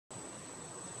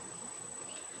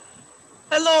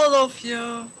Hello, all of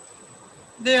you,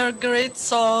 dear great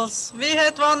souls. We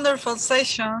had wonderful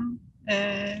session.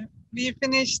 We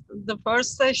finished the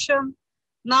first session.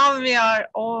 Now we are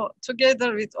all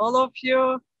together with all of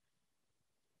you,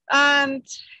 and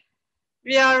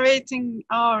we are waiting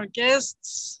our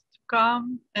guests to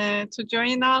come to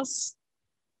join us.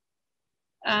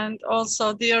 And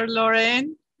also, dear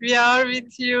Lorraine, we are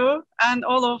with you, and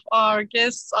all of our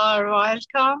guests are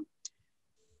welcome.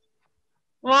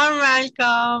 Warm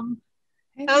welcome.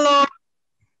 Hello.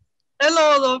 Hello,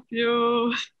 all of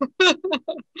you.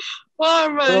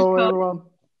 Warm welcome. Hello, everyone.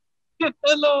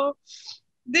 Hello.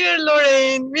 Dear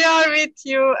Lorraine, we are with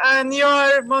you and you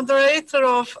are moderator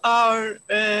of our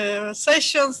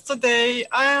sessions today.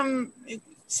 I am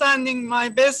sending my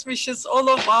best wishes all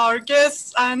of our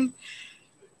guests and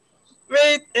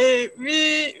wait,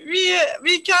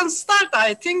 we can start.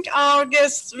 I think our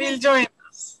guests will join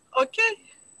us. Okay?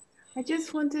 I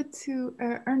just wanted to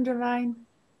underline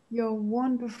your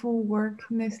wonderful work,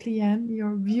 NESLİHAN,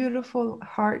 your beautiful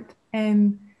heart,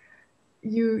 and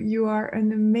you are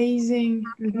an amazing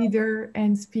leader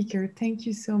and speaker. Thank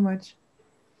you so much.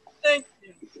 Thank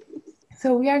you.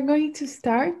 So we are going to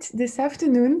start this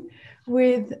afternoon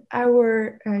with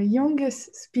our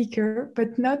youngest speaker,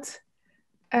 but not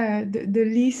the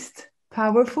least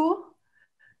powerful.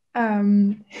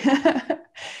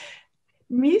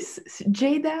 Miss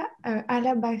Jada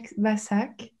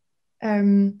Alabasak.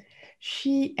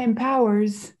 She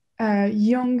empowers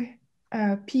young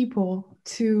people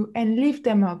and lift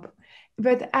them up.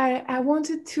 But I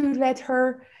wanted to let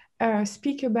her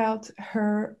speak about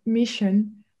her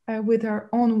mission with her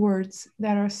own words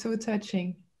that are so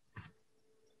touching.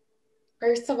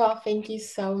 First of all, thank you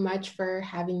so much for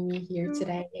having me here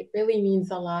today. It really means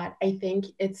a lot. I think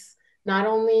it's not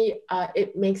only,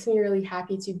 it makes me really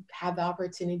happy to have the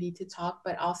opportunity to talk,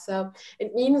 but also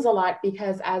it means a lot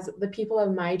because as the people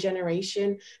of my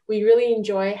generation, we really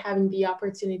enjoy having the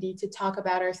opportunity to talk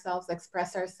about ourselves,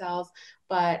 express ourselves,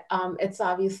 but it's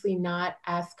obviously not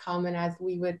as common as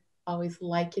we would always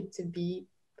like it to be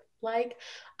like.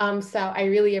 So I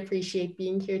really appreciate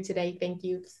being here today. Thank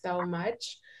you so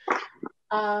much.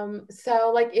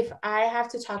 So like if I have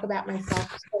to talk about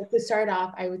myself, so to start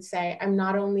off, I would say I'm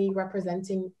not only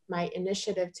representing my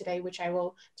initiative today, which I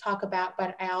will talk about,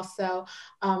 but I also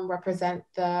represent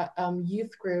the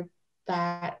youth group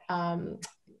that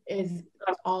is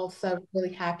also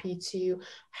really happy to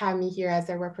have me here as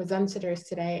their representatives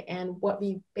today. And what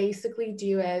we basically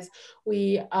do is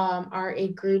we are a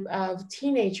group of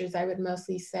teenagers, I would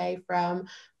mostly say, from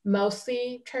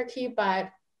mostly Turkey,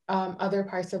 but other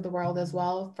parts of the world as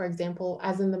well. For example,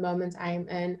 as in the moment I'm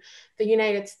in the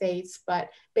United States, but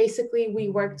basically we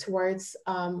work towards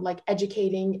like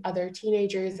educating other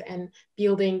teenagers and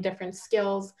building different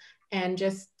skills and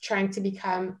just trying to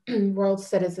become world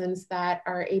citizens that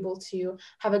are able to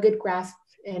have a good grasp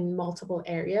in multiple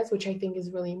areas, which I think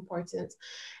is really important.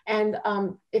 And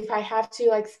if I have to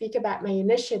like speak about my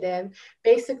initiative,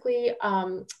 basically,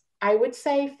 I would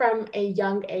say from a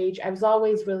young age, I was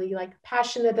always really like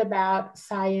passionate about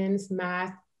science,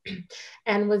 math,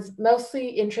 and was mostly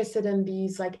interested in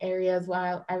these like areas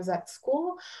while I was at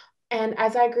school. And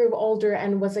as I grew older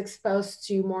and was exposed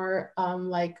to more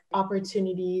like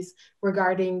opportunities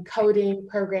regarding coding,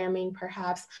 programming,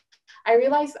 perhaps, I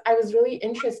realized I was really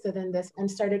interested in this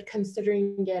and started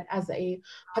considering it as a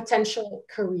potential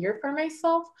career for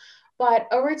myself. But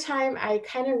over time, I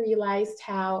kind of realized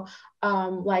how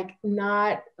like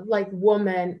not like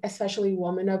women, especially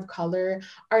women of color,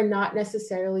 are not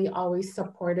necessarily always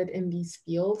supported in these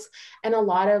fields. And a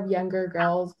lot of younger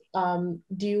girls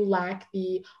do lack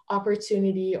the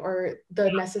opportunity or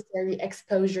the necessary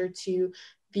exposure to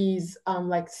these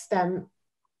like STEM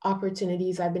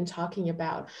opportunities I've been talking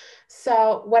about.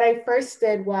 So what I first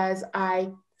did was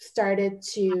I started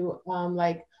to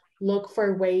like look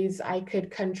for ways I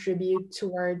could contribute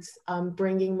towards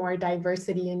bringing more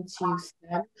diversity into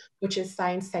STEM, which is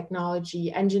science,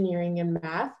 technology, engineering, and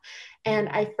math. And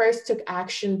I first took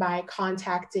action by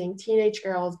contacting teenage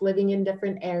girls living in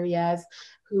different areas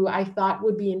who I thought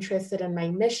would be interested in my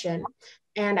mission.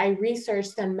 And I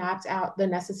researched and mapped out the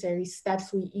necessary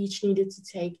steps we each needed to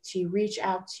take to reach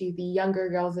out to the younger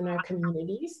girls in our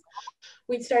communities.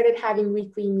 We started having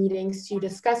weekly meetings to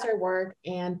discuss our work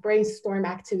and brainstorm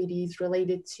activities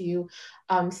related to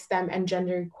STEM and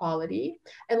gender equality.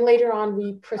 And later on,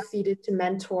 we proceeded to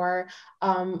mentor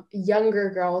younger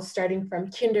girls starting from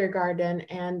kindergarten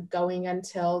and going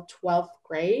until 12th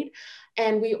grade.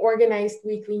 And we organized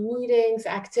weekly meetings,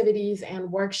 activities,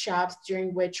 and workshops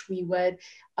during which we would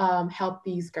help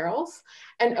these girls.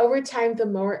 And over time, the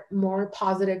more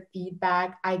positive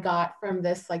feedback I got from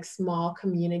this like small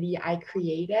community I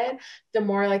created, the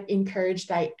more like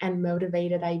encouraged and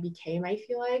motivated I became, I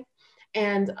feel like.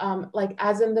 And like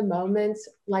as in the moment,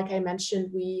 like I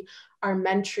mentioned, we are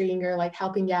mentoring or like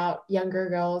helping out younger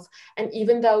girls. And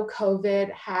even though COVID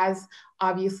has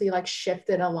obviously like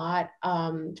shifted a lot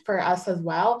for us as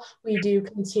well, we do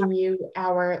continue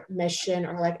our mission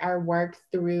or like our work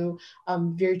through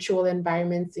virtual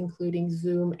environments, including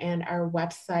Zoom and our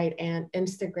website and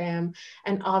Instagram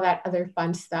and all that other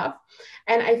fun stuff.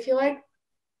 And I feel like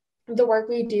the work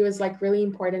we do is like really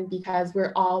important because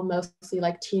we're all mostly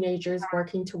like teenagers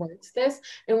working towards this,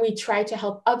 and we try to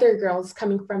help other girls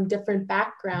coming from different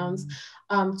backgrounds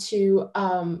to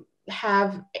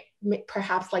have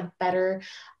perhaps like better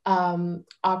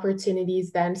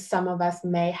opportunities than some of us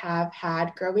may have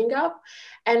had growing up.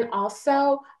 And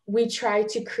also we try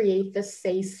to create this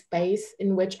safe space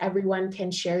in which everyone can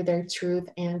share their truth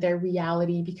and their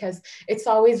reality, because it's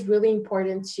always really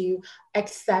important to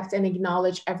accept and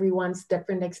acknowledge everyone's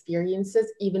different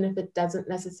experiences, even if it doesn't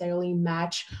necessarily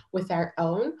match with our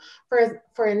own.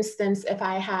 For instance, if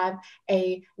I have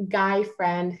a guy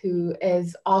friend who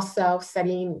is also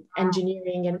studying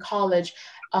engineering in college,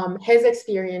 his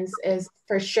experience is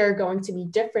for sure going to be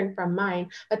different from mine,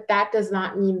 but that does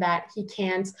not mean that he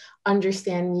can't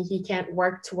understand me, he can't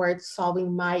work towards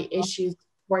solving my issues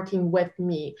working with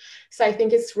me. So I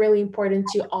think it's really important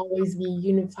to always be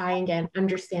unifying and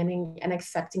understanding and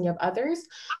accepting of others.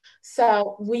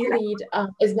 So We Lead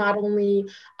is not only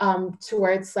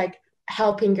towards like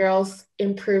helping girls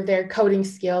improve their coding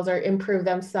skills or improve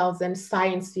themselves in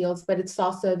science fields, but it's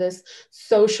also this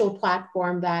social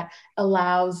platform that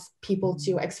allows people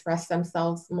to express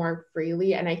themselves more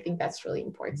freely. And I think that's really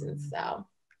important. So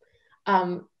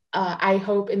I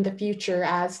hope in the future,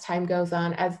 as time goes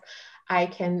on, as I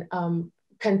can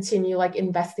continue like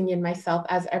investing in myself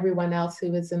as everyone else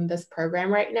who is in this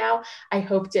program right now, I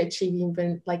hope to achieve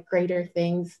even like greater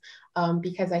things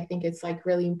because I think it's like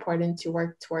really important to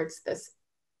work towards this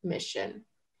mission.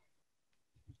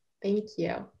 Thank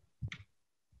you.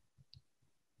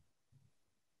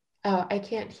 Oh, I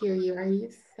can't hear you. Are you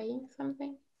saying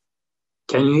something?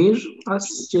 Can you hear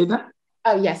us, Jada?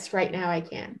 Oh, yes, right now I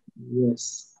can.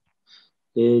 Yes.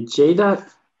 Jada,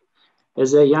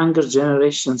 as a younger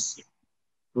generations,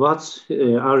 what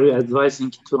are you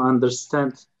advising to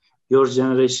understand your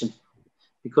generation?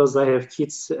 Because I have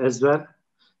kids as well.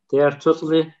 They are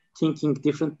totally thinking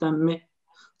different than me.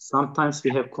 Sometimes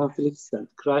we have conflicts and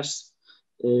crashes.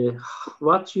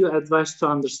 What you advise to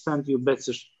understand you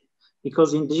better?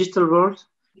 Because in digital world,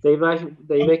 they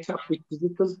wake up with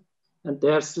digital and they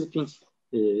are sleeping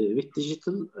with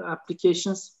digital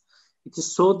applications. It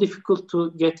is so difficult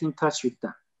to get in touch with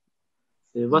them.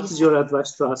 What is your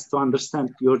advice to us to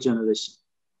understand your generation?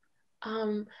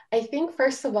 I think,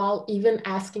 first of all, even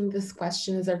asking this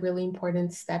question is a really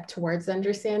important step towards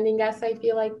understanding us, I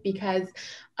feel like, because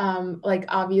like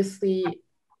obviously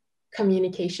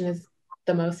communication is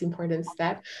the most important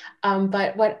step.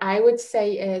 But what I would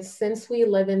say is, since we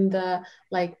live in the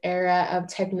like era of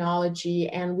technology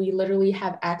and we literally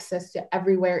have access to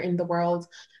everywhere in the world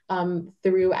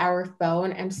through our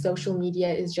phone, and social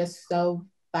media is just so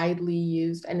widely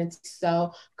used and it's so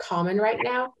common right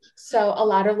now. So a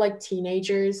lot of like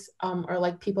teenagers or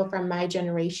like people from my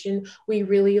generation, we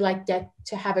really like get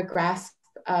to have a grasp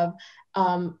of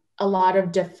a lot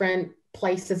of different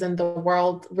places in the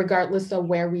world, regardless of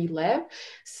where we live.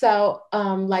 So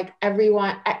like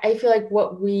everyone, I feel like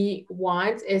what we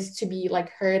want is to be like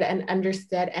heard and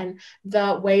understood. And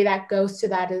the way that goes to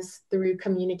that is through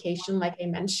communication, like I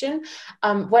mentioned.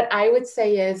 What I would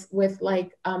say is with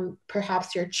like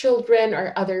perhaps your children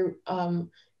or other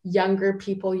younger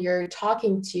people you're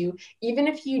talking to, even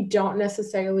if you don't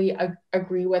necessarily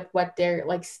agree with what they're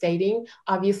like stating,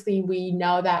 obviously we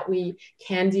know that we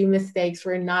can do mistakes.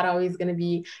 We're not always going to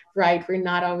be right. We're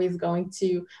not always going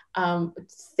to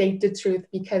state the truth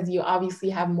because you obviously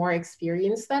have more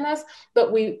experience than us.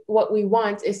 But what we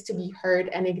want is to be heard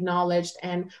and acknowledged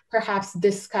and perhaps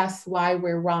discuss why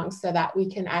we're wrong so that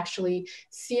we can actually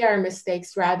see our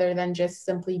mistakes rather than just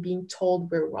simply being told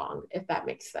we're wrong, if that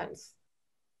makes sense.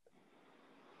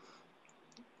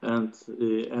 And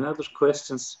another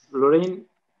questions, Lorraine,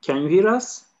 can you hear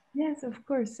us? Yes, of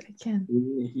course I can.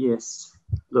 Yes,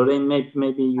 Lorraine,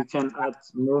 maybe you can add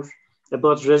more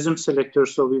about resume selector.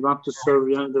 So we want to serve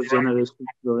younger generation.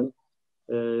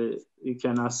 You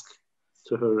can ask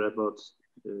to her about.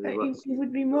 It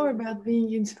would be more about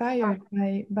being inspired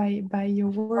by your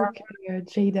work,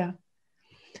 Jada.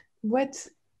 What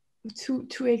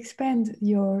to expand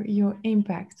your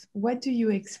impact? What do you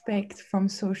expect from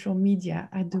social media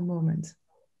at the moment?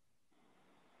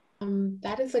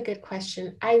 That is a good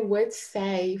question. I would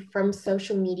say from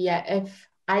social media, if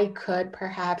I could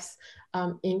perhaps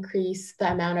increase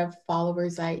the amount of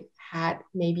followers I had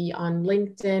maybe on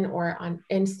LinkedIn or on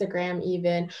Instagram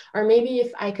even, or maybe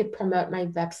if I could promote my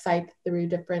website through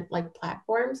different like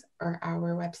platforms, or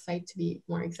our website to be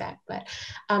more exact, but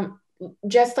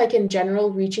just like in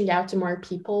general, reaching out to more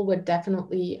people would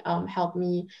definitely help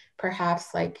me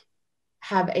perhaps like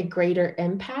have a greater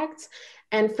impact.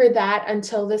 And for that,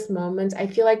 until this moment, I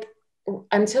feel like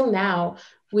until now,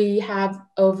 we have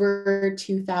over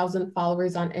 2,000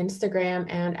 followers on Instagram,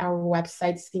 and our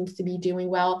website seems to be doing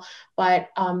well. But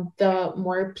the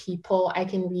more people I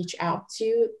can reach out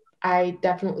to, I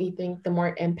definitely think the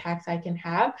more impact I can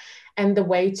have. And the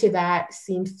way to that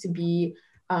seems to be,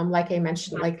 like I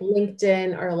mentioned, like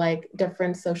LinkedIn or like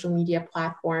different social media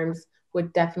platforms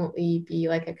would definitely be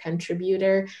like a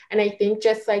contributor. And I think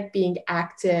just like being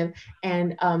active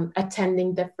and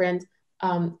attending different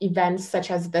events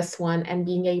such as this one and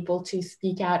being able to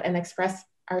speak out and express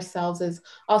ourselves is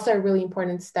also a really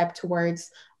important step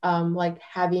towards like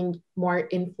having more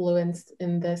influence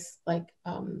in this like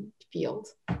field.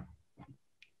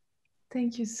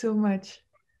 Thank you so much.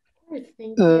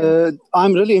 Thank you.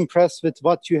 I'm really impressed with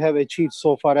what you have achieved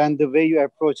so far, and the way you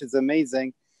approach is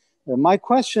amazing. My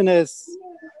question is,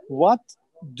 what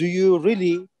do you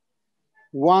really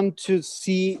want to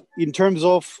see in terms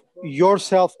of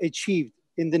yourself achieved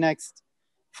in the next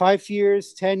 5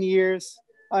 years, 10 years?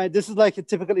 This is like a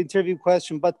typical interview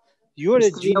question, but you're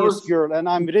a genius girl, and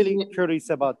I'm really curious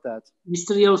about that.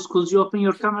 Mr. Yavuz, could you open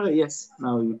your camera? Yes,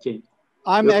 now you can.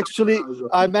 I'm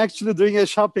actually doing a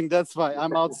shopping. That's why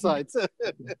I'm outside.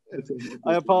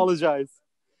 I apologize.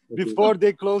 Before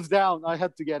they closed down, I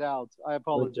had to get out. I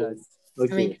apologize.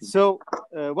 Okay. So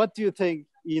what do you think,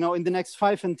 you know, in the next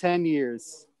 5 and 10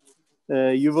 years,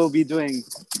 you will be doing?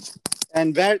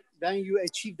 And when you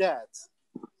achieve that,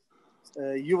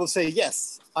 you will say,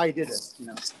 yes, I did it, you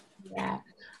know? Yeah.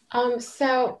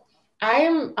 So I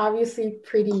am obviously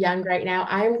pretty young right now.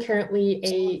 I am currently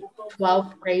a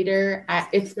 12th grader.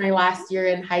 It's my last year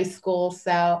in high school.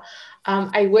 So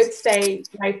I would say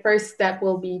my first step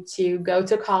will be to go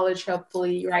to college,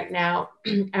 hopefully right now.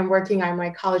 I'm working on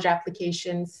my college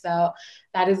application. So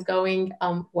that is going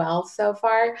well so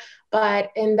far. But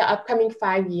in the upcoming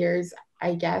 5 years,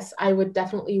 I guess I would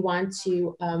definitely want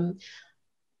to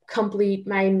complete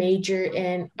my major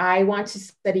in, I want to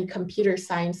study computer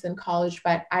science in college,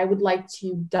 but I would like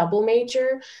to double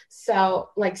major. So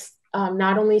like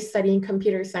not only studying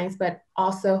computer science, but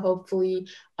also hopefully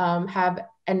have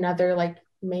another like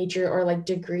major or like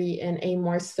degree in a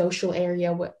more social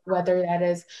area, whether that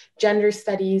is gender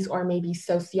studies or maybe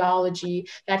sociology,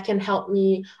 that can help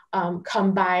me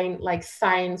combine like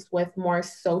science with more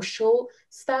social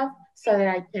stuff so that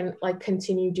I can like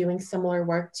continue doing similar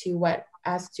work to what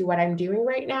I'm doing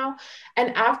right now.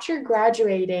 And after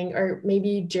graduating, or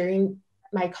maybe during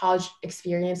my college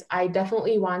experience, I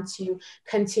definitely want to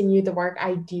continue the work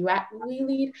I do at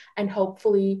WeLead and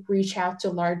hopefully reach out to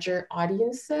larger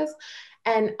audiences.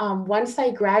 And once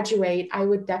I graduate, I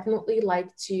would definitely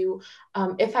like to,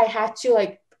 if I had to,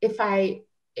 like, if I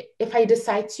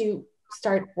decide to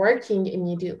start working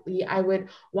immediately, I would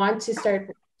want to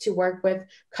start to work with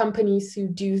companies who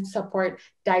do support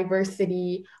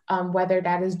diversity, whether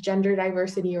that is gender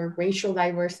diversity or racial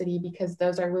diversity, because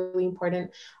those are really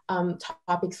important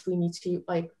topics we need to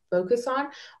like focus on.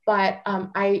 But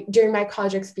during my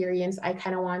college experience, I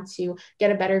kind of want to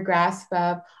get a better grasp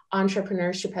of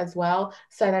entrepreneurship as well,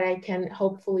 so that I can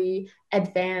hopefully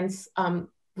advance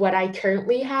what I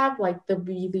currently have, like the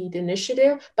WeLead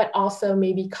initiative, but also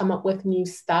maybe come up with new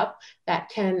stuff that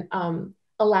can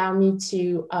allow me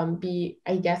to be,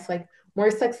 I guess, like more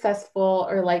successful,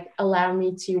 or like allow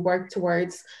me to work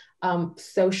towards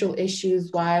social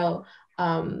issues while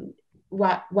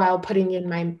putting in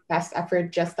my best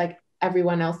effort, just like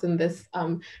everyone else in this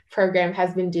program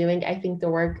has been doing. I think the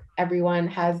work everyone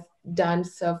has done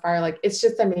so far, like it's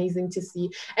just amazing to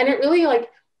see, and it really like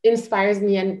inspires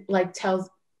me and like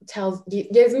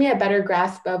gives me a better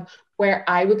grasp of where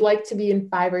I would like to be in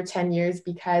 5 or 10 years,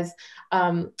 because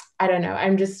I don't know,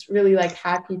 I'm just really like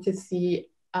happy to see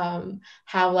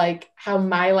how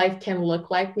my life can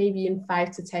look like maybe in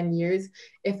 5 to 10 years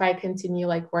if I continue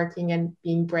like working and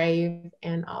being brave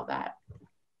and all that.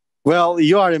 Well,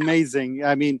 you are amazing.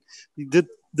 I mean,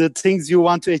 the things you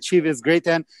want to achieve is great,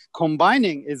 and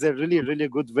combining is a really, really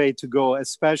good way to go,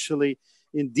 especially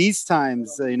in these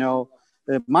times.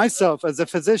 Myself as a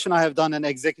physician, I have done an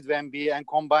executive MBA and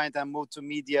combined and moved to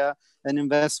media and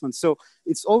investment. So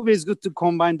it's always good to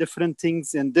combine different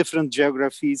things in different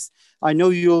geographies. I know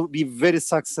you'll be very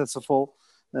successful.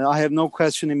 I have no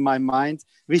question in my mind.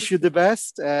 Wish you the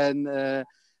best. And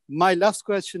my last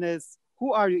question is,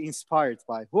 who are you inspired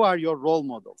by? Who are your role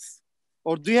models?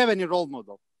 Or do you have any role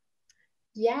model?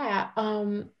 Yeah,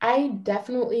 I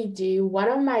definitely do. One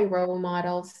of my role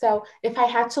models. So if I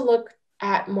had to look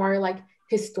at more like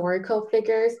historical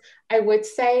figures, I would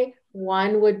say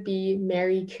one would be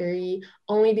Marie Curie,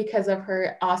 only because of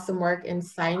her awesome work in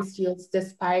science fields,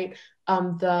 despite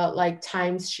the like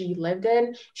times she lived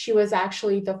in. She was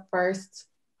actually the first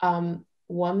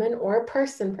woman or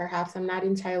person, perhaps, I'm not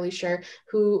entirely sure,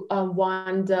 who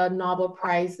won the Nobel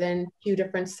Prize in 2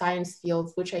 different science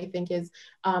fields, which I think is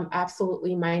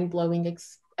absolutely mind-blowing,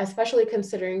 especially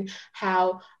considering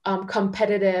how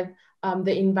competitive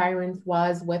the environment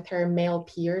was with her male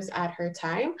peers at her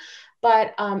time.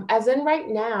 But as in right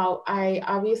now,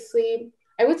 I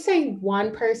would say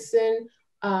one person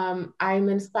I'm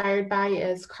inspired by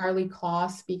is Carly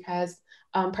Kloss, because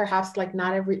perhaps like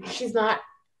she's not,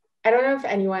 I don't know if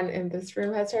anyone in this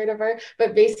room has heard of her,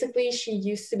 but basically she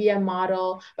used to be a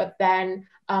model, but then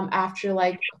after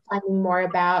like finding more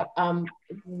about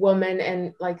women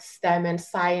and like STEM and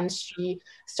science, she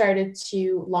started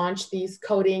to launch these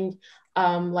coding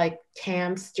like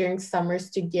camps during summers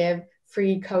to give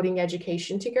free coding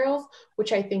education to girls,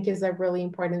 which I think is a really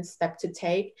important step to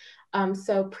take.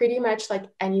 So pretty much like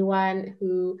anyone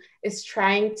who is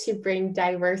trying to bring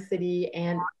diversity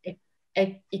and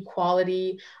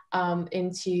equality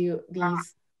into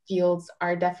these fields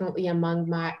are definitely among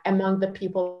the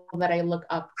people that I look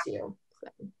up to. So.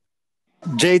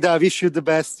 Jada, I wish you the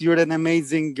best. You're an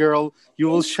amazing girl. You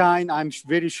will shine. I'm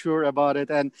very sure about it.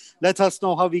 And let us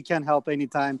know how we can help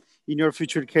anytime in your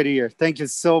future career. Thank you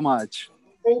so much.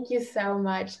 Thank you so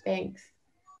much. Thanks.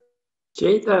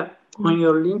 Jada, on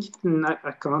your LinkedIn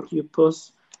account, you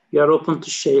post you are open to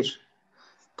share.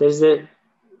 There's a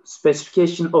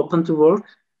specification open to work,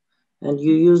 and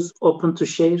you use open to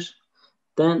share.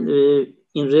 Then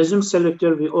in resume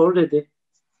selector, we already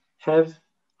have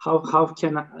how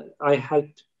can I help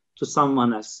to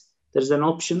someone else. There's an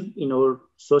option in our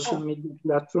social media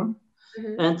platform.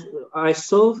 And I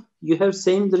saw you have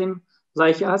same dream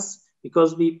like us,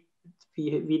 because we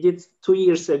did 2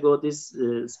 years ago this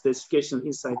specification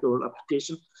inside our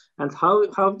application. And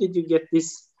how did you get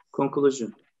this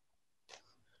conclusion?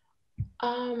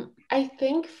 I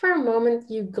think for a moment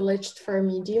you glitched for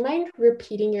me. Do you mind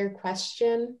repeating your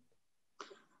question?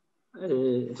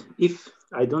 If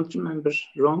I don't remember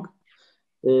wrong,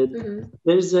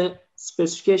 there is a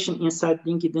specification inside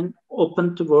LinkedIn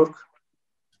open to work.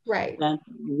 Right. And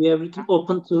we have written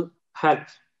open to help.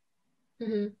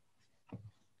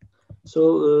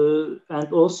 So,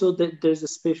 and also there's a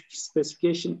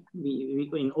specification we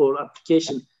in our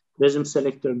application,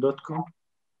 resumeselector.com,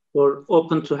 for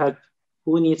open to help.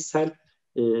 Who needs help,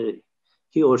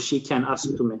 he or she can ask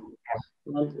to me.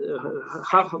 And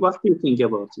what do you think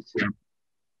about it?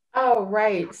 Oh,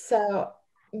 right. So,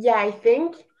 yeah, I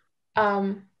think,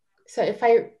 so if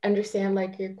I understand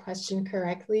like your question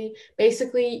correctly,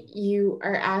 basically you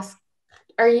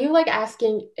are you like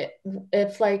asking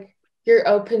if like you're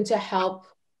open to help?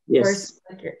 Yes.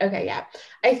 Okay, yeah.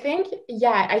 I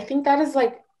think that is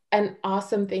like an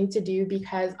awesome thing to do,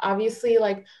 because obviously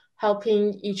like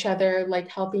helping each other, like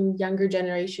helping younger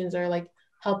generations or like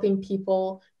helping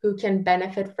people who can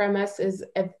benefit from us is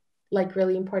a like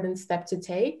really important step to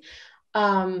take.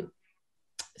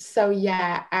 So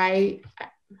yeah, I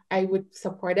would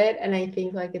support it, and I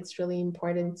think like it's really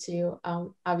important to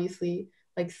obviously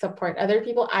like support other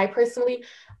people. I personally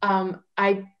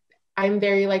I'm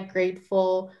very like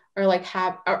grateful or like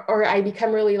or I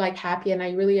become really like happy, and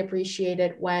I really appreciate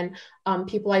it when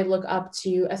people I look up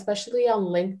to, especially on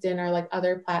LinkedIn or like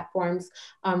other platforms,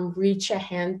 reach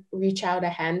out a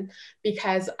hand,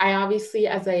 because I obviously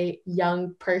as a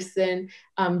young person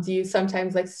do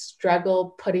sometimes like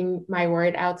struggle putting my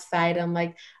word outside, and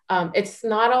like it's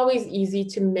not always easy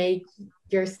to make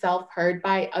yourself heard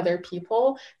by other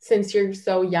people since you're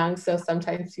so young, so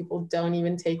sometimes people don't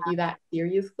even take you that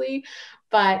seriously.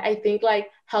 But I think like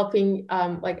helping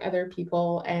like other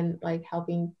people and like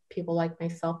helping people like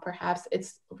myself, perhaps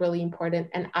it's really important,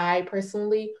 and I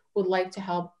personally would like to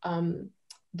help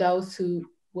those who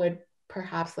would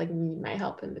perhaps like need my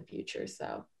help in the future.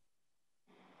 So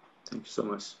thank you so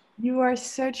much. You are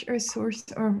such a source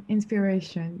of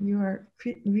inspiration. You are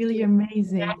really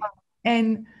amazing.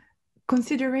 And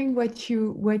considering what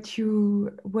you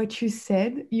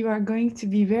said, you are going to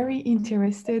be very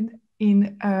interested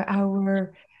in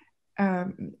our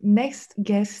next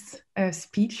guest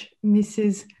speech,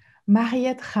 Mrs.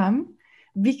 Mariette Ram,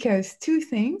 because two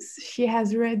things. She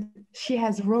has written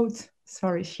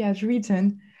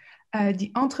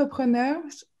The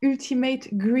Entrepreneur's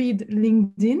Ultimate Grid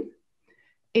LinkedIn.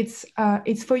 It's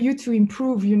for you to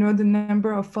improve, the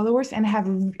number of followers and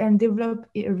develop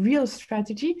a real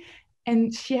strategy.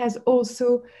 And she has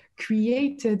also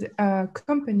created a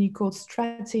company called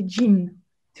Strategin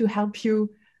to help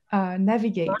you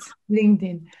navigate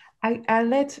LinkedIn. I'll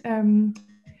let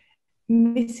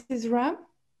Mrs. Ram.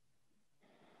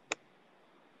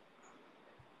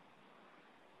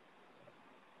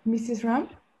 Mrs. Ram?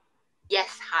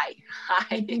 Yes, hi.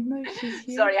 I don't know if she's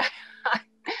here. Sorry,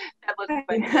 that was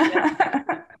funny.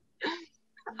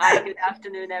 Hi, good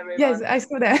afternoon, everyone. Yes, I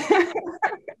saw that.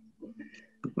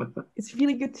 It's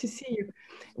really good to see you.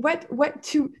 What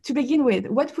to begin with,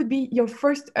 what would be your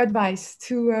first advice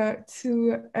to our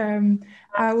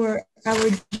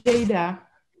Jada?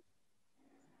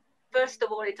 First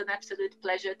of all, it's an absolute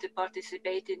pleasure to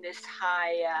participate in this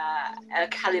high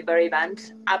caliber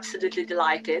event. Absolutely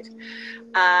delighted.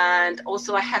 And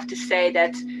also I have to say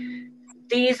that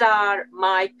these are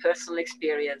my personal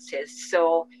experiences.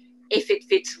 So if it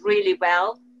fits really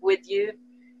well with you,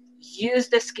 use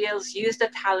the skills, use the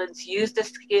talents, use the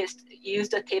skills, use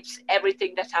the tips,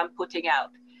 everything that I'm putting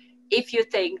out. If you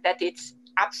think that it's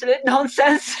absolute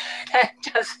nonsense,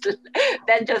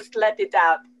 then just let it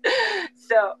out.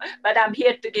 So, but I'm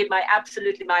here to give my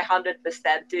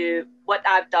 100% to what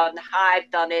I've done, how I've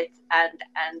done it,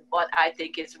 and what I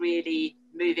think is really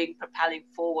moving, propelling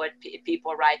forward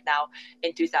people right now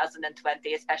in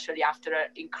 2020, especially after an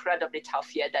incredibly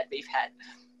tough year that we've had.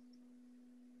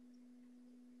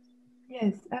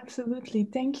 Yes, absolutely.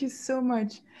 Thank you so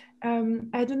much.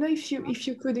 I don't know if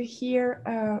you could hear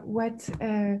what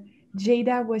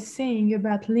Jada was saying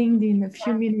about LinkedIn a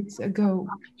few minutes ago.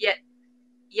 Yeah.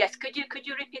 Yes. Could you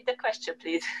repeat the question,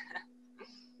 please?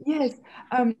 Yes,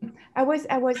 I was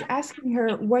asking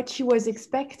her what she was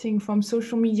expecting from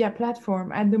social media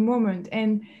platform at the moment,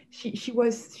 and she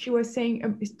was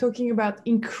saying talking about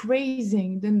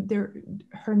increasing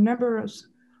her numbers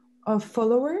of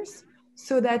followers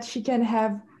so that she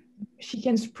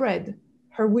can spread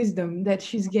her wisdom that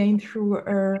she's gained through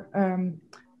her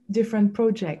different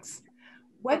projects.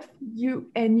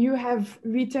 You have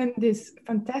written this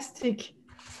fantastic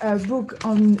book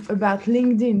about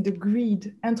LinkedIn, the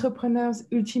grid, entrepreneurs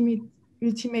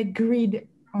ultimate grid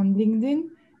on LinkedIn,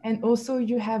 and also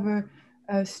you have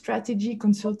a strategy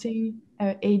consulting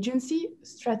agency,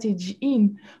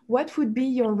 Strategin. What would be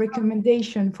your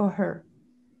recommendation for her?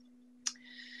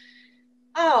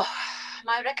 Oh,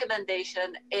 my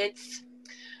recommendation,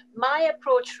 my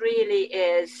approach really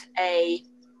is a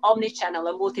omni-channel,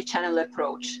 a multi-channel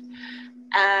approach.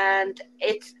 And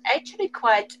it's actually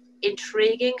quite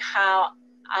intriguing how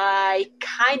I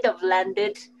kind of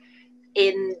landed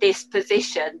in this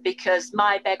position, because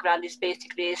my background is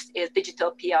basically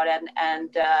digital PR and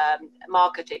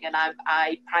marketing, and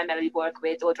I primarily work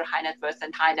with ultra high net worth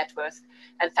and high net worth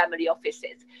and family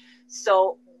offices.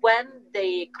 So when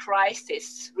the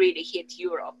crisis really hit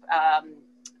Europe,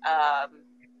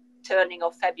 turning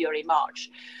of February,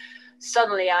 March,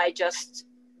 suddenly I just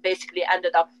basically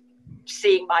ended up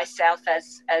seeing myself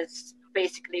as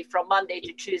basically from Monday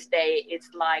to Tuesday,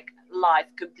 it's like life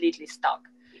completely stopped.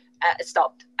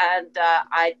 And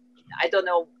I don't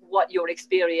know what your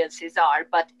experiences are,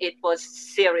 but it was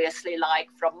seriously like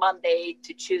from Monday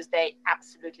to Tuesday,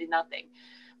 absolutely nothing.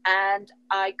 And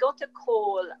I got a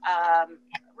call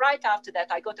right after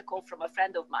that. I got a call from a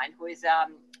friend of mine who is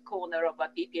co-owner of a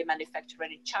PPA manufacturer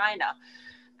in China.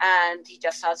 And he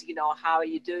just asked, how are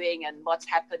you doing and what's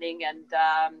happening? And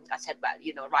I said,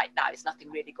 well, right now there's nothing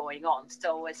really going on.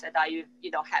 So I said, are you,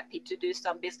 happy to do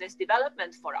some business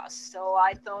development for us? So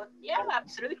I thought, yeah,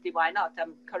 absolutely. Why not?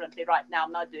 I'm currently right now,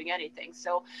 I'm not doing anything.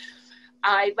 So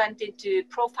I went into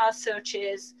profile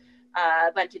searches,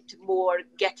 went into more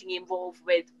getting involved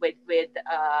with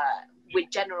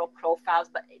general profiles,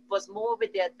 but it was more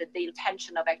with the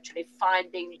intention of actually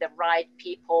finding the right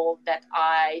people that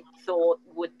I thought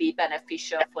would be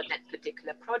beneficial for that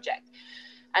particular project.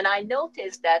 And I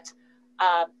noticed that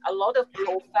a lot of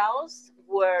profiles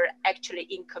were actually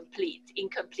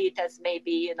incomplete as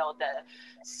maybe, the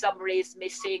summary is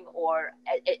missing, or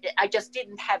I just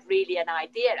didn't have really an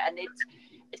idea. And it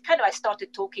kind of, I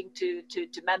started talking to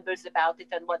members about it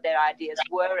and what their ideas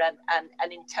were,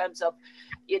 and in terms of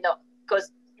you know,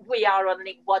 because we are on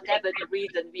whatever the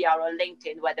reason we are on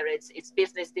LinkedIn, whether it's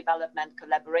business development,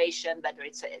 collaboration, whether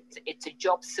it's a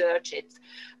job search, it's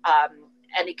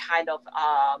any kind of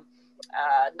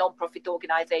non-profit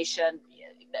organization,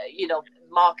 you know,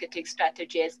 marketing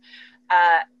strategies.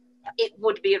 It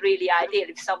would be really ideal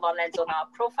if someone lands on our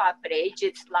profile page.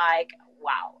 It's like,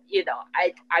 wow, you know,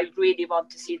 I really want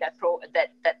to see that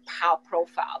power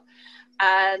profile.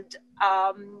 And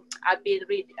I've been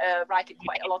writing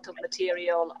quite a lot of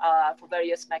material for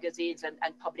various magazines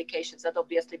and publications, and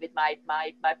obviously with my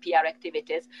PR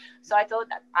activities. So I thought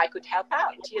that I could help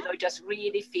out, you know, just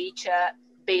really feature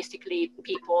basically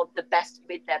people with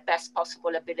their best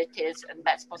possible abilities and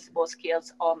best possible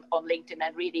skills on LinkedIn,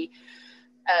 and really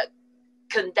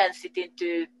condense it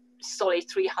into solid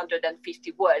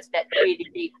 350 words that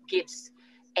really gives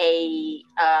a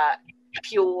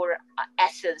pure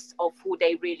essence of who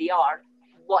they really are,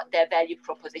 what their value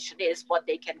proposition is, what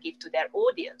they can give to their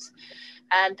audience.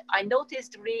 And I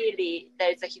noticed really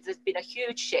there's been a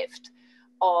huge shift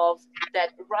of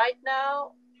that right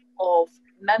now, of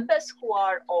members who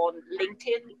are on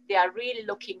LinkedIn. They are really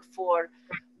looking for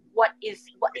what is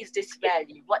this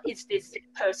value, what is this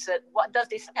person, what does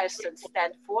this person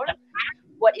stand for,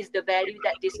 what is the value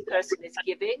that this person is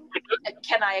giving?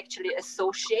 Can I actually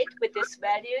associate with this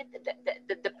value?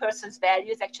 The person's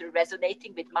value is actually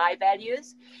resonating with my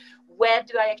values. Where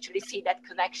do I actually see that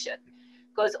connection?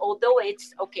 Because although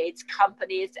it's okay, it's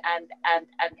companies and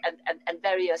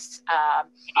various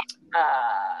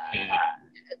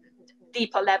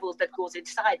deeper levels that goes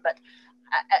inside, but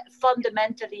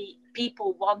fundamentally,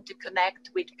 people want to connect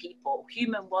with people.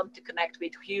 Humans want to connect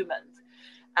with humans.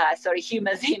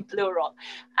 Humans in plural.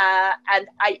 And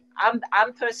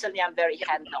I'm personally, I'm very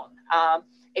hands-on.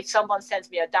 If someone sends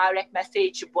me a direct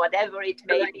message, whatever it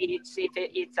may be, if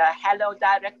it's a hello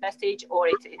direct message or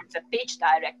it's a pitch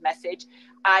direct message,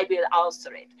 I will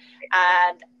answer it.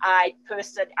 And I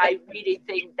really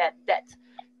think that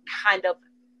kind of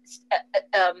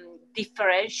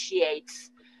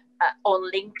differentiates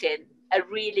on LinkedIn a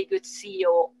really good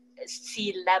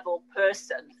C-level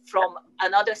person from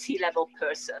another C-level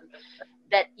person,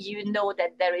 that you know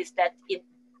that there is that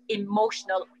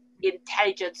emotional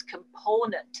intelligence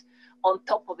component on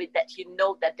top of it, that you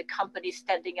know that the company is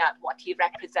standing out, what he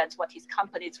represents, what his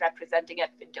company is representing,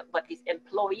 what his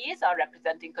employees are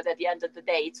representing, because at the end of the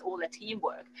day, it's all a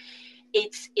teamwork.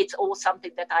 It's all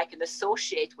something that I can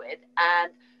associate with,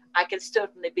 and I can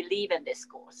certainly believe in this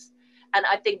course. And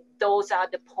I think those are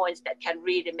the points that can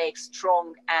really make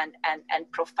strong and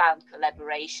profound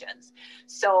collaborations.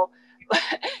 So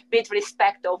with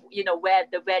respect of, you know, where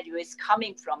the value is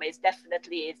coming from, is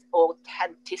definitely its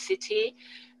authenticity,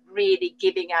 really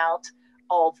giving out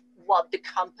of what the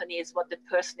company is, what the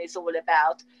person is all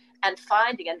about, and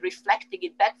finding and reflecting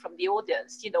it back from the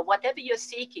audience. You know, whatever you're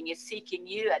seeking is seeking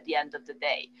you at the end of the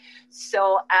day.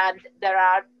 So, and there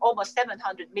are almost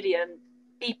 700 million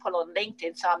people on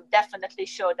LinkedIn, so I'm definitely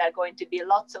sure there are going to be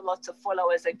lots and lots of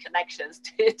followers and connections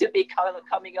to be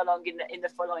coming along in the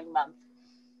following month.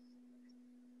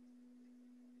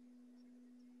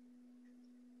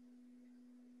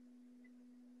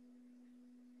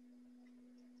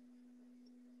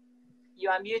 You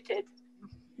are muted.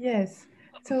 Yes,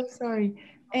 so sorry.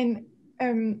 And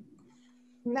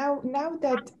now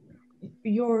that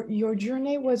your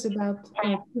journey was about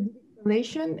public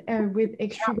relation with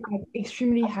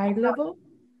extremely high level,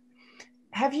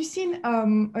 have you seen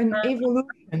an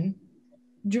evolution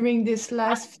during this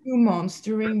last few months,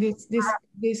 during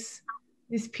this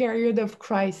period of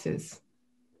crisis?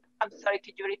 I'm sorry,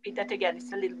 could you repeat that again?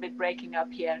 It's a little bit breaking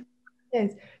up here.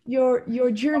 Yes,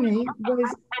 your journey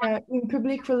was in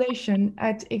public relation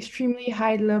at extremely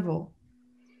high level.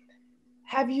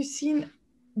 Have you seen,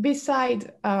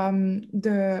 beside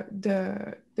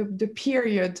the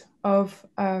period of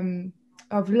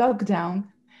lockdown,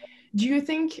 do you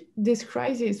think this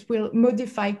crisis will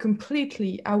modify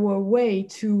completely our way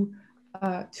to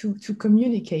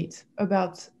communicate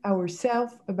about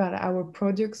ourselves, about our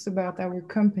products, about our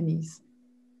companies?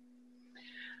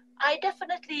 I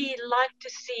definitely like to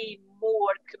see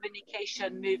more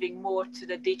communication moving more to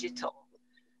the digital.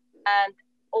 And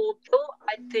although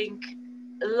I think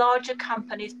larger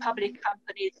companies, public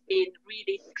companies, been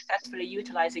really successfully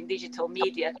utilizing digital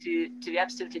media to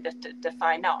absolutely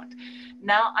define art.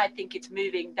 Now I think it's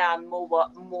moving down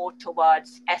more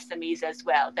towards SMEs as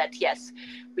well, that yes,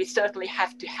 we certainly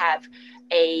have to have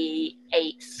a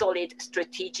solid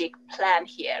strategic plan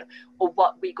here of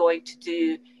what we're going to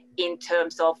do in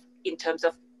terms of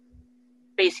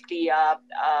basically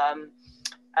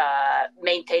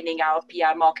maintaining our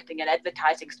PR, marketing, and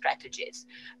advertising strategies.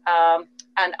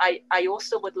 And I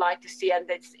also would like to see, and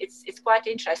it's quite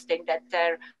interesting that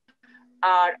there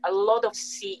are a lot of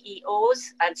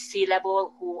CEOs and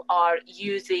C-level who are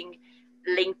using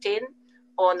LinkedIn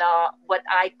on what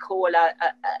I call a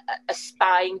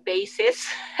spying basis.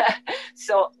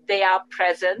 So they are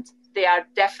present, they are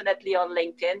definitely on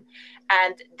LinkedIn,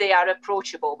 and they are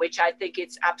approachable, which I think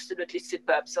is absolutely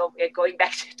superb. So we're going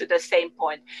back to the same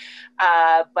point,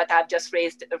 but I've just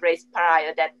raised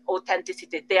prior that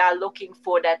authenticity. They are looking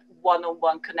for that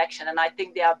one-on-one connection, and I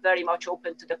think they are very much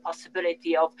open to the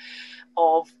possibility of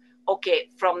okay,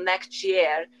 from next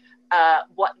year,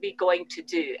 what we're going to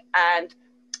do. And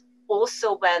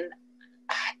also, when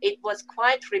it was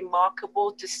quite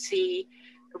remarkable to see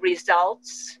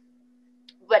results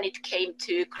when it came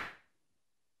to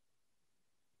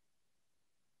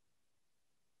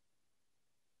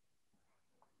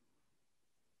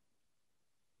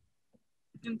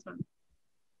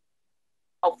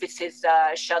offices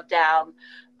shut down,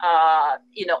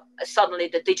 you know, suddenly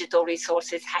the digital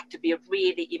resources had to be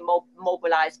really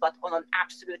mobilized, but on an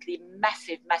absolutely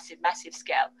massive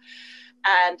scale.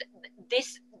 And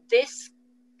this,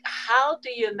 how do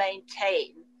you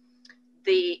maintain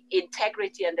the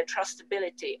integrity and the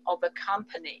trustability of a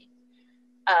company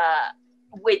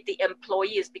with the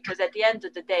employees? Because at the end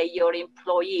of the day, your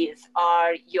employees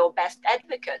are your best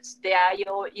advocates. They are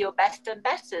your best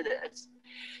ambassadors.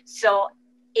 So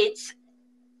it's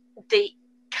the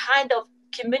kind of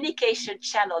communication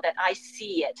channel that I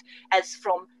see it as,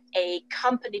 from a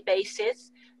company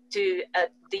basis to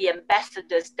the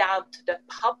ambassadors down to the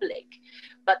public.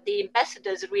 But the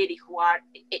ambassadors really who are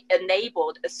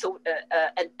enabled,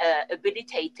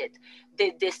 habilitated,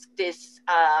 this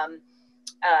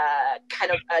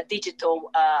kind of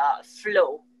digital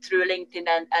flow through LinkedIn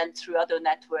and through other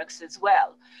networks as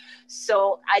well.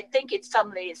 So I think it's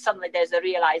suddenly there's a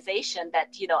realization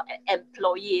that, you know,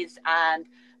 employees and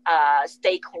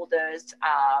stakeholders,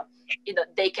 you know,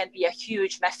 they can be a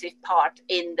huge, massive part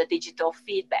in the digital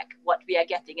feedback, what we are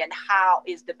getting, and how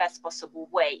is the best possible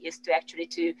way is to actually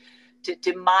to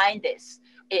mine this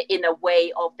in a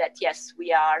way of that, yes,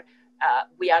 we are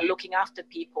looking after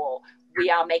people, we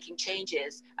are making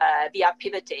changes, we are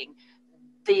pivoting.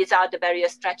 These are the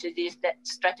various strategies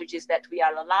that we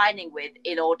are aligning with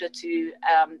in order to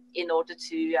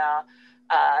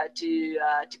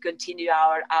continue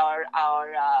our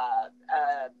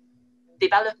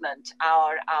development,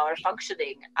 our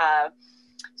functioning.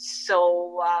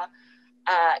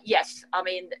 Yes, I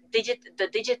mean, the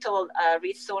digital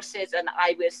resources, and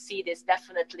I will see this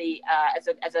definitely as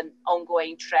an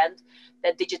ongoing trend,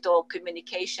 that digital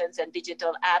communications and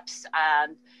digital apps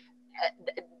and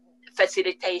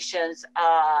facilitations,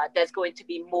 there's going to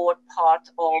be more part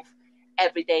of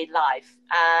everyday life.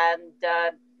 And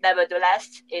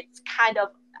nevertheless, it kind of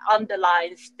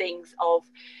underlines things of,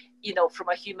 you know, from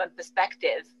a human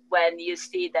perspective, when you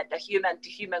see that the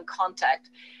human-to-human contact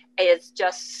is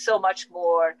just so much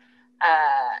more,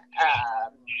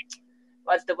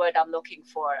 what's the word I'm looking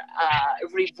for,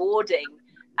 rewarding.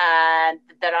 And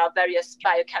there are various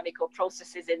biochemical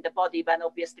processes in the body when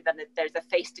obviously when there's a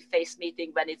face-to-face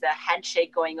meeting, when it's a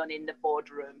handshake going on in the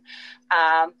boardroom.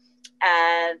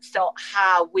 And so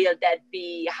how will that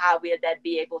be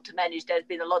able to manage? There's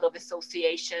been a lot of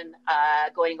association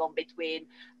going on between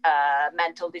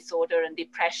mental disorder and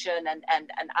depression and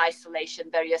isolation,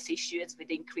 various issues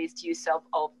with increased use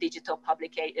of digital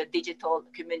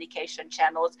communication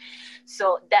channels.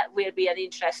 So that will be an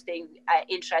interesting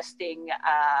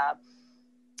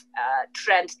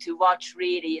trend to watch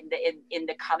really in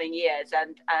the coming years,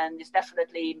 and it's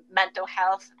definitely mental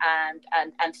health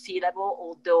and C-level,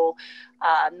 although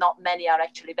not many are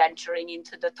actually venturing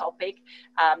into the topic.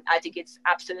 I think it's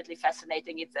absolutely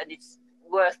fascinating. It's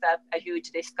worth a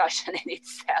huge discussion in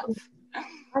itself.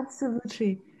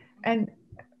 Absolutely. And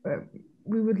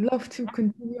we would love to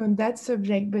continue on that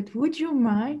subject, but would you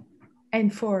mind,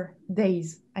 and for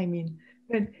days, I mean,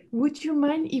 but would you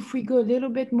mind if we go a little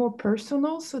bit more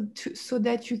personal, so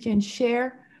that you can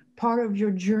share part of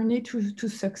your journey to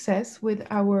success with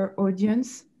our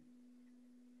audience?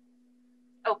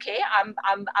 Okay,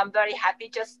 I'm very happy.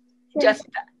 Just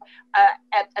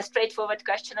a straightforward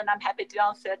question, and I'm happy to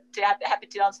answer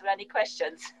any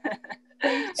questions.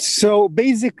 So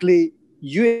basically,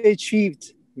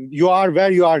 you are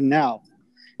where you are now,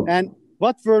 and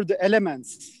what were the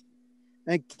elements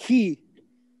and key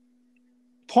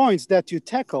points that you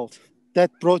tackled that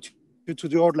brought you to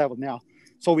your level now,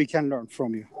 so we can learn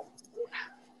from you?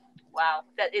 Wow,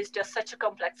 that is just such a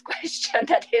complex question.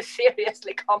 That is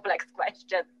seriously complex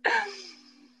question.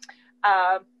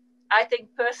 I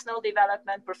think personal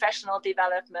development, professional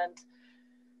development,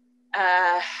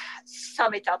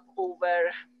 sum it up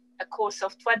over a course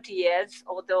of 20 years,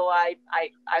 although I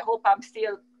hope I'm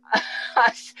still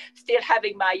still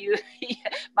having my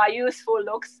youthful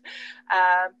looks.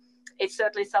 It's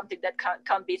certainly something that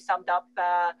can't be summed up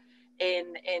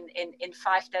in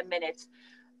 5-10 minutes.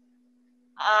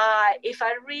 If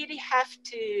I really have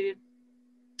to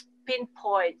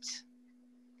pinpoint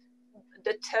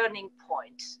the turning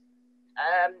point,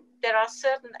 there are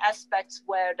certain aspects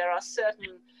where there are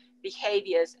certain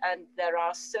behaviors and there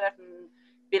are certain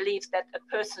beliefs that a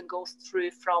person goes through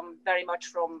from very much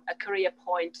from a career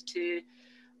point to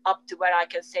up to where I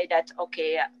can say that,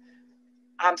 okay,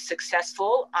 I'm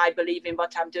successful, I believe in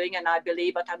what I'm doing, and I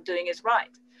believe what I'm doing is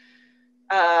right.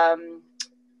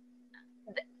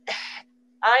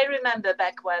 I remember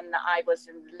back when I was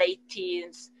in late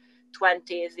teens,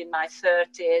 20s, in my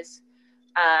 30s,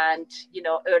 and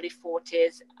early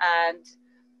 40s, and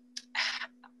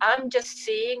I'm just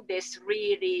seeing this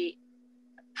really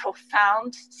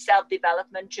profound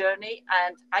self-development journey,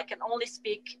 and I can only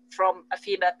speak from a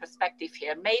female perspective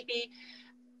here. Maybe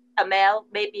a male,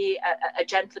 maybe a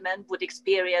gentleman would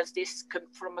experience this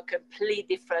from a completely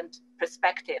different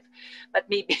perspective, but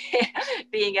me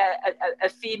being a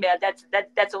female,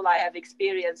 that's all I have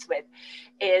experience with,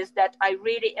 is that I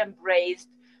really embraced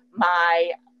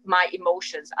my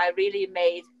emotions. I really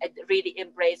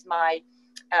embraced my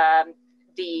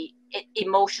the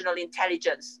emotional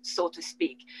intelligence, so to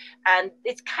speak. And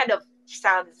it kind of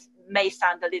may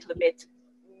sound a little bit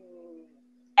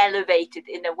elevated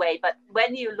in a way, but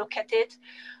when you look at it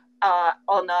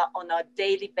on a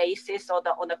daily basis or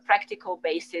on a practical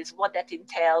basis, what that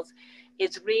entails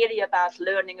is really about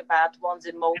learning about one's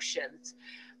emotions.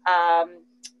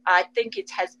 I think it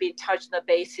has been touched on the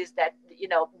basis that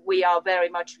we are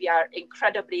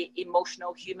incredibly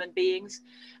emotional human beings,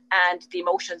 and the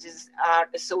emotions are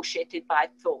associated by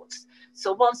thoughts.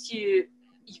 So once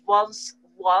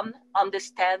one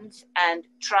understands and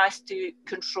tries to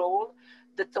control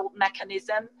the thought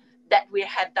mechanism, that will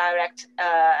have direct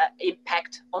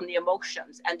impact on the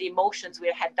emotions, and the emotions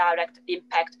will have direct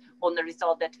impact on the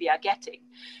result that we are getting.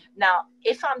 Now,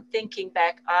 if I'm thinking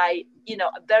back, I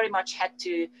very much had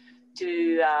to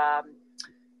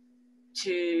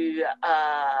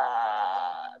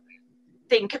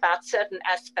think about certain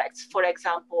aspects. For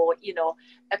example,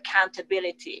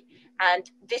 accountability,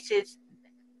 and this is,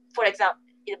 for example,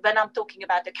 when I'm talking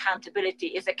about accountability,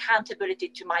 is accountability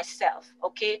to myself,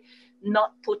 okay?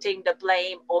 Not putting the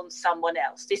blame on someone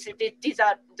else. These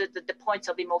are the points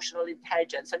of emotional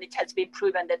intelligence, and it has been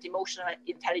proven that emotional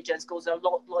intelligence goes a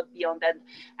lot beyond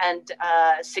and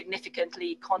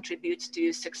significantly contributes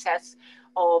to success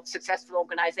of successful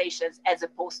organizations as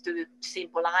opposed to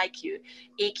simple IQ.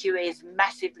 EQ is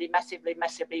massively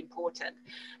important,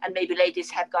 and maybe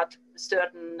ladies have got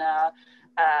certain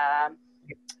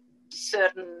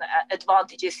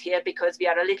advantages here, because we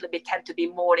are a little bit tend to be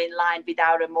more in line with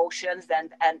our emotions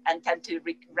and tend to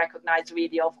recognize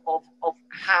really of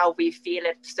how we feel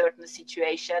at certain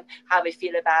situation, how we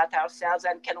feel about ourselves,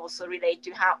 and can also relate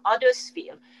to how others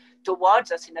feel towards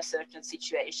us in a certain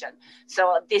situation.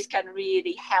 So this can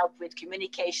really help with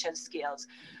communication skills.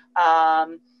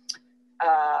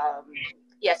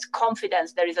 Yes,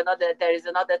 confidence. There is another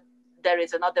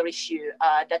issue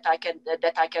that I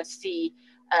can see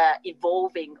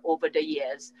evolving over the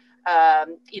years.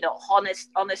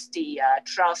 Honesty,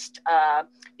 trust.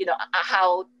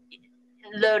 How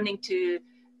learning to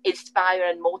inspire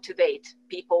and motivate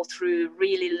people through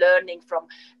really learning from.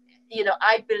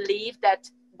 I believe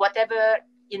that whatever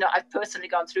I've personally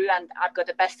gone through, and I've got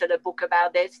a bestseller book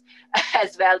about this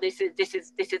as well. This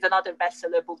is another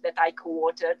bestseller book that I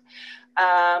co-authored.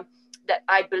 That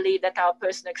I believe that our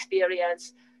personal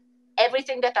experience,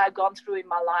 everything that I've gone through in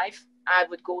my life, I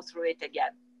would go through it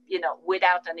again,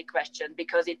 without any question,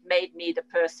 because it made me the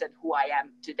person who I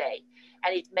am today,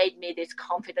 and it made me this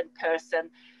confident person.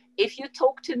 If you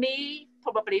talk to me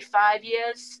probably 5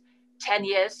 years, 10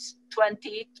 years,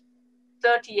 20,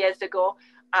 30 years ago,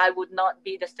 I would not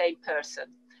be the same person.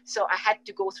 So I had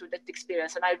to go through that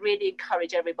experience, and I really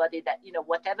encourage everybody that,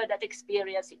 whatever that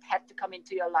experience, it had to come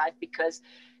into your life because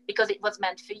it was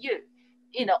meant for you.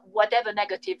 Whatever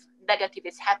negative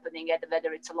is happening,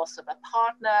 whether it's a loss of a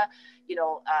partner,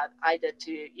 either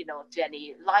to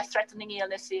any life-threatening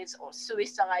illnesses or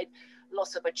suicide,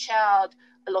 loss of a child,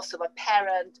 a loss of a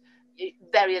parent,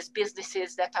 various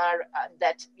businesses that are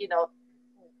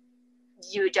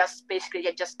you just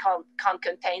can't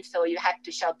contain, so you have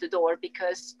to shut the door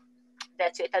because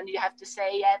that's it, and you have to say,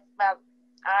 yeah, well,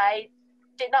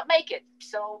 did not make it.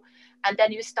 So, and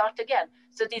then you start again.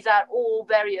 So these are all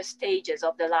various stages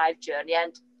of the life journey,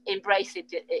 and embrace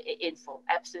it in full,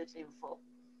 absolutely in full.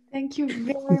 Thank you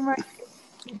very much.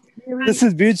 This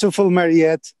is beautiful,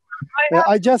 Mariette.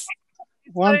 I just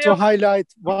want to highlight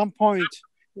one point.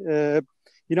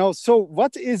 You know, so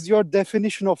what is your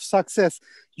definition of success?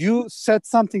 You said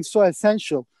something so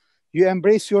essential. You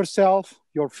embrace yourself,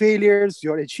 your failures,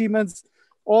 your achievements,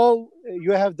 all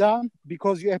you have done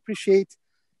because you appreciate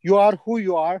you are who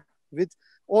you are with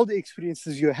all the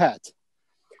experiences you had.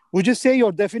 Would you say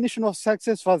your definition of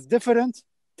success was different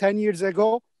 10 years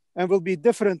ago and will be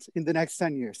different in the next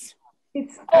 10 years?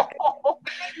 It's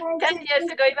 10 years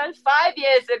ago, even 5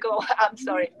 years ago. I'm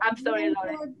sorry,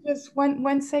 Lauren. Just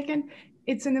one second.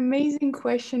 It's an amazing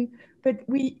question, but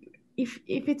if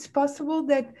it's possible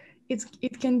that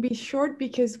it can be short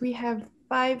because we have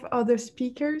 5 other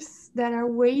speakers that are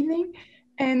waiting,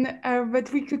 and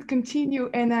but we could continue.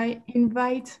 And I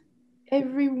invite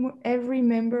every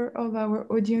member of our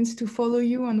audience to follow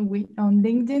you on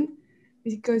LinkedIn,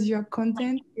 because your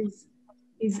content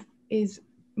is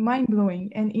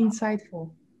mind-blowing and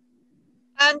insightful.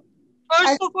 And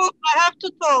first of all, I have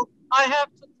to talk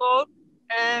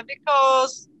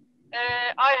because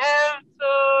I have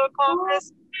to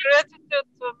confess gratitude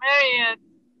to Mariette.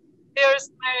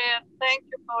 Dearest Mariette, thank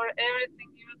you for everything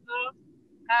you do.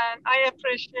 And I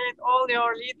appreciate all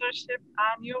your leadership,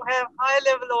 and you have high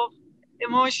level of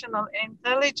emotional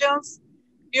intelligence.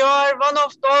 You are one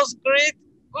of those great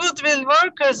goodwill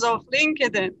workers of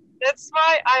LinkedIn. That's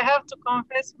why I have to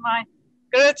confess my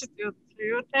gratitude to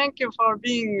you. Thank you for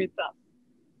being with us.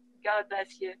 God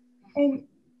bless you. And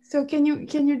so can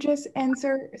you just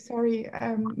answer? Sorry,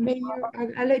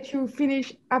 I'll let you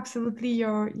finish absolutely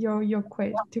your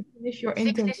question, to finish your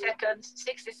interview.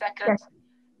 60 seconds.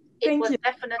 It was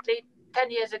definitely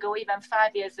 10 years ago, even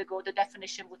 5 years ago, the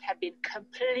definition would have been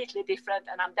completely different.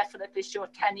 And I'm definitely sure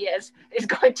 10 years is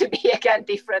going to be again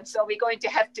different. So we're going to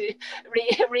have to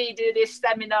redo this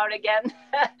seminar again,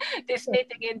 this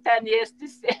meeting in 10 years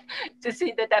to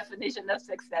see the definition of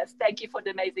success. Thank you for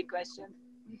the amazing question.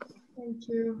 Thank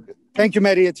you. Thank you,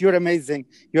 Mariette. You're amazing.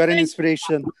 You are an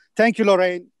inspiration. Thank you,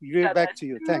 Lorraine. You're back to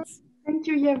you. Thanks. Thank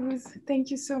you, Yavuz. Thank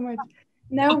you so much.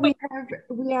 Now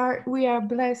we are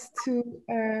blessed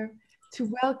to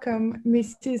welcome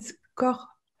Mrs.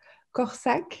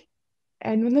 Korsak.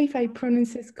 I don't know if I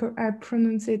pronounce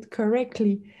it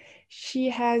correctly. She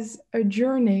has a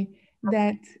journey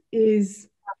that is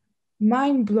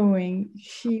mind-blowing.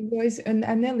 She was an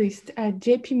analyst at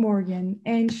JP Morgan,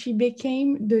 and she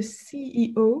became the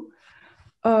CEO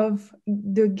of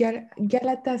the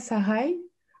Galatasaray,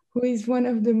 who is one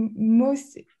of the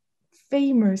most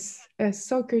famous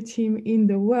soccer team in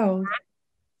the world.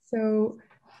 So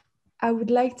I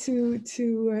would like to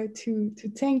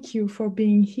thank you for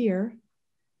being here.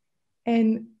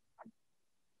 And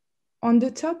on the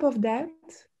top of that,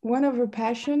 one of her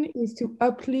passion is to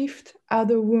uplift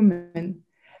other women.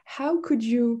 How could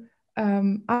you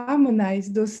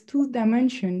harmonize those 2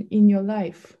 dimensions in your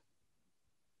life?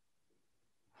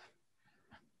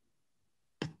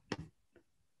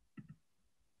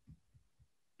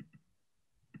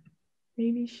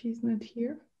 Maybe she's not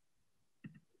here.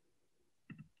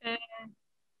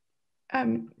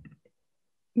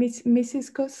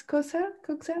 Mrs. Koksa?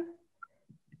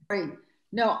 Sorry.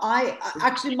 No,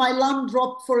 actually my lamp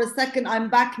dropped for a second. I'm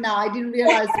back now. I didn't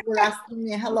realize you were asking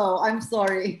me hello. I'm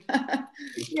sorry.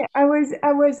 Yeah, I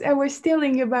was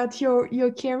telling about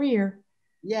your career.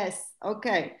 Yes.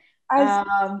 Okay.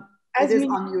 It is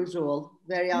unusual,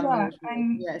 very unusual.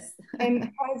 Yes.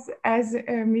 And as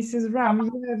Mrs. Ram,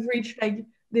 you have reached like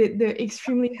the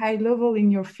extremely high level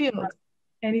in your field,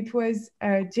 and it was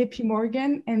JP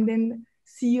Morgan and then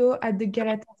CEO at the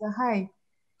Galatasaray.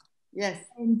 Yes.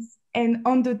 And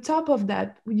on the top of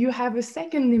that, you have a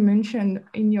second dimension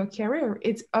in your career.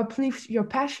 It's uplift your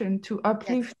passion to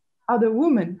uplift other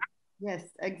women. Yes,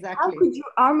 exactly. How could you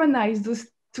harmonize those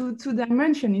two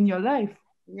dimensions in your life?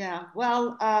 Yeah,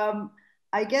 well,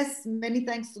 I guess many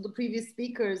thanks to the previous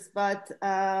speakers, but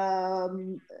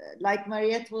like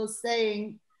Mariette was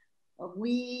saying,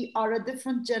 we are a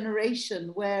different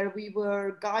generation where we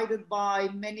were guided by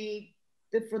many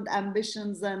different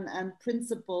ambitions and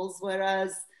principles,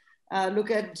 whereas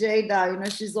look at Jada, you know,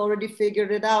 she's already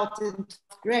figured it out in 12th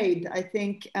grade. I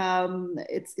think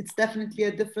it's definitely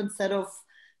a different set of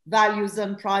values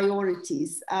and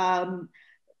priorities.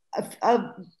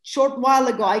 A short while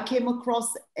ago, I came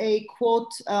across a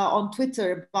quote on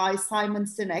Twitter by Simon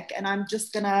Sinek, and I'm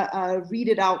just gonna read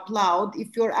it out loud.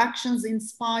 If your actions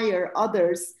inspire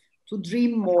others to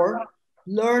dream more,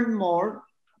 learn more,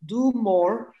 do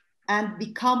more, and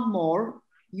become more,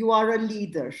 you are a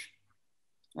leader,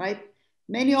 right?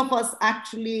 Many of us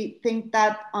actually think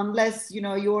that unless, you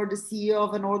know, you're the CEO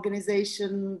of an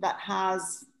organization that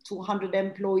has 200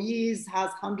 employees, has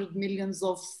 100 millions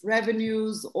of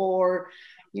revenues, or,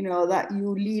 you know, that you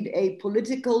lead a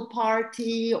political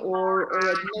party or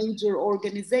a major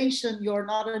organization, you're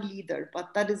not a leader,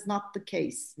 but that is not the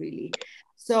case, really.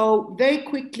 So very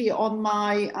quickly on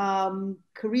my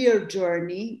career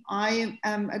journey, I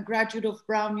am a graduate of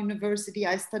Brown University.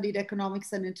 I studied economics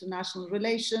and international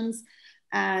relations,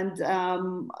 and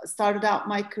started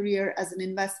out my career as an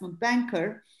investment banker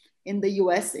in the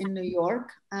US, in New York.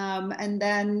 And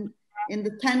then in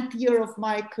the 10th year of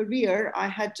my career, I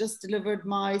had just delivered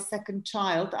my second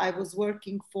child. I was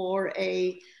working for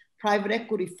a private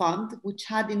equity fund, which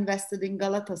had invested in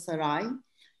Galatasaray.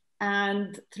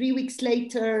 And 3 weeks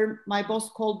later, my boss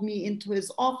called me into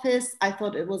his office. I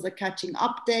thought it was a catching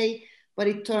up day, but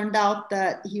it turned out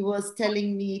that he was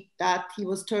telling me that he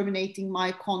was terminating my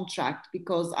contract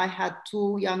because I had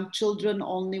 2 young children,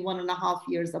 only 1.5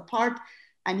 years apart.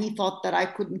 And he thought that I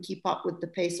couldn't keep up with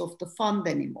the pace of the fund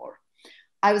anymore.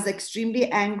 I was extremely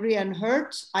angry and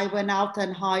hurt. I went out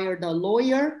and hired a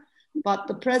lawyer, but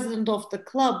the president of the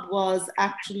club was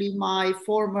actually my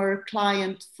former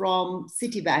client from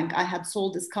Citibank. I had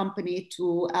sold this company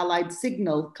to Allied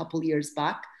Signal a couple years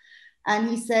back. And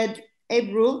he said,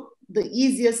 Ebru, the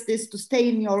easiest is to stay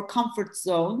in your comfort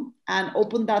zone and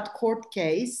open that court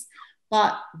case.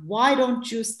 But why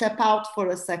don't you step out for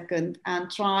a second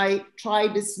and try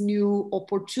this new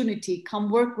opportunity? Come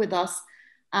work with us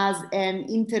as an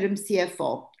interim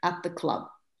CFO at the club.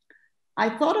 I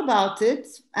thought about it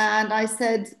and I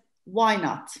said, why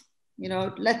not? You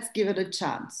know, let's give it a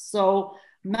chance. So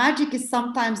magic is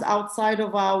sometimes outside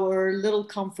of our little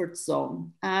comfort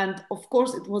zone. And of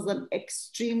course, it was an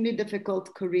extremely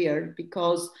difficult career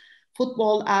because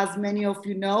football, as many of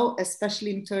you know,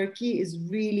 especially in Turkey, is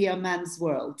really a man's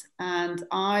world. And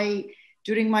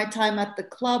during my time at the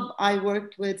club, I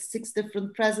worked with 6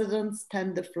 different presidents,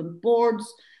 10 different boards.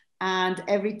 And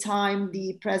every time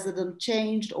the president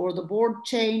changed or the board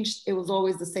changed, it was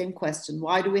always the same question.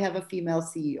 Why do we have a female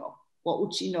CEO? What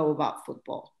would she know about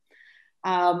football?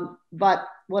 But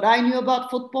what I knew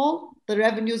about football, the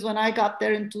revenues when I got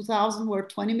there in 2000 were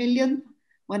 20 million.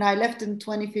 When I left in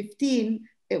 2015,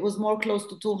 it was more close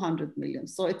to 200 million.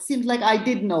 So it seems like I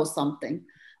did know something.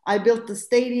 I built the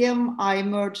stadium. I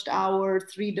merged our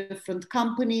 3 different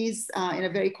companies in a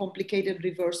very complicated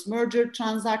reverse merger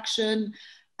transaction.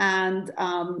 And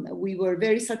we were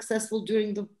very successful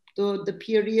during the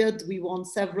period. We won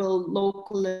several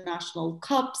local and national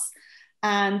cups.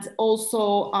 And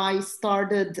also I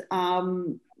started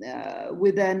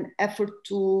with an effort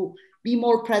to be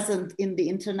more present in the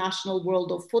international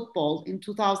world of football. In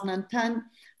 2010,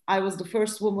 I was the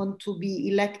first woman to be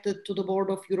elected to the board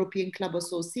of European Club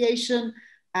Association.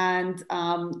 And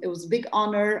it was a big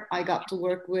honor. I got to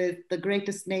work with the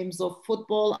greatest names of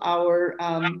football.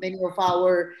 Many of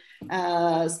our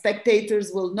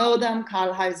spectators will know them.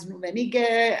 Karl-Heinz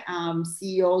Rummenigge,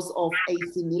 CEOs of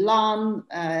AC Milan,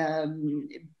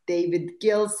 David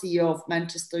Gill, CEO of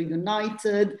Manchester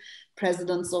United,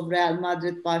 presidents of Real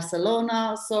Madrid,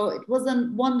 Barcelona. So it was a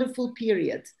wonderful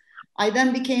period. I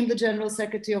then became the General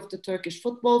Secretary of the Turkish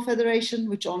Football Federation,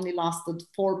 which only lasted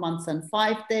 4 months and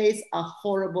 5 days, a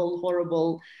horrible,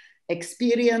 horrible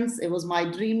experience. It was my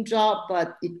dream job,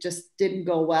 but it just didn't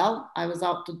go well. I was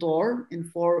out the door in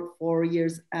 4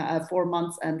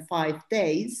 months and 5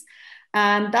 days.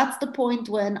 And that's the point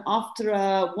when after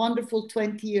a wonderful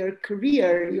 20-year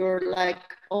career, you're like,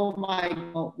 oh my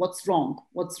God, what's wrong?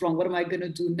 What's wrong? What am I going to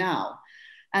do now?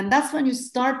 And that's when you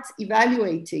start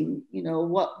evaluating, you know,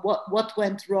 what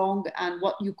went wrong and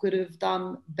what you could have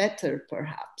done better,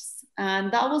 perhaps.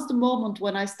 And that was the moment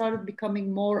when I started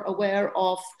becoming more aware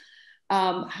of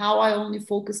how I only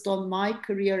focused on my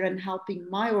career and helping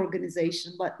my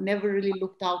organization, but never really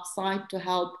looked outside to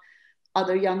help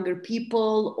other younger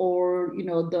people or, you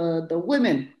know, the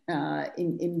women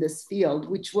in this field,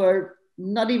 which were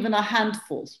not even a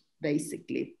handful,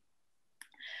 basically.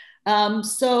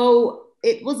 So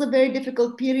it was a very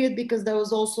difficult period because there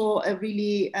was also a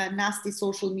really nasty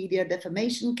social media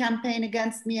defamation campaign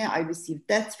against me. I received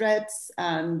death threats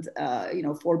and, you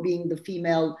know, for being the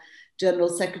female General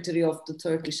Secretary of the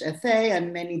Turkish FA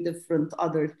and many different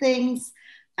other things.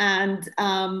 And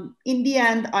in the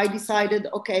end, I decided,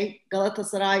 okay,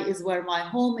 Galatasaray is where my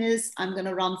home is. I'm going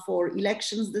to run for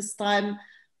elections this time.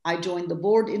 I joined the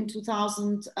board in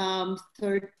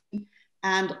 2013.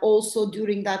 And also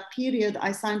during that period,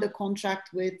 I signed a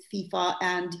contract with FIFA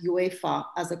and UEFA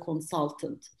as a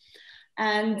consultant.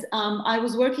 And I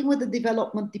was working with the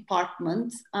development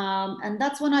department. And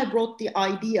that's when I brought the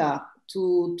idea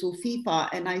to FIFA.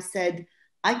 And I said,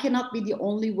 I cannot be the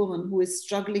only woman who is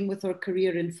struggling with her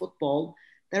career in football.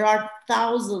 There are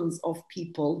thousands of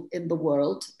people in the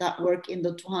world that work in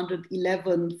the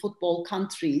 211 football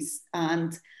countries.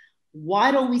 And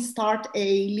why don't we start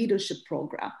a leadership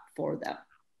program for them?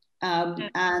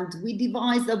 And we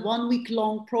devised a 1 week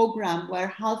long program where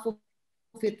half of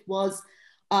it was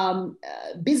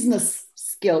business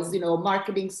skills,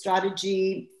 marketing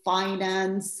strategy,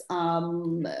 finance,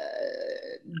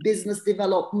 business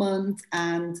development,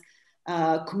 and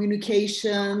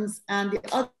communications. And the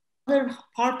other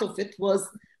part of it was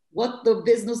what the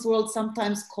business world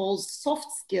sometimes calls soft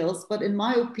skills, but in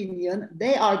my opinion,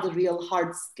 they are the real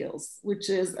hard skills, which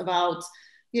is about,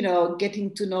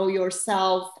 getting to know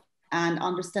yourself and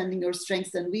understanding your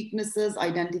strengths and weaknesses,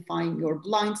 identifying your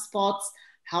blind spots,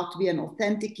 how to be an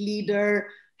authentic leader,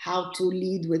 how to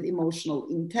lead with emotional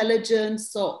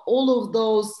intelligence. So all of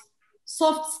those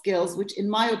soft skills, which in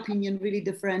my opinion really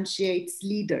differentiates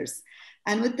leaders.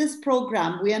 And with this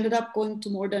program, we ended up going to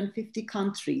more than 50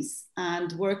 countries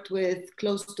and worked with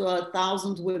close to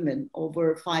 1,000 women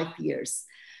over 5 years.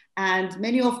 And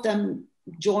many of them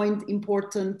joined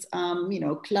important,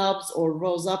 clubs or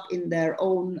rose up in their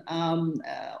own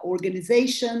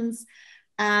organizations.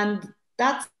 And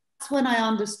that's when I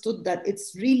understood that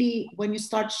it's really when you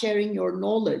start sharing your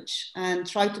knowledge and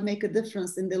try to make a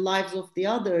difference in the lives of the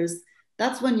others,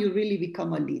 that's when you really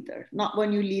become a leader, not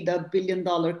when you lead $1 billion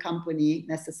company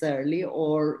necessarily,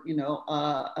 or,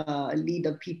 lead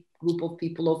a group of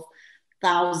people of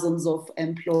thousands of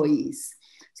employees.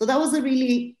 So that was a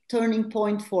really turning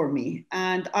point for me.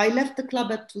 And I left the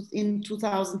club in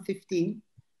 2015.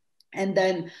 And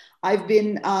then I've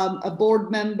been a board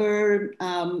member,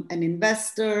 an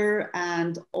investor,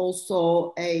 and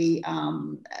also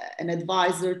an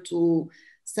advisor to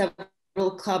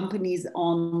several companies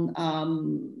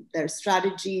on their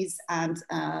strategies. And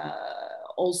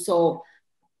also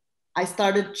I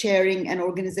started chairing an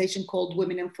organization called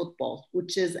Women in Football,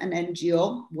 which is an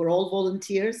NGO. We're all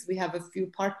volunteers. We have a few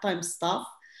part-time staff.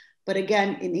 But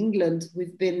again, in England,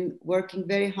 we've been working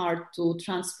very hard to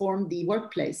transform the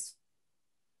workplace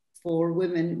for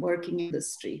women working in the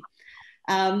industry.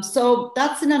 So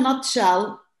that's in a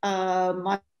nutshell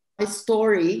my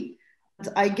story.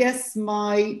 I guess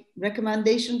my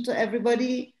recommendation to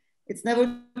everybody, it's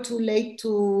never too late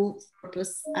to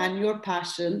purpose and your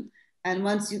passion. And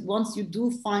once you do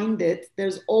find it,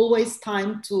 there's always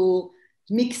time to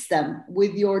mix them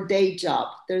with your day job.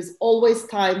 There's always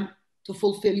time to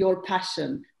fulfill your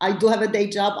passion. I do have a day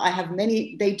job. I have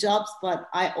many day jobs, but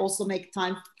I also make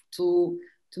time to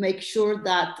make sure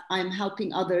that I'm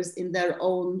helping others in their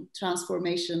own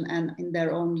transformation and in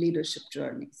their own leadership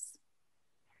journeys.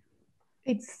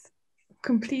 It's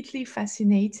completely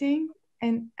fascinating.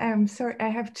 And I'm sorry, I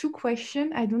have 2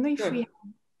 questions. I don't know if Sure. we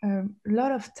have a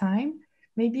lot of time.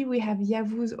 Maybe we have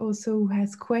Yavuz also who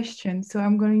has questions, so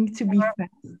I'm going to be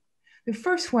fast. The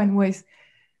first one was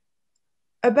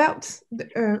about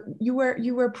you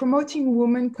were promoting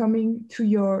women coming to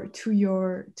your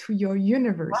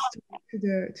universe, to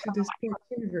the sport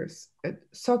universe,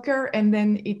 soccer, and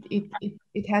then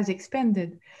it has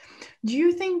expanded. Do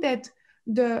you think that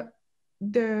the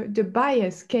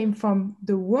bias came from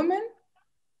the woman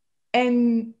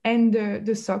and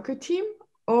the soccer team,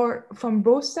 or from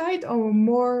both sides, or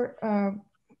more?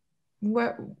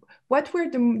 What were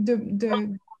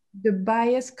the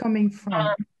bias coming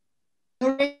from?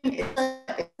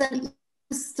 It's an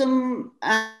system.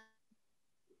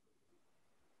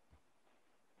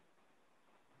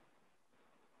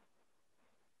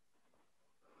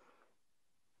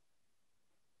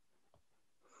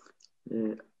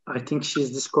 I think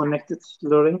she's disconnected,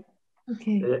 Lorraine.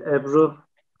 Okay. Ebru,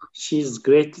 she's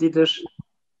great leader.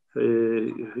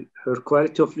 Her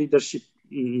quality of leadership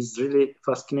is really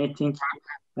fascinating,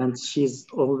 and she's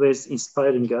always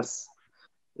inspiring us.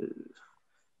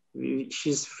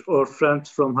 She's our friend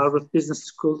from Harvard Business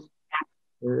School,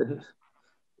 and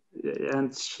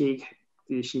she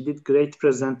did great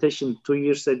presentation 2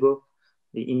 years ago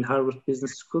in Harvard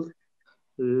Business School.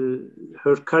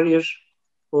 Her career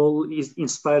all is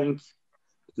inspiring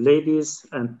ladies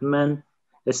and men,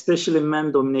 especially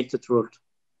men-dominated world.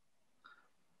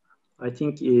 I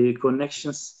think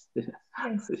connections. Yes.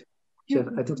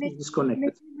 I think she's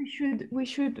disconnected. Maybe we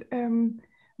should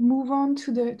move on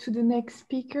to the next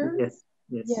speaker. Yes.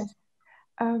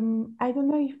 I don't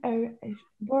know if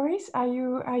Boris, are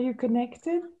you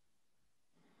connected?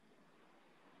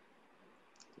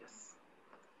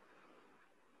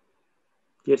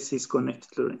 Yes, he's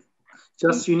connected, Lorraine.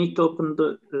 Just you need to open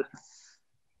the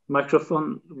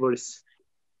microphone, Boris.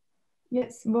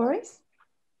 Yes, Boris?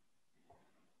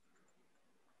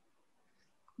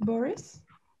 Boris?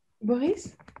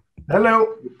 Boris?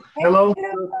 Hello. Hello.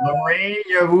 Lorraine,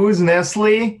 YAVUZ,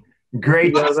 Nestlé.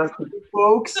 Great to see you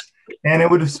folks. And it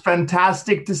was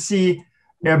fantastic to see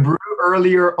EBRU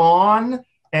earlier on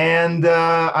and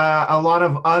a lot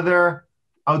of other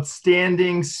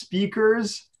outstanding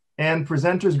speakers and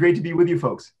presenters. Great to be with you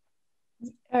folks.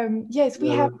 Yes, we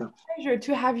have the pleasure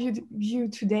to have you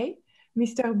today,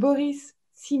 Mr. Boris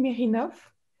TSIMERINOV,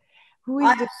 who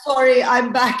is sorry,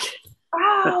 I'm back.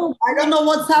 Oh, I don't know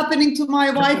what's happening to my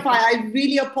Wi-Fi. I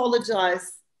really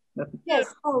apologize.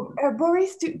 Yes. Oh,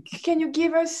 Boris, can you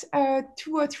give us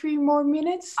 2 or 3 more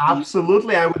minutes?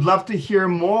 Absolutely. I would love to hear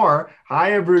more.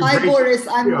 Hi, EBRU. Hi, Boris.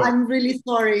 I'm really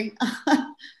sorry.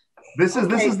 This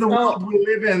is the world we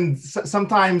live in.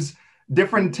 Sometimes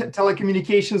different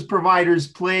telecommunications providers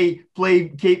play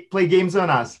games on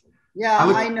us. Yeah,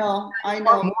 I know.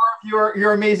 More of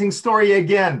your amazing story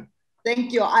again.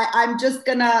 Thank you. I'm just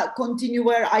gonna continue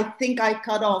where I think I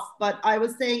cut off, but I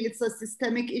was saying it's a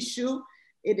systemic issue.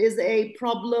 It is a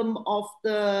problem of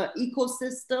the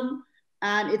ecosystem,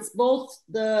 and it's both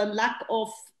the lack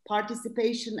of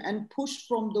participation and push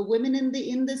from the women in the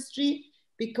industry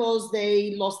because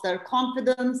they lost their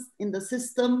confidence in the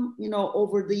system,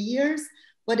 over the years.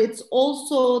 But it's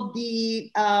also the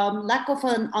lack of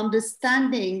an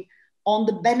understanding on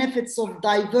the benefits of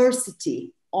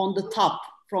diversity on the top,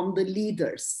 from the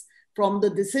leaders, from the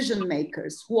decision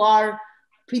makers, who are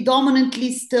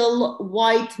predominantly still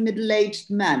white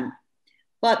middle-aged men.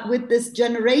 But with this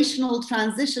generational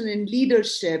transition in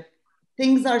leadership,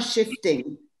 things are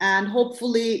shifting. And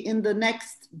hopefully in the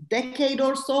next decade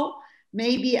or so,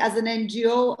 maybe as an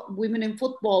NGO, Women in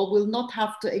Football will not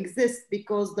have to exist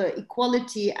because the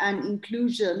equality and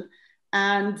inclusion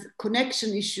and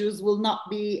connection issues will not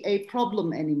be a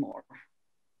problem anymore.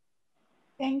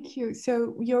 Thank you.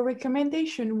 So your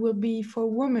recommendation will be for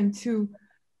women to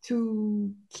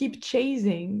keep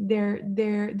chasing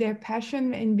their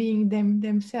passion and being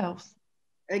themselves.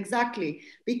 Exactly,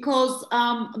 because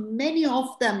many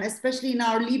of them, especially in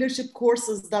our leadership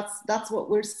courses, that's what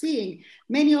we're seeing.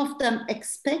 Many of them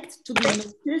expect to be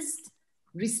noticed,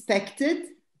 respected,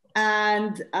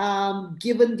 and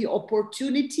given the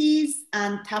opportunities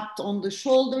and tapped on the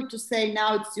shoulder to say,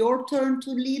 now it's your turn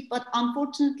to lead. But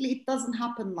unfortunately, it doesn't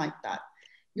happen like that.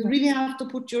 You really have to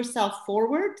put yourself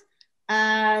forward.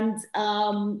 And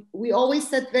we always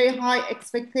set very high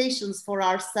expectations for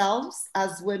ourselves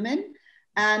as women.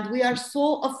 And we are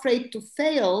so afraid to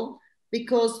fail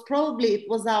because probably it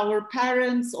was our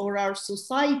parents or our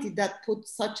society that put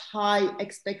such high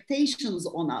expectations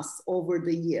on us over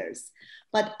the years.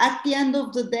 But at the end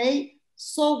of the day,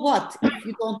 so what if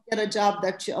you don't get a job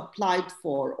that you applied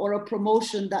for or a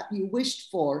promotion that you wished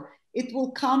for? It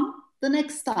will come the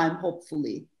next time,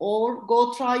 hopefully, or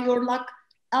go try your luck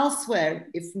elsewhere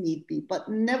if need be, but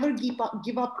never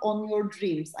give up on your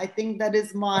dreams. I think that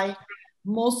is my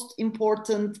most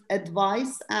important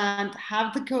advice, and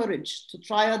have the courage to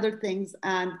try other things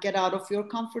and get out of your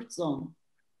comfort zone.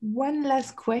 One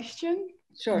last question.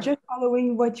 Sure. Just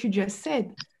following what you just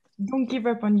said, don't give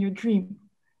up on your dream.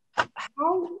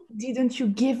 How didn't you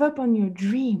give up on your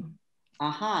dream?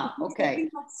 Aha, okay.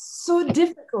 That's so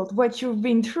difficult what you've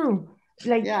been through.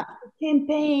 Like the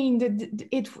campaign,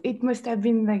 it must have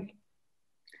been like.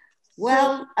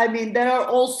 Well, I mean, there were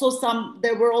also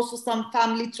some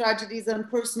family tragedies and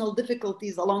personal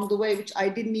difficulties along the way, which I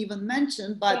didn't even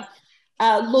mention. But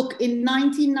look, in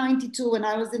 1992, when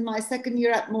I was in my second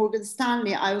year at Morgan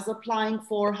Stanley, I was applying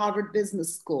for Harvard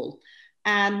Business School.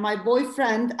 And my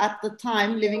boyfriend at the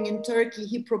time, living in Turkey,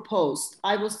 he proposed.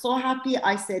 I was so happy.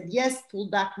 I said yes, pulled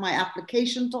back my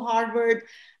application to Harvard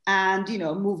and,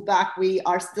 moved back. We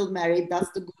are still married.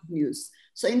 That's the good news.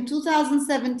 So in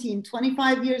 2017,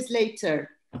 25 years later,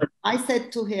 I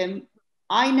said to him,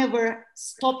 I never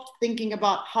stopped thinking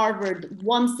about Harvard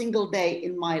one single day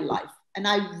in my life. And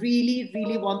I really,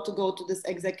 really want to go to this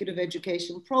executive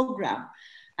education program.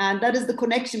 And that is the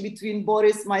connection between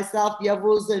Boris, myself,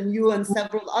 YAVUZ, and you, and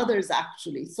several others,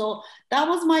 actually. So that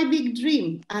was my big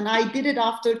dream. And I did it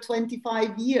after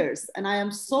 25 years. And I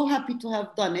am so happy to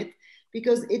have done it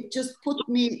because it just put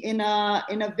me in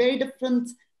a very different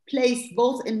place,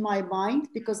 both in my mind,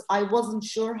 because I wasn't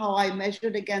sure how I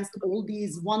measured against all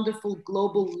these wonderful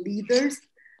global leaders.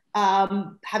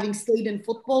 Having stayed in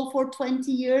football for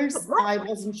 20 years, I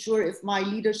wasn't sure if my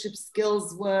leadership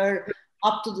skills were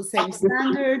up to the same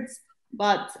standards,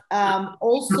 but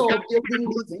also building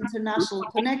these international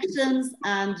connections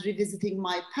and revisiting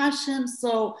my passion.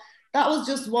 So That was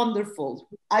just wonderful.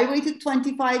 I waited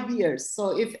 25 years.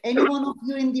 So if any one of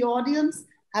you in the audience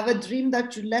have a dream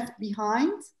that you left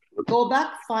behind, go back,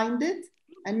 find it,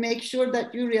 and make sure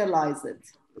that you realize it.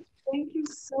 Thank you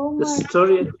so The much.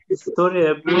 story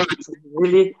about it is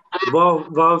really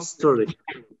wow story,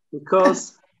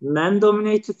 because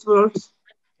man-dominated world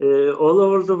all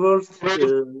over the world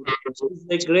is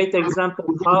a great example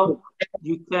of how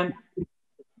you can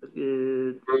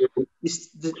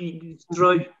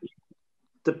destroy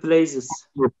the places.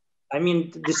 I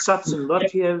mean, the disruption.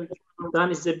 What you have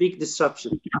done is a big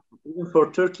disruption, even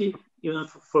for Turkey, even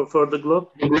for the globe.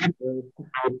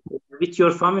 With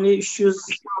your family issues,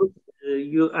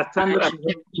 you attended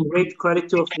great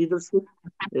quality of leadership.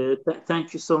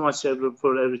 Thank you so much, Ebru,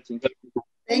 for everything.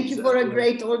 Thank you for a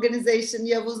great organization,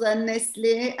 Yavuz and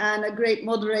Nesli, and a great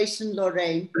moderation,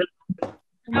 Lorraine.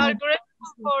 We are grateful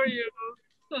for you.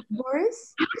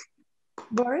 Boris?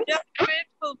 Boris? Yeah,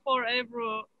 grateful for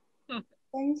Ebru.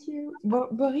 Thank you.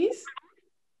 Boris?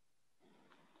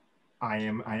 I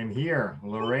am here.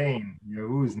 Lorraine,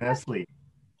 Yavuz, Nesli.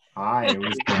 Hi, it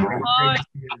was great to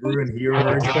see everyone here.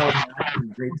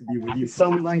 Great to be with you.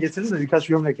 İstanbul'dan getirdin de birkaç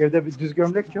gömlek. Evde bir düz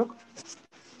gömlek yok.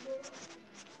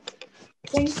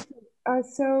 Thank you.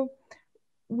 So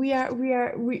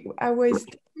I was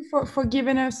for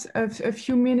giving us a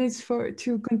few minutes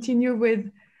to continue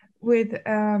with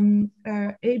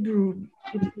EBRU.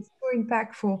 It's so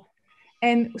impactful.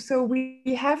 And so we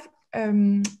have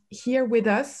here with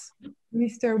us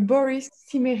Mr. Boris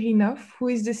TSIMERINOV, who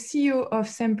is the CEO of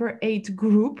Semper 8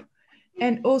 Group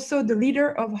and also the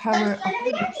leader of our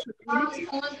community.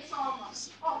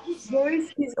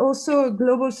 Boris is also a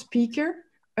global speaker,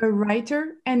 a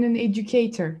writer, and an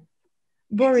educator.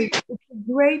 Boris, it's a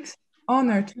great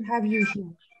honor to have you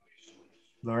here.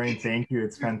 Lorraine, thank you.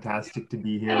 It's fantastic to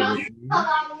be here with you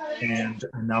and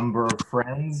a number of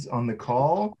friends on the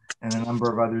call and a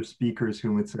number of other speakers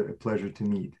whom it's a pleasure to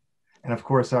meet. And of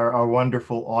course, our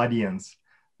wonderful audience,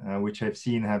 which I've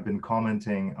seen have been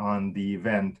commenting on the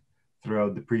event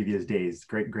throughout the previous days.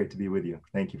 Great to be with you.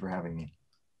 Thank you for having me.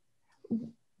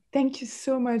 Thank you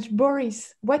so much.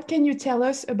 Boris, what can you tell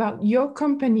us about your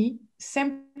company,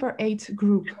 Semper 8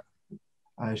 Group?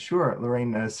 Sure,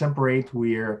 Lorraine. Semper 8,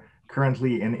 we're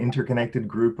currently an interconnected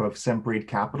group of Semper 8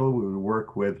 Capital. We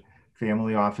work with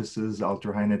family offices,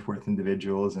 ultra high net worth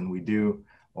individuals, and we do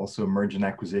also merge and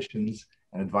acquisitions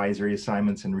and advisory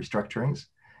assignments and restructurings.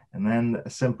 And then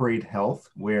Semper 8 Health,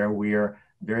 where we're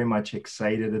very much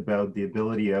excited about the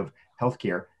ability of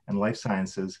healthcare and life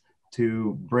sciences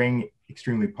to bring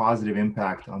extremely positive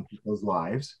impact on people's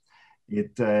lives.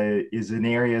 It is an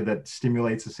area that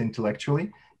stimulates us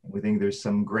intellectually. We think there's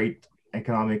some great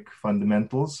economic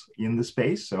fundamentals in the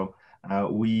space. So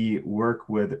we work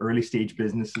with early stage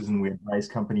businesses and we advise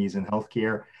companies in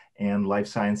healthcare and life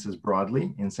sciences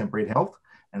broadly in Semper 8 Health.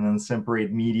 And then Semper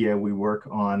 8 Media, we work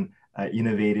on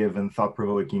innovative and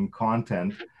thought-provoking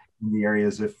content in the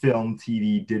areas of film,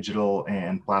 TV, digital,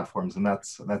 and platforms. And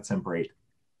that's Semper 8.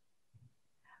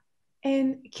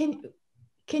 And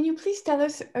can you please tell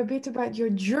us a bit about your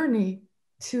journey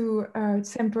to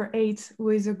Semper 8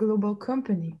 with a global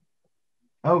company?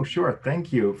 Oh, sure.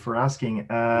 Thank you for asking.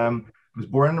 I was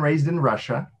born and raised in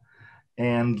Russia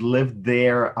and lived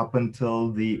there up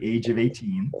until the age of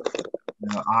 18.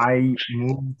 I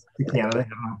moved to Canada,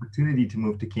 had an opportunity to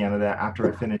move to Canada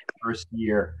after I finished first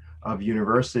year of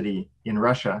university in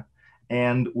Russia,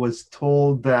 and was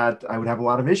told that I would have a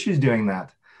lot of issues doing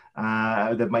that,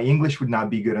 that my English would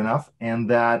not be good enough, and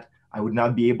that I would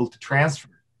not be able to transfer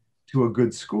to a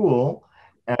good school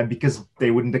because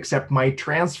they wouldn't accept my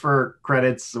transfer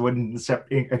credits, wouldn't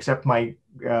accept my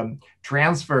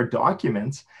transfer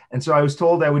documents. And so I was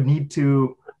told I would need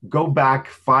to go back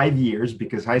 5 years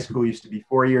because high school used to be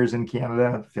 4 years in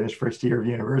Canada, finish first year of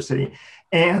university,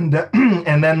 and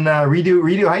then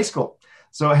redo high school.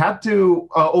 So I had to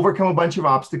overcome a bunch of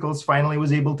obstacles, finally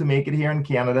was able to make it here in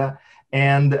Canada,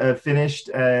 and finished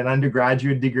an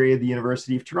undergraduate degree at the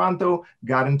University of Toronto,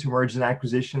 got into mergers and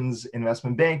acquisitions,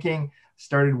 investment banking,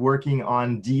 started working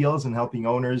on deals and helping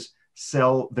owners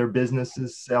sell their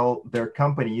businesses, sell their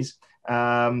companies.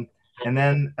 And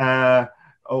then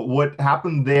what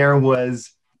happened there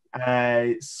was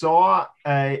I saw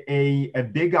a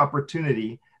big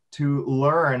opportunity to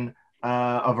learn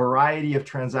a variety of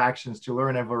transactions, to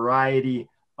learn a variety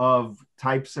of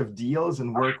types of deals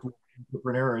and work with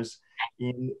entrepreneurs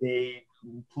in a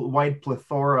wide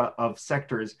plethora of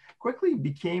sectors. Quickly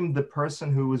became the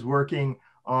person who was working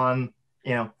on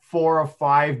 4 or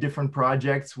 5 different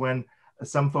projects when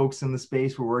some folks in the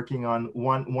space were working on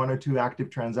one or two active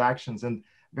transactions, and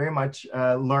very much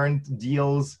learned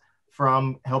deals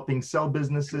from helping sell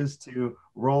businesses to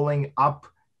rolling up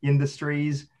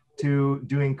industries to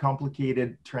doing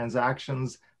complicated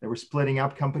transactions that were splitting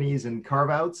up companies and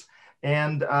carve-outs.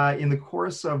 And in the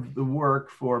course of the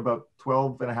work for about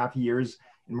 12 and a half years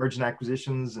in mergers and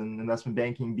acquisitions and investment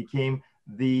banking, became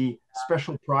the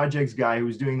special projects guy who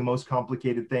was doing the most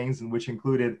complicated things, and which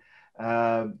included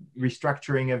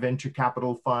restructuring a venture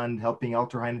capital fund, helping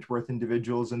ultra high net worth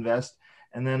individuals invest,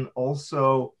 and then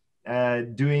also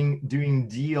doing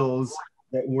deals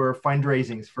that were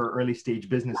fundraisings for early stage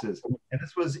businesses. And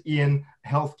this was in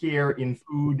healthcare, in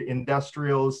food,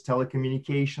 industrials,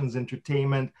 telecommunications,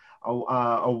 entertainment,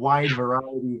 a wide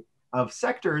variety of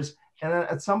sectors. And then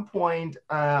at some point,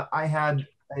 I had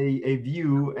a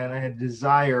view and I had a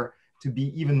desire to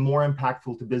be even more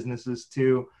impactful to businesses,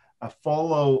 to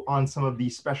follow on some of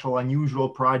these special, unusual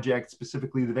projects,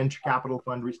 specifically the venture capital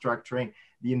fund restructuring,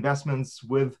 the investments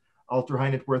with ultra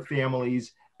high net worth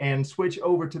families, and switch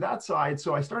over to that side.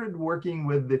 So I started working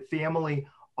with the family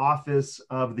office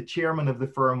of the chairman of the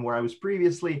firm where I was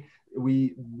previously.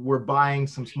 We were buying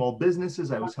some small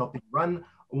businesses. I was helping run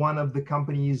one of the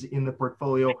companies in the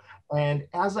portfolio. And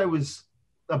as I was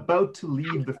about to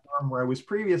leave the firm where I was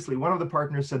previously, one of the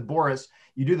partners said, "Boris,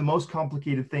 you do the most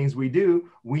complicated things we do.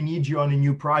 We need you on a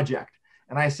new project."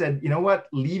 And I said, "You know what?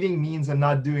 Leaving means I'm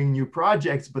not doing new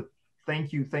projects, but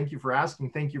thank you for asking.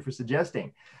 Thank you for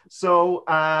suggesting." So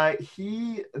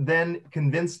he then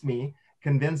convinced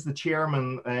the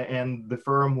chairman and the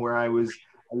firm where I was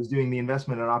doing the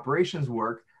investment and operations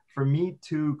work, for me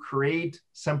to create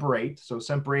Semperate. So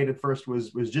Semperate at first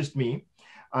was just me,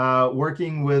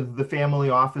 working with the family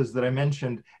office that I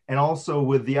mentioned, and also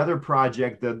with the other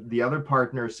project that the other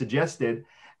partner suggested,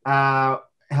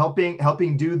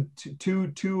 helping do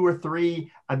two or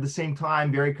three at the same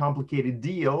time, very complicated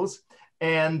deals.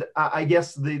 And I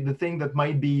guess the thing that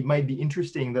might be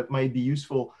interesting, that might be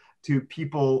useful to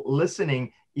people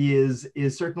listening, is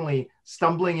certainly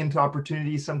stumbling into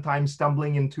opportunities, sometimes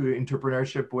stumbling into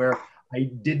entrepreneurship where I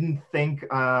didn't think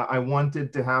I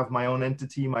wanted to have my own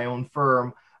entity, my own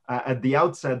firm at the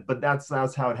outset, but that's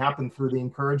how it happened, through the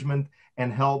encouragement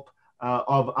and help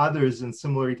of others. And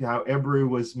similarly to how EBRU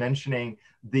was mentioning,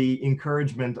 the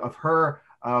encouragement of her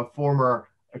former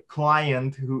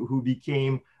client who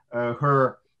became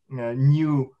her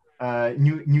new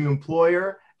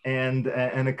employer and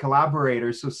a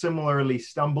collaborator. So similarly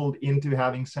stumbled into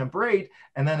having Semperate,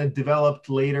 and then it developed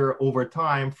later over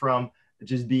time from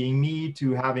just being me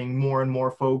to having more and more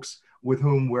folks with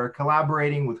whom we're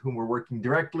collaborating, with whom we're working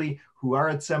directly, who are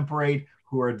at Semperate,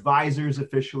 who are advisors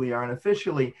officially or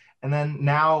unofficially. And then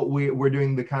now we're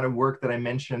doing the kind of work that I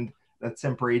mentioned that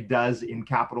Semperate does in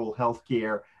capital,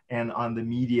 healthcare, and on the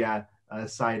media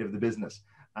side of the business.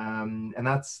 And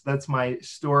that's my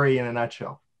story in a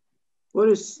nutshell.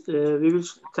 Boris, we will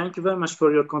thank you very much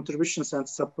for your contributions and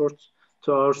support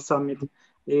to our summit.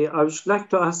 I would like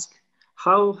to ask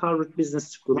how Harvard Business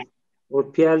School or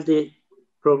PLD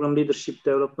Program Leadership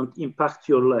Development impact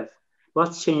your life?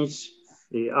 What changed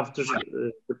after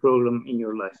the program in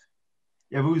your life?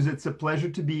 Yavuz, it's a pleasure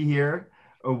to be here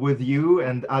with you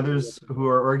and others who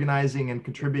are organizing and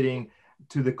contributing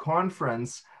to the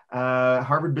conference.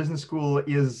 Harvard Business School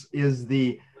is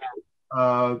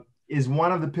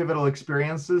one of the pivotal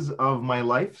experiences of my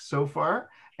life so far,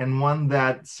 and one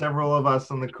that several of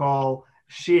us on the call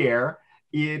share.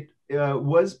 It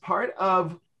was part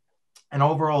of an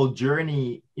overall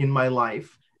journey in my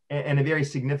life, and a very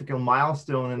significant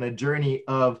milestone in a journey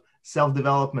of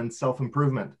self-development,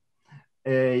 self-improvement.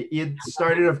 It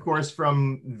started, of course,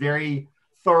 from very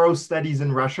thorough studies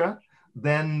in Russia,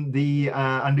 then the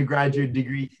undergraduate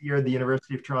degree here at the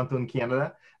University of Toronto in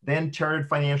Canada, then Chartered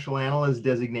Financial Analyst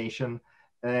designation,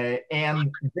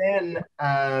 and then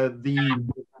the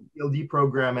PhD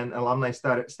program and alumni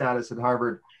status at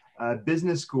Harvard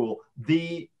Business School.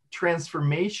 The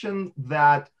transformation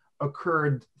that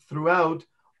occurred throughout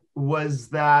was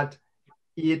that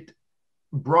it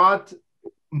brought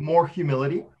more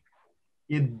humility,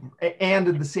 and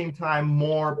at the same time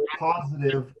more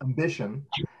positive ambition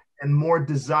and more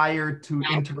desire to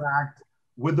interact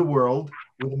with the world,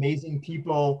 with amazing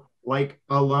people like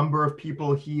a number of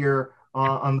people here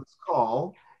on this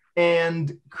call,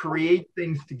 and create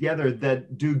things together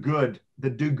that do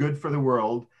good for the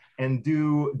world, and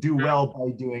do well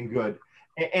by doing good.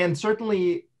 And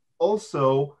certainly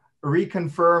also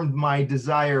reconfirmed my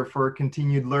desire for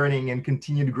continued learning and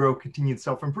continued growth, continued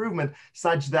self-improvement,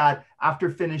 such that after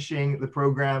finishing the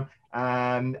program,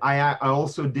 I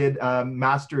also did a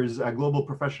master's, a global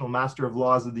professional master of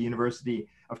laws at the University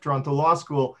of Toronto Law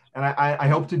School. And I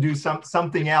hope to do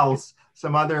something else,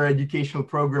 some other educational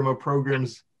program or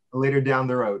programs later down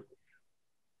the road.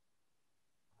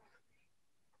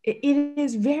 It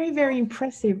is very, very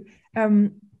impressive,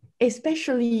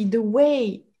 especially the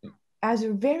way, as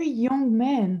a very young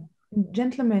man,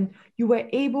 gentleman, you were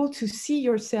able to see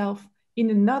yourself in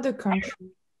another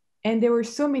country, and there were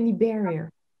so many barriers.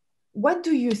 What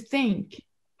do you think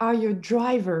are your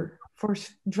drivers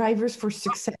for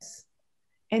success,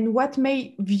 and what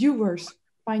may viewers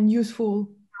find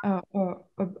useful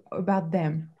about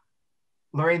them?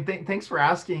 Lorraine, thanks for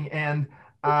asking. And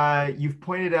you've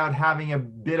pointed out having a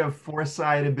bit of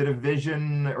foresight, a bit of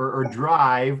vision or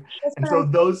drive. That's and right. so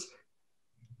those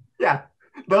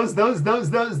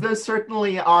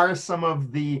certainly are some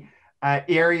of the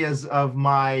areas of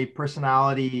my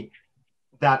personality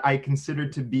that I consider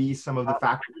to be some of the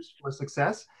factors for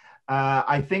success.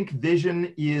 I think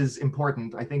vision is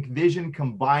important. I think vision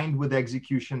combined with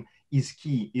execution is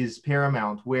key, is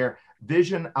paramount, where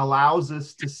vision allows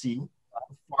us to see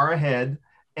far ahead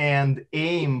and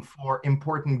aim for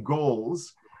important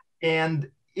goals. And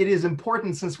it is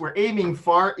important, since we're aiming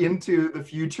far into the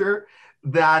future,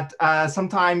 that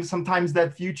sometimes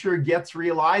that future gets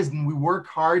realized and we work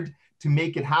hard to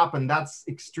make it happen. That's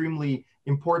extremely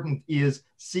important, is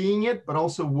seeing it, but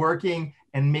also working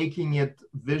and making it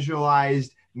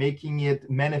visualized, making it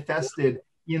manifested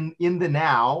in the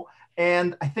now.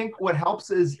 And I think what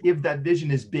helps is if that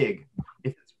vision is big,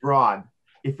 if it's broad,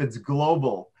 if it's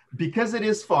global, because it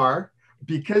is far,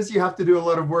 because you have to do a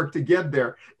lot of work to get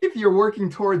there. If you're working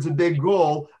towards a big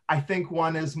goal, I think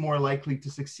one is more likely to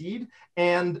succeed.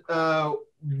 And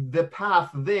the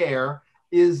path there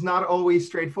is not always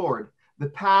straightforward. The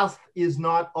path is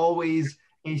not always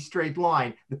a straight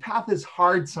line. The path is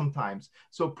hard sometimes.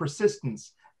 So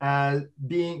persistence,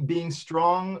 being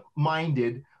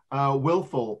strong-minded,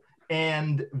 willful,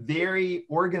 and very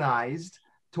organized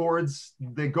towards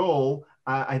the goal,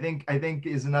 I think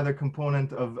is another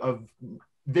component of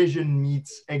vision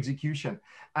meets execution.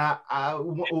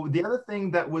 The other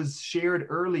thing that was shared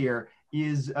earlier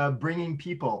is bringing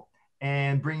people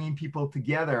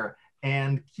together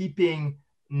and keeping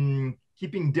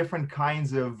different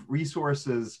kinds of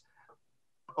resources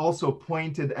also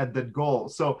pointed at that goal.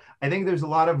 So I think there's a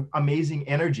lot of amazing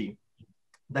energy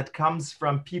that comes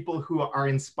from people who are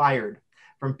inspired,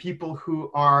 from people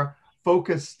who are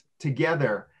focused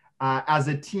together as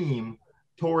a team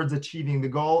towards achieving the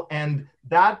goal. And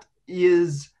that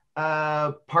is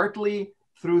partly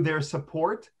through their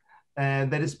support,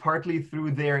 that is partly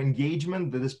through their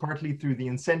engagement, that is partly through the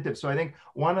incentive. So I think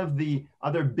one of the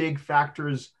other big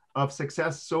factors of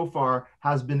success so far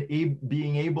has been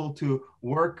being able to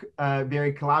work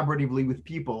very collaboratively with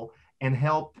people and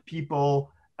help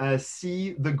people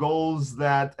see the goals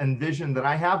and vision that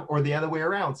I have, or the other way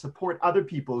around, support other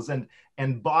people's and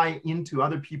buy into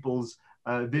other people's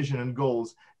vision and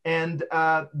goals. And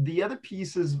the other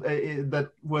pieces that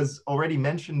was already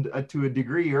mentioned to a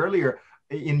degree earlier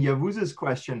in Yavuz's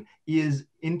question is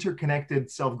interconnected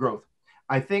self-growth.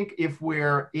 I think if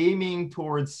we're aiming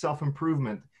towards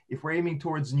self-improvement, if we're aiming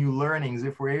towards new learnings,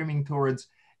 if we're aiming towards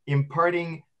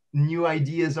imparting new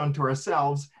ideas onto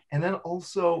ourselves, and then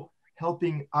also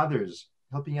helping others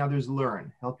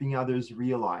learn, helping others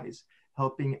realize,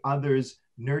 helping others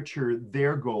nurture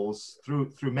their goals through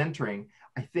mentoring,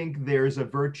 I think there's a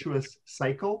virtuous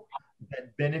cycle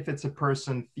that benefits a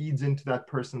person, feeds into that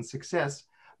person's success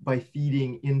by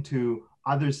feeding into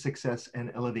others' success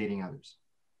and elevating others.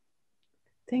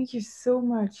 Thank you so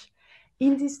much.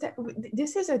 In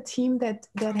this is a team that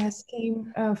has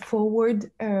came forward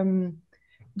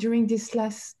during these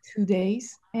last 2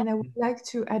 days, and I would like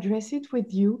to address it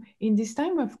with you in this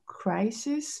time of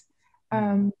crisis.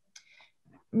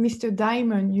 Mr.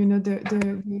 Diamond, you know,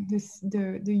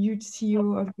 the huge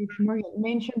CEO of JP Morgan,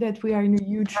 mentioned that we are in a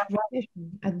huge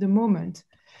recession at the moment.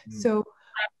 So,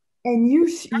 and you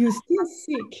still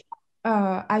seek,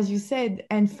 as you said,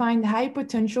 and find high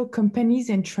potential companies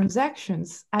and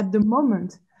transactions at the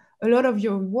moment. A lot of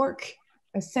your work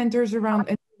centers around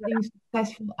enabling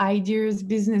successful ideas,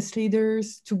 business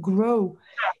leaders to grow.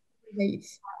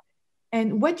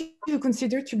 And what do you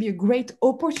consider to be a great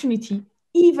opportunity,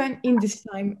 even in this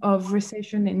time of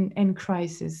recession and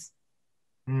crisis?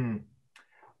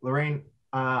 Lorraine,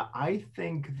 I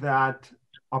think that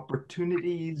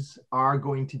opportunities are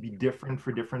going to be different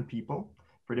for different people,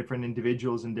 for different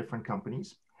individuals and different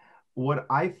companies. What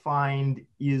I find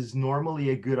is normally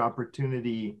a good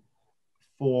opportunity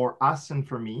for us and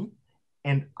for me,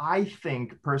 and I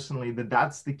think personally that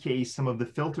that's the case. Some of the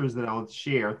filters that I'll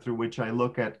share through which I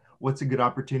look at what's a good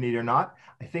opportunity or not,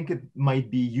 I think it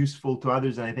might be useful to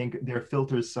others, and I think there are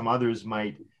filters some others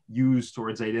might use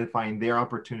towards identifying their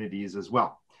opportunities as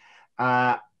well.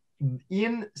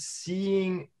 in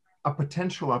seeing a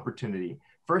potential opportunity,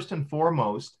 first and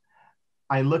foremost,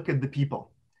 I look at the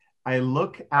people. I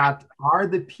look at, are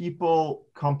the people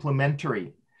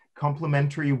complementary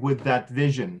with that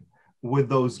vision, with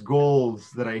those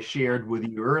goals that I shared with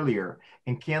you earlier?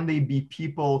 And can they be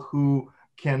people who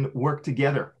can work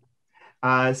together?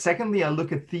 Secondly, I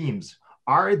look at themes.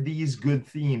 Are these good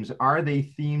themes? Are they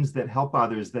themes that help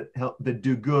others, that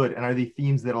do good? And are they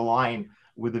themes that align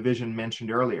with the vision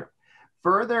mentioned earlier?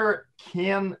 Further,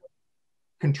 can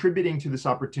contributing to this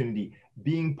opportunity,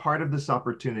 being part of this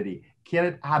opportunity, can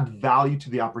it add value to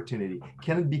the opportunity?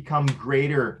 Can it become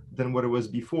greater than what it was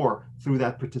before through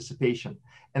that participation?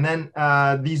 And then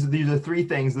these are three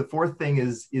things. The fourth thing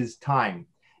is time.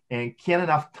 And can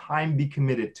enough time be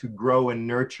committed to grow and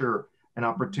nurture an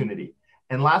opportunity?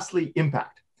 And lastly,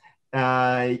 impact.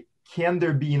 Can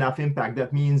there be enough impact?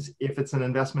 That means if it's an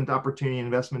investment opportunity,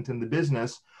 investment in the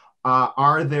business,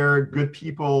 are there good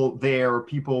people there, or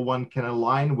people one can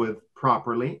align with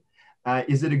properly?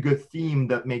 Is it a good theme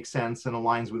that makes sense and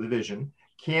aligns with the vision?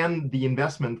 Can the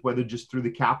investment, whether just through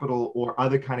the capital or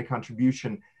other kind of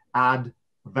contribution, add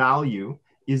value?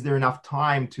 Is there enough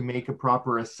time to make a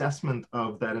proper assessment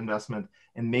of that investment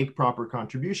and make proper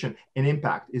contribution? And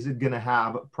impact, is it going to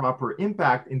have proper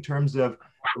impact in terms of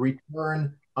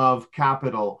return of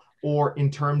capital, or in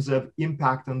terms of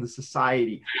impact on the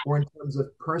society, or in terms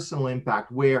of personal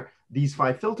impact, where these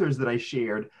 5 filters that I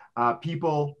shared,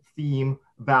 people, theme,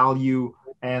 value,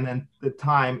 and then the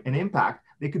time and impact,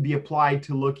 they could be applied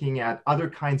to looking at other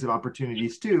kinds of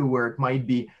opportunities too, where it might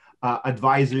be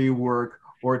advisory work,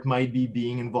 or it might be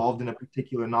being involved in a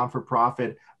particular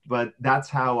non-for-profit. But that's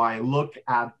how I look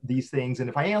at these things. And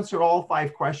if I answer all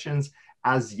 5 questions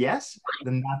as yes,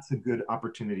 then that's a good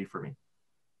opportunity for me.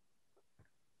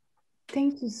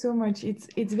 Thank you so much.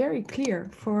 It's very clear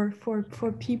for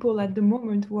people at the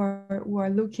moment who are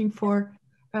looking for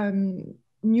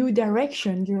new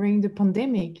direction during the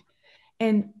pandemic.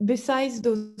 And besides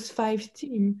those 5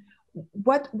 themes,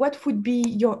 what would be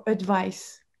your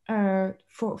advice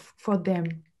for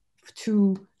them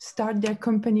to start their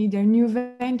company, their new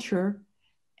venture,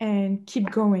 and keep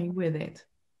going with it?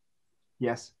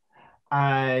 Yes,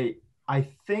 I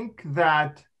think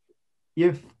that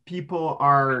if people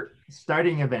are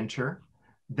starting a venture,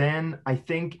 then I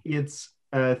think it's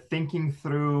thinking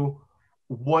through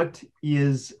what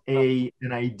is an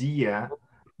idea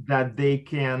that they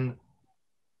can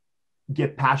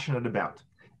get passionate about.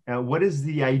 What is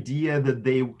the idea that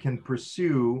they can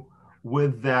pursue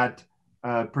with that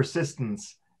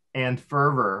persistence and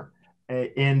fervor?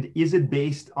 And is it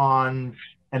based on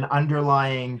an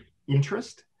underlying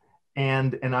interest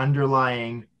and an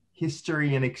underlying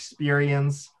history and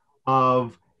experience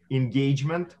of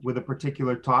engagement with a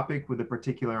particular topic, with a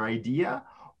particular idea?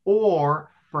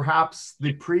 Or perhaps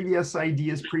the previous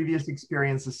ideas, previous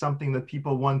experience is something that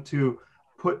people want to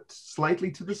put slightly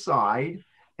to the side,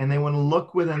 and they want to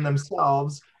look within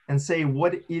themselves and say,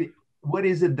 what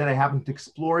is it that I haven't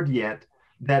explored yet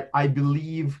that I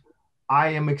believe I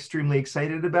am extremely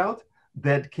excited about,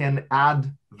 that can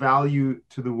add value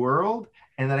to the world,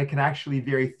 and that I can actually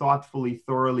very thoughtfully,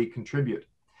 thoroughly contribute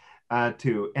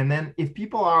to. And then if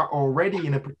people are already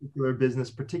in a particular business,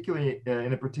 particularly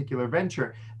in a particular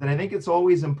venture, then I think it's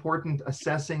always important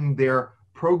assessing their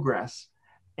progress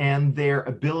and their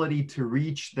ability to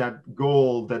reach that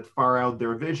goal, that far out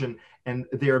their vision, and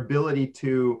their ability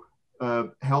to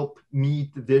help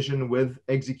meet the vision with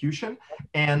execution.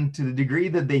 And to the degree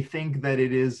that they think that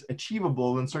it is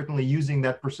achievable, and certainly using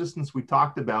that persistence we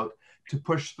talked about to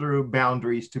push through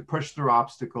boundaries, to push through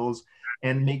obstacles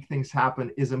and make things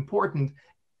happen, is important.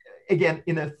 Again,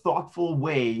 in a thoughtful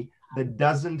way that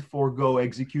doesn't forego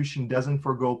execution, doesn't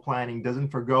forego planning, doesn't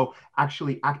forego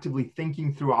actually actively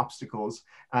thinking through obstacles,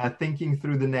 thinking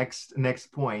through the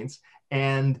next points,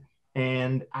 and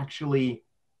actually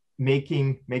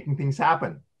making things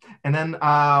happen. And then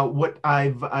what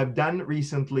I've done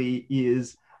recently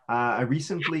is I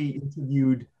recently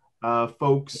interviewed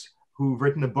folks who've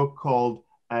written a book called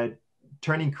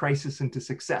Turning Crisis into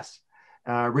Success.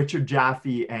 Richard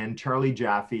Jaffe and Charlie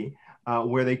Jaffe,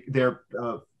 where they're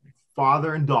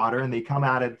father and daughter, and they come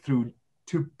at it through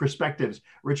 2 perspectives.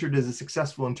 Richard is a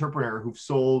successful entrepreneur who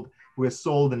has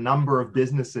sold a number of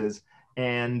businesses,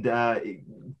 and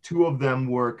 2 of them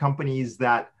were companies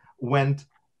that went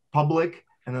public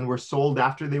and then were sold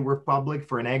after they were public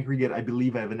for an aggregate, I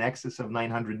believe, of an excess of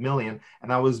 $900 million.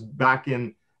 And that was back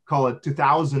in, call it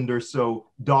 2000 or so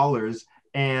dollars.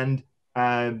 And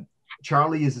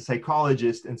Charlie is a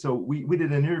psychologist. And so we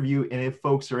did an interview, and if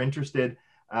folks are interested,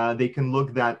 they can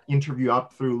look that interview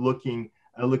up through looking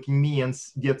looking me and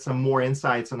get some more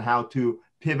insights on how to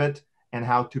pivot and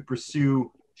how to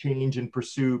pursue change and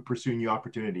pursue new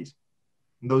opportunities.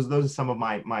 And those are some of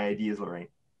my ideas, Lorraine.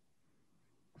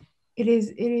 It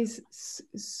is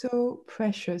so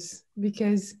precious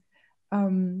because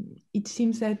it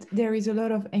seems that there is a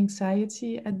lot of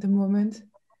anxiety at the moment,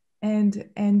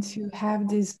 and to have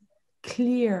these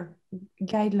clear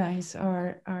guidelines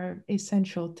are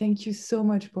essential. Thank you so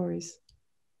much, Boris.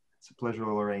 It's a pleasure,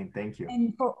 Lorraine. Thank you.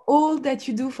 And for all that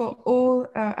you do for all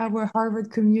our Harvard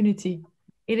community.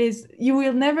 It is, you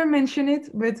will never mention it,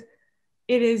 but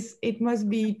it must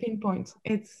be pinpoint.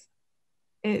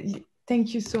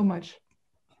 Thank you so much.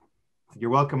 You're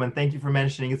welcome, and thank you for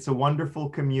mentioning. It's a wonderful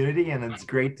community, and it's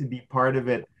great to be part of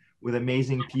it with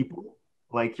amazing people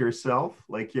like yourself,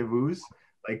 like YAVUZ,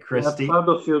 like Christy. We are proud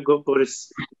of you,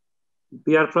 Boris.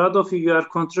 We are proud of you. You are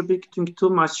contributing too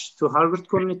much to Harvard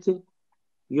community.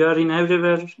 You are in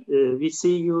everywhere. We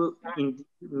see you in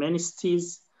many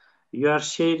cities. You are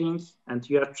sharing and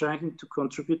you are trying to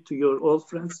contribute to your old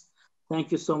friends.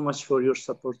 Thank you so much for your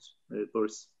support,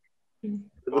 Boris.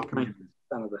 Welcome.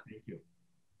 Thank you.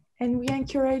 And we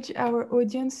encourage our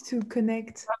audience to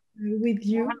connect with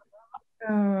you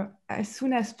as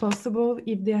soon as possible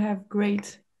if they have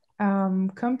great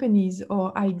companies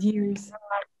or ideas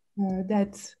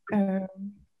that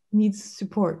needs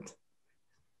support.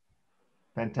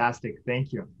 Fantastic.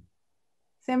 Thank you.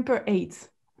 Semper 8.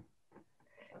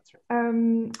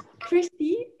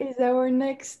 Christy is our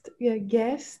next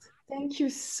guest. Thank you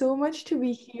so much to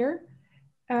be here.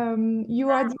 You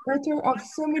are the author of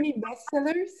so many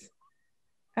bestsellers.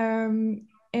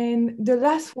 And the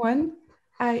last one,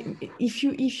 if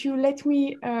you let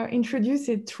me introduce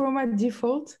it, Trauma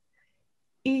Default,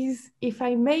 is, if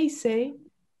I may say,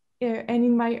 and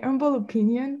in my humble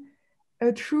opinion,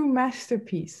 a true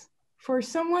masterpiece. For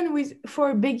someone for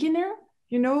a beginner,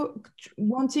 you know,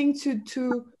 wanting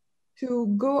to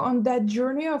go on that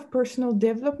journey of personal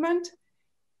development,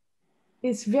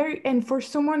 it's and for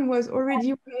someone who has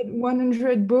already read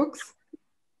 100 books,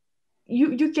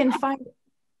 you can find,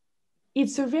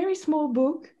 it's a very small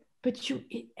book, but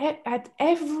at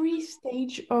every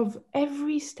stage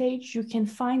you can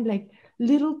find like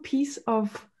little piece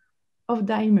of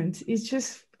diamond. It's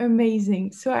just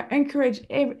amazing. So I encourage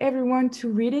everyone to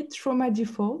read it, Trauma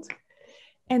Default.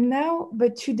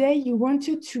 But today you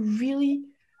wanted to really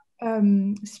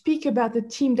speak about the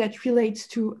theme that relates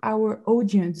to our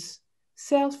audience,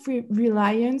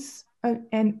 self-reliance,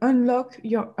 and unlock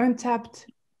your untapped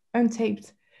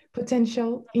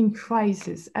potential in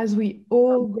crisis, as we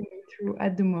all go through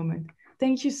at the moment.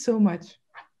 Thank you so much.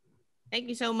 Thank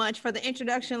you so much for the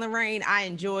introduction, Lorraine. I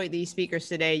enjoyed these speakers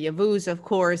today. YAVUZ, of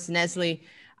course, NESLİHAN.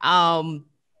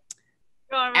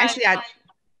 Actually,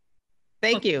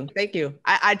 thank you.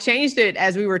 I changed it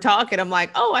as we were talking. I'm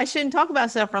like, oh, I shouldn't talk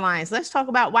about self-reliance. Let's talk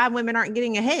about why women aren't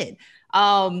getting ahead.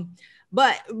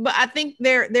 But I think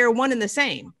they're one and the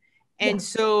same. And yeah.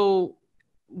 So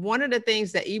one of the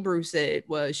things that EBRU said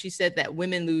was, she said that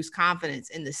women lose confidence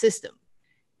in the system.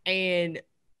 And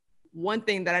one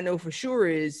thing that I know for sure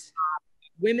is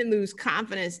women lose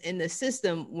confidence in the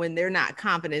system when they're not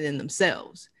confident in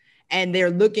themselves. And they're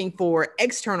looking for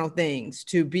external things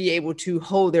to be able to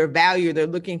hold their value. They're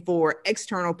looking for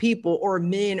external people or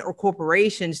men or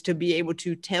corporations to be able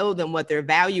to tell them what their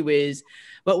value is.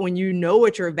 But when you know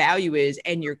what your value is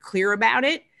and you're clear about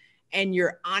it and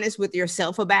you're honest with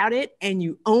yourself about it and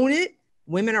you own it,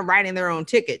 women are writing their own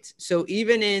tickets. So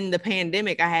even in the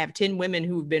pandemic, I have 10 women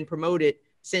who've been promoted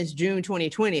since June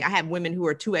 2020. I have women who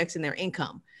are 2x in their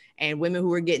income, and women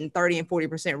who are getting 30 and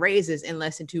 40% raises in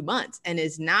less than 2 months. And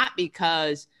it's not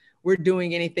because we're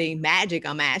doing anything magic.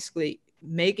 I'm actually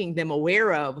making them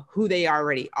aware of who they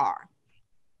already are.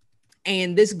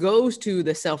 And this goes to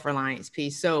the self-reliance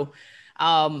piece. So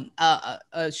a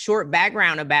short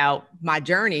background about my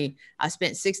journey. I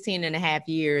spent 16 and a half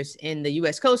years in the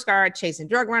U.S. Coast Guard, chasing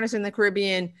drug runners in the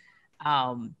Caribbean,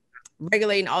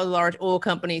 regulating all the large oil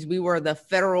companies. We were the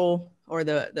federal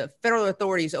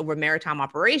authorities over maritime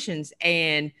operations,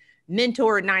 and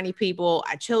mentored 90 people.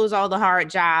 I chose all the hard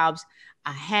jobs.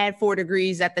 I had 4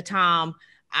 degrees at the time.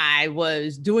 I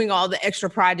was doing all the extra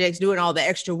projects, doing all the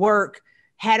extra work,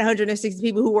 had 160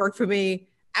 people who worked for me.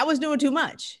 I was doing too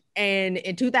much. And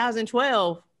in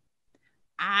 2012,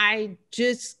 I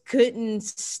just couldn't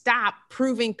stop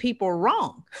proving people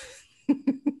wrong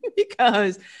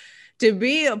because to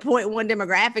be a 0.1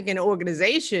 demographic in an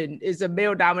organization is a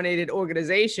male-dominated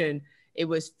organization. It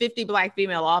was 50 Black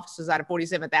female officers out of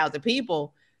 47,000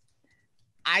 people.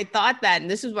 I thought that,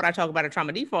 and this is what I talk about at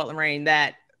Trauma Default, Lorraine,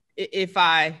 that if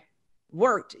I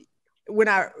worked, when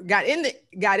I got in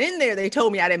there, they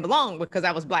told me I didn't belong because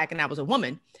I was Black and I was a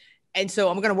woman. And so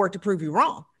I'm going to work to prove you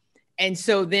wrong. And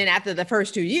so then after the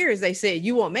first 2 years, they said,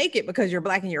 you won't make it because you're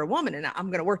Black and you're a woman. And I'm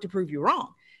going to work to prove you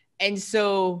wrong. And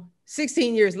so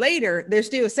 16 years later, they're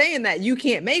still saying that you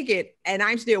can't make it. And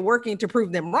I'm still working to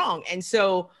prove them wrong. And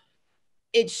so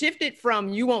it shifted from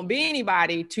you won't be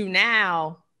anybody to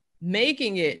now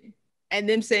making it and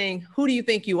them saying, who do you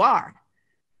think you are?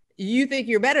 You think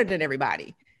you're better than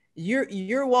everybody.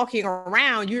 You're walking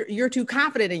around, you're too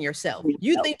confident in yourself.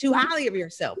 You think too highly of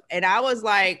yourself. And I was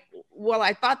like, well,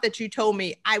 I thought that you told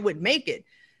me I would make it.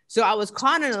 So I was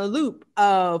caught in a loop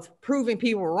of proving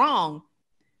people wrong.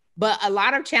 But a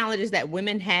lot of challenges that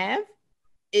women have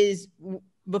is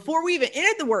before we even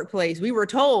entered the workplace, we were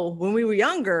told when we were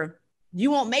younger,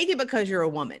 you won't make it because you're a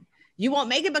woman. You won't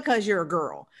make it because you're a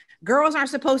girl. Girls aren't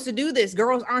supposed to do this.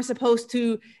 Girls aren't supposed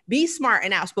to be smart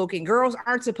and outspoken. Girls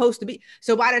aren't supposed to be.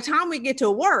 So by the time we get to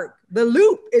work, the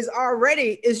loop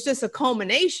is just a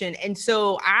culmination. And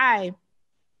so I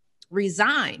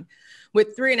resigned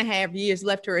with 3.5 years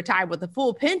left to retire with a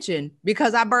full pension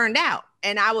because I burned out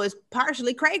and I was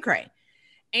partially cray-cray.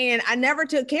 And I never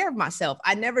took care of myself.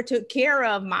 I never took care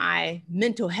of my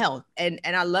mental health. And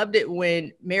I loved it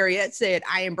when Mariette said,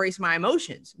 I embrace my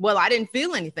emotions. Well, I didn't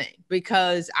feel anything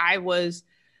because I was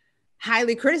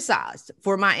highly criticized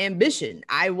for my ambition.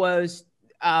 I was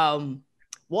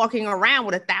walking around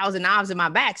with 1,000 knives in my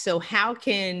back. So how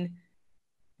can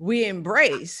we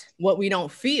embrace what we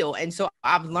don't feel? And so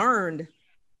I've learned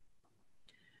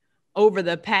over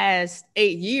the past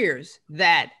 8 years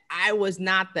that I was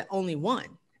not the only one.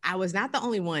 I was not the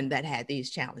only one that had these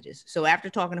challenges. So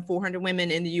after talking to 400 women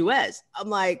in the US, I'm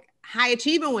like, high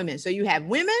achieving women. So you have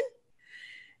women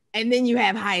and then you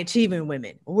have high achieving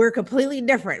women. We're completely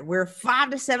different. We're 5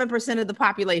 to 7% of the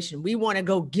population. We want to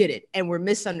go get it. And we're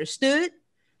misunderstood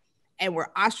and we're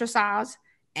ostracized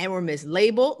and we're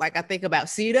mislabeled. Like I think about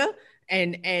CETA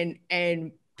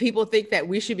and people think that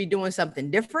we should be doing something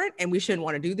different and we shouldn't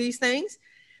want to do these things.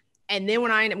 And then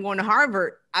when I ended up going to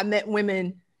Harvard, I met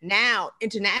women now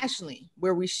internationally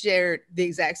where we shared the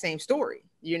exact same story,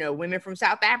 you know, women from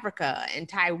South Africa and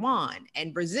Taiwan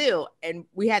and Brazil, and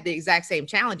we had the exact same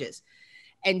challenges.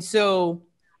 And so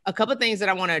a couple of things that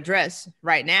I want to address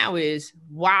right now is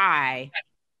why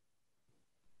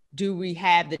do we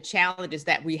have the challenges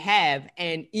that we have?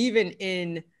 And even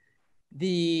in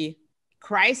the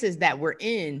crisis that we're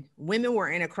in, women were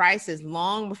in a crisis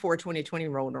long before 2020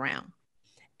 rolled around.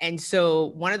 And so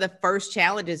one of the first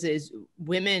challenges is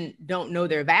women don't know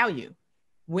their value.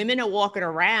 Women are walking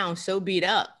around so beat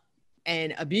up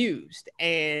and abused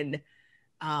and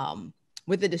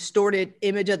with a distorted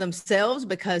image of themselves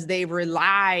because they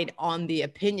relied on the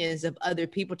opinions of other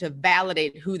people to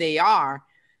validate who they are.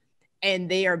 And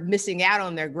they are missing out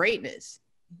on their greatness.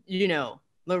 You know,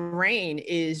 Lorraine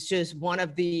is just one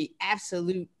of the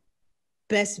absolute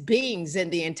best beings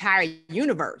in the entire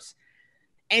universe.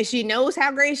 And she knows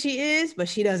how great she is, but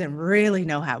she doesn't really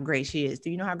know how great she is. Do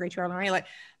you know how great you are, Lorraine?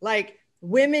 Like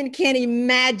women can't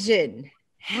imagine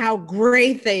how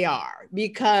great they are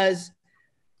because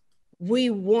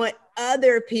we want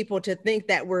other people to think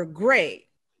that we're great,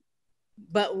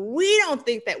 but we don't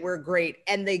think that we're great.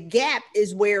 And the gap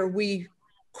is where we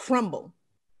crumble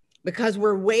because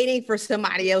we're waiting for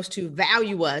somebody else to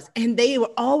value us. And they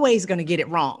were always going to get it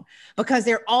wrong because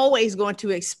they're always going to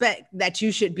expect that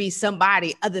you should be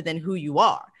somebody other than who you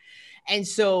are. And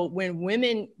so when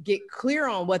women get clear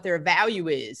on what their value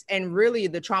is, and really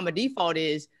the trauma default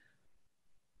is,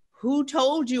 who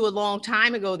told you a long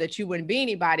time ago that you wouldn't be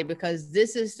anybody? Because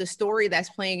this is the story that's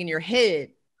playing in your head.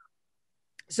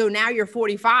 So now you're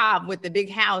 45 with the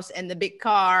big house and the big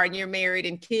car and you're married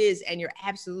and kids and you're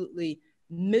absolutely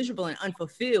miserable and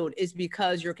unfulfilled is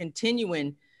because you're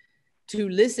continuing to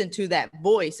listen to that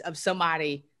voice of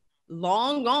somebody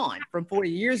long gone from 40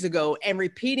 years ago and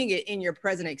repeating it in your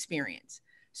present experience.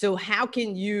 So how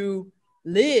can you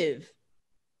live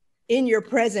in your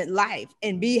present life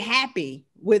and be happy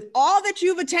with all that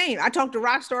you've attained? I talk to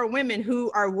rock star women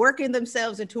who are working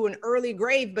themselves into an early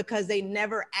grave because they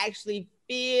never actually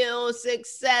feel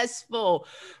successful,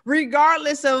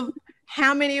 regardless of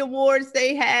how many awards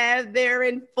they have. They're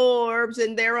in Forbes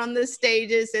and they're on the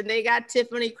stages and they got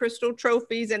Tiffany crystal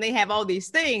trophies and they have all these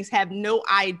things, have no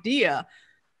idea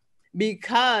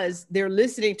because they're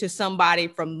listening to somebody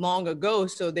from long ago.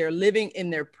 So they're living in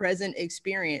their present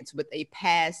experience with a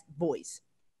past voice.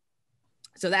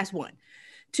 So that's one.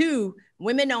 Two,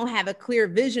 women don't have a clear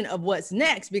vision of what's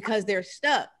next because they're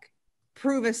stuck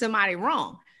proving somebody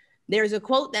wrong. There's a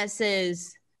quote that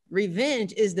says,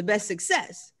 revenge is the best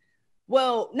success.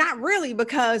 Well, not really,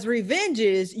 because revenge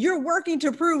is you're working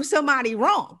to prove somebody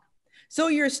wrong. So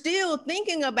you're still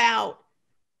thinking about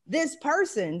this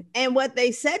person and what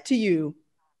they said to you,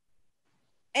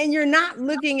 and you're not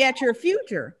looking at your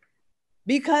future,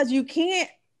 because you can't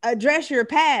address your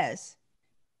past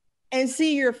and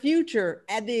see your future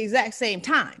at the exact same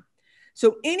time.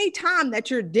 So anytime that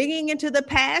you're digging into the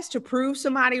past to prove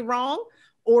somebody wrong,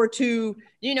 or to,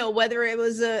 you know, whether it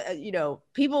was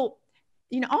people,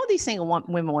 all these single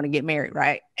women want to get married,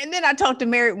 right? And then I talk to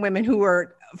married women who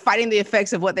are fighting the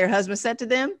effects of what their husband said to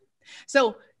them.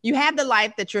 So you have the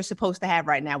life that you're supposed to have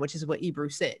right now, which is what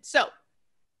EBRU said. So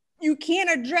you can't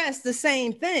address the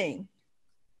same thing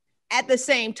at the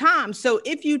same time. So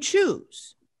if you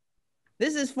choose,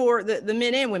 this is for the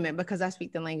men and women, because I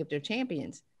speak the language of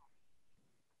champions.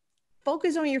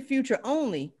 Focus on your future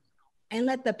only, and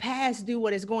let the past do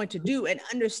what it's going to do, and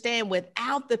understand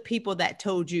without the people that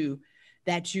told you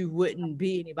that you wouldn't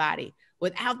be anybody,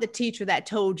 without the teacher that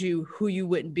told you who you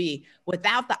wouldn't be,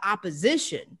 without the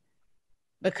opposition,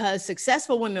 because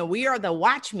successful women, we are the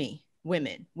watch me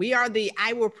women. We are the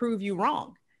I will prove you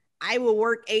wrong. I will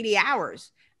work 80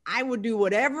 hours. I will do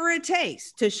whatever it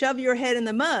takes to shove your head in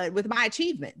the mud with my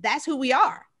achievement. That's who we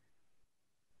are.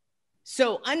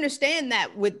 So understand that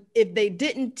if they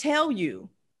didn't tell you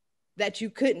that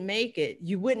you couldn't make it,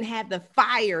 you wouldn't have the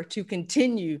fire to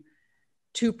continue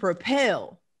to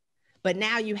propel. But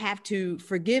now you have to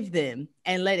forgive them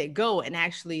and let it go, and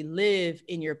actually live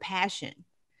in your passion,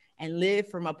 and live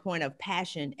from a point of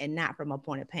passion and not from a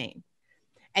point of pain.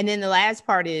 And then the last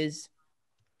part is,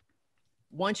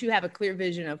 once you have a clear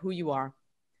vision of who you are,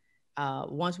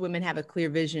 once women have a clear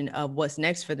vision of what's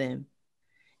next for them,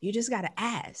 you just got to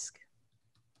ask.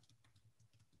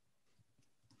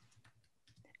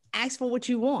 Ask for what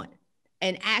you want,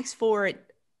 and ask for it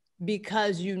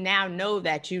because you now know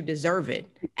that you deserve it.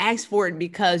 Ask for it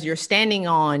because you're standing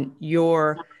on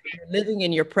you're living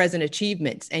in your present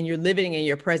achievements, and you're living in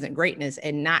your present greatness,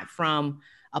 and not from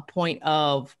a point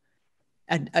of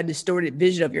a distorted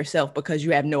vision of yourself because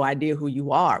you have no idea who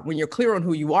you are. When you're clear on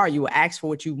who you are, you will ask for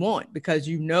what you want because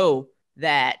you know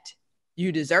that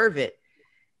you deserve it.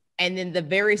 And then the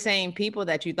very same people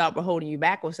that you thought were holding you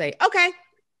back will say, okay.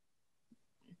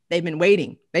 They've been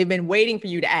waiting. They've been waiting for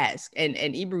you to ask. And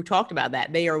EBRU talked about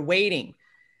that. They are waiting,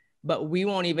 but we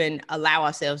won't even allow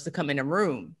ourselves to come in a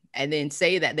room and then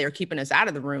say that they're keeping us out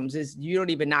of the rooms. Is you don't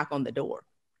even knock on the door.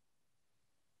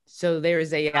 So there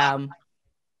is a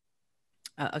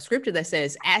scripture that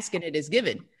says, ask and it is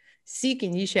given, seek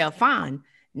and ye shall find,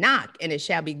 knock and it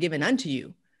shall be given unto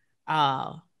you.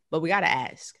 But we got to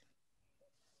ask.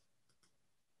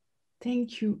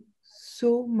 Thank you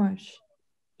so much.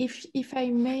 If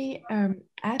I may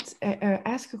ask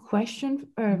a question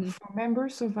for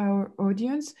members of our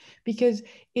audience, because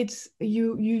it's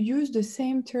you use the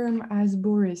same term as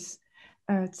Boris,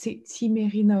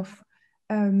 TSIMERINOV,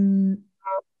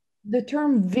 the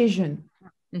term vision.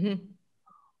 Mm-hmm.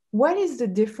 What is the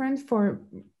difference for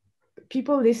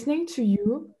people listening to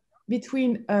you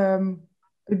between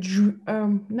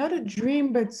not a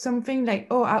dream, but something like,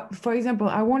 for example,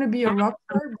 I want to be a rock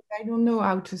star, but I don't know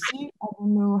how to sing. I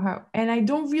don't know how, and I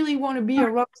don't really want to be a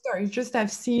rock star. It's just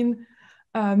I've seen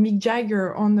Mick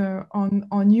Jagger on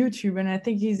YouTube, and I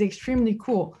think he's extremely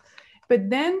cool. But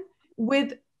then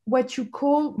with what you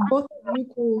call, both of you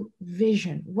call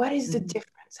vision, what is the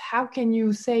difference? How can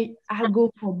you say, I'll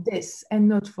go for this and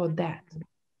not for that?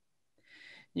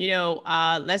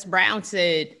 Les Brown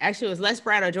said, actually it was Les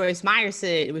Brown or Joyce Meyer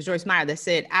said, it was Joyce Meyer that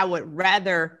said, I would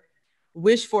rather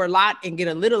wish for a lot and get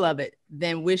a little of it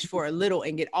than wish for a little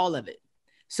and get all of it.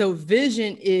 So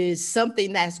vision is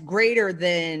something that's greater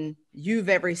than you've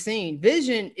ever seen.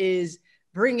 Vision is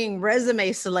bringing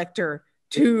Resume Selector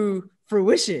to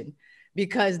fruition,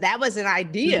 because that was an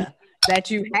idea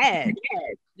that you had,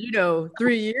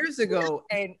 3 years ago,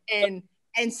 and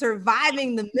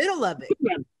surviving the middle of it.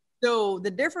 So the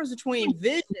difference between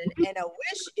vision and a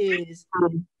wish is,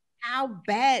 how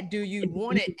bad do you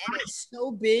want it? And it's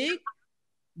so big,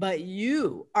 but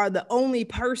you are the only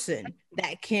person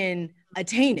that can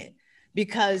attain it,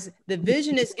 because the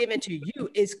vision is given to you.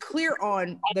 It's clear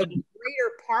on the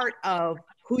greater part of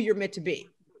who you're meant to be,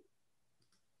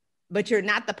 but you're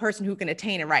not the person who can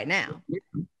attain it right now.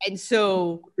 And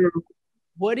so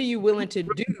what are you willing to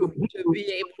do to be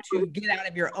able to get out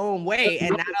of your own way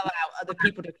and not allow other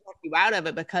people to talk you out of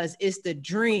it, because it's the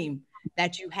dream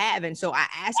that you have. And so I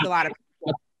ask a lot of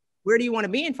people, where do you want to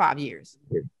be in 5 years?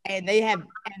 And they're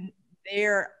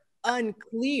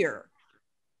unclear.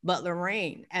 But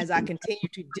Lorraine, as I continue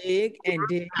to dig and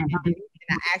dig and dig,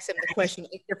 and I ask them the question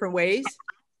 8 different ways,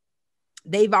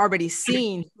 they've already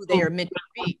seen who they are meant to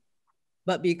be.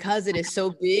 But because it is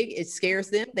so big, it scares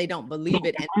them. They don't believe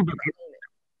it.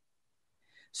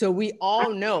 So we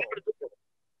all know,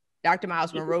 Dr.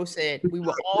 Miles Monroe said, we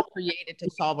were all created to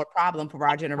solve a problem for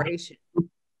our generation.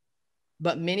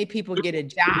 But many people get a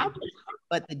job,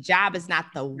 but the job is not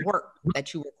the work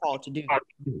that you were called to do.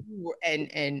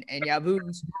 And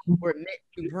YAVUZ were meant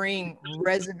to bring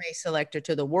Resume Selector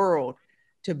to the world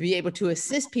to be able to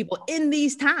assist people in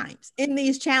these times, in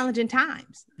these challenging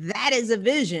times. That is a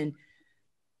vision.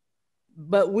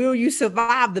 But will you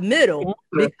survive the middle?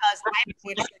 Because I'm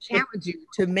going to challenge you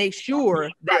to make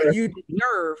sure that you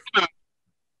deserve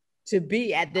to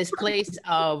be at this place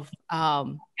of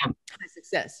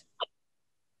success.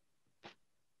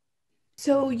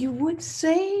 So you would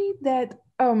say that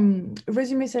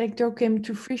Resume Selector came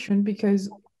to fruition because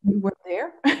you were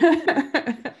there?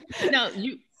 No,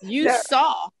 you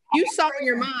saw in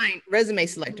your mind Resume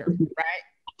Selector, right?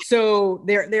 So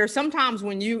there are some times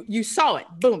when you saw it,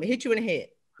 boom, it hit you in the head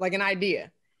like an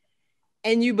idea,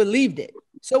 and you believed it.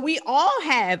 So we all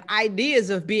have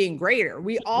ideas of being greater.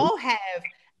 We all have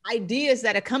ideas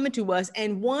that are coming to us,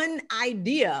 and one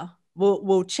idea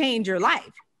will change your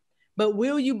life. But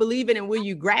will you believe it and will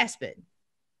you grasp it?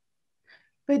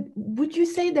 But would you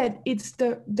say that it's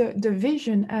the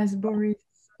vision, as Boris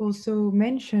also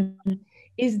mentioned,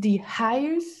 is the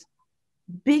highest,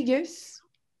 biggest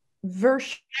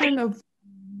version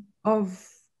of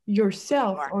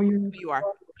yourself or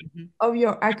of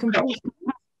your accomplishment?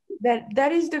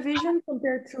 That is the vision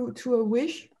compared to a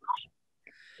wish?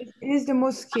 It is the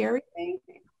most scary thing?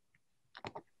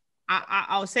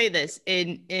 I'll say this.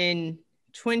 In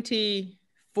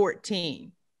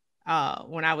 2014,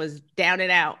 when I was down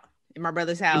and out in my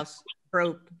brother's house,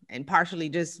 broke and partially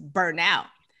just burned out,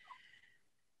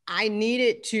 I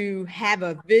needed to have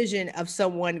a vision of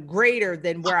someone greater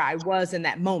than where I was in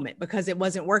that moment because it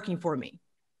wasn't working for me.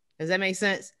 Does that make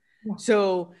sense? Yeah.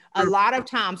 So a lot of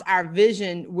times our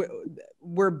vision,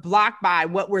 we're blocked by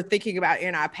what we're thinking about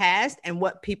in our past and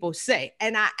what people say.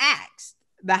 And I asked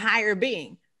the higher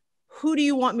being, who do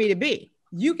you want me to be?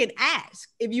 You can ask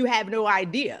if you have no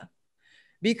idea,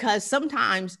 because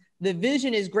sometimes the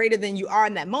vision is greater than you are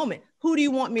in that moment. Who do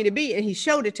you want me to be? And he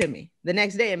showed it to me the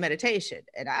next day in meditation.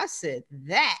 And I said,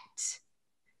 that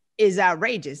is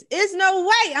outrageous. There's no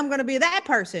way I'm going to be that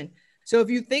person. So if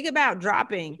you think about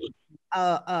dropping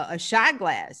a shot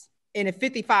glass in a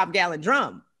 55-gallon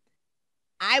drum,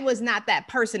 I was not that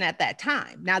person at that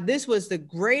time. Now, this was the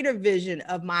greater vision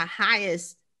of my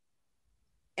highest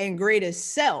and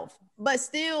greatest self, but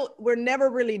still, we're never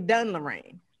really done,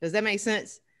 Lorraine. Does that make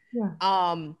sense? Yeah.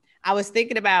 I was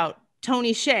thinking about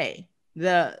Tony Hsieh,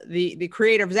 the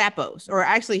creator of Zappos, or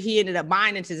actually he ended up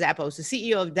buying into Zappos. The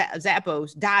CEO of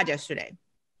Zappos died yesterday.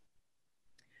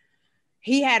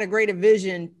 He had a greater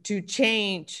vision to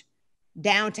change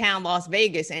downtown Las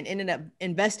Vegas and ended up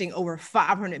investing over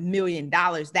 $500 million.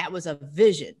 That was a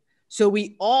vision. So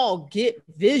we all get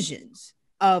visions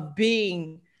of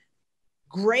being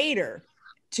greater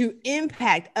to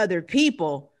impact other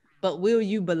people, but will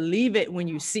you believe it when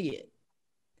you see it?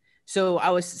 So I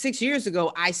was 6 years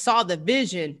ago, I saw the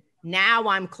vision. Now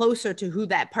I'm closer to who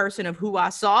that person of who I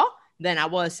saw than I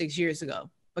was 6 years ago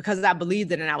because I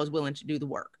believed it and I was willing to do the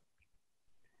work.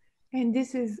 And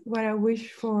this is what I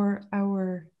wish for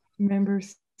our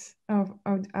members of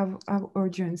our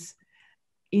audience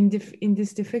in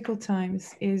these difficult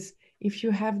times is if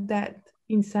you have that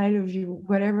inside of you,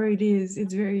 whatever it is,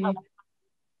 it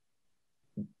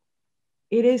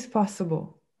is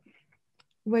possible.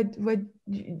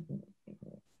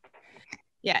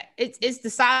 Yeah, it's the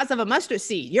size of a mustard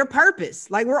seed, your purpose.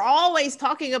 Like we're always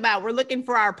talking about, we're looking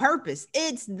for our purpose.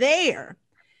 It's there.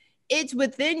 It's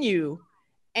within you.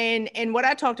 And what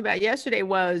I talked about yesterday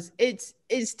was it's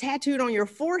tattooed on your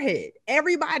forehead.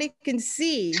 Everybody can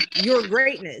see your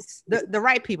greatness. The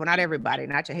right people, not everybody,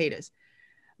 not your haters.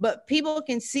 But people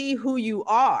can see who you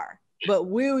are. But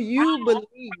will you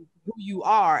believe who you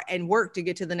are and work to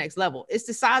get to the next level? It's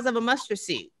the size of a mustard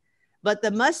seed. But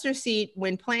the mustard seed,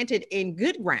 when planted in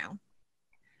good ground,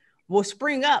 will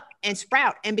spring up and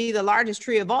sprout and be the largest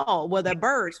tree of all, where the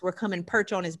birds will come and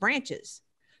perch on its branches.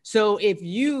 So if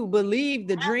you believe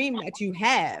the dream that you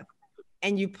have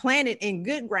and you plant it in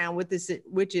good ground with this,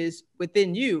 which is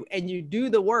within you, and you do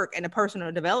the work and the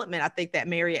personal development, I think that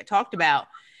Mariette talked about,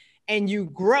 and you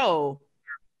grow,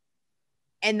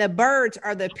 and the birds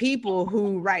are the people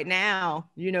who right now,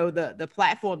 you know, the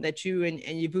platform that you and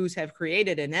YAVUZ have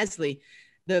created in NESLİHAN,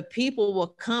 the people will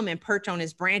come and perch on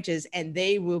its branches and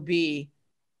they will be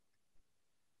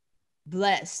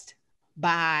blessed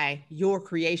by your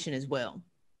creation as well.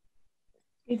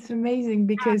 It's amazing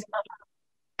because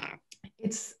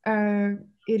it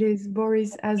is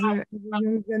Boris as a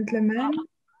young gentleman.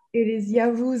 It is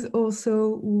Yavuz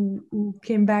also who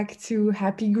came back to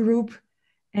Happy Group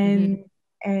and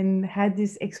had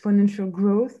this exponential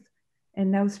growth and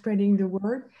now spreading the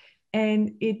word.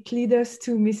 And it led us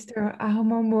to Mr.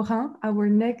 Armand Morin, our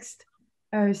next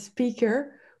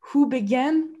speaker, who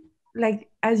began, like,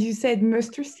 as you said,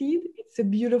 mustard seed. It's a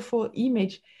beautiful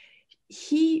image.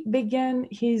 He began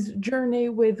his journey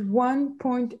with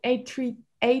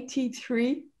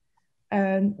 $1.83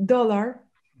 dollar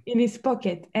in his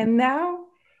pocket, and now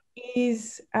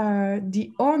is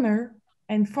the owner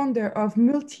and founder of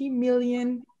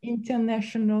multi-million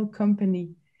international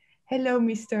company. Hello,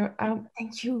 Mr.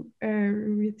 Thank you,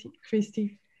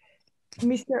 Christy.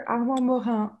 Mr. Armand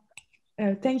Morin,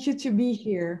 thank you to be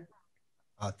here.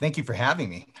 Thank you for having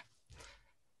me.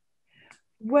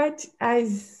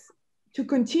 To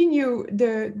continue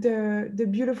the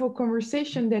beautiful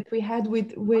conversation that we had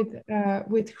with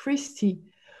Christy,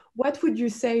 what would you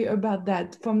say about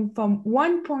that? From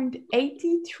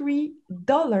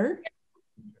 $1.83,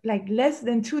 like less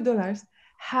than $2,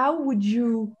 how would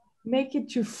you make it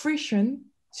to fruition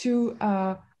to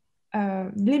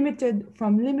limited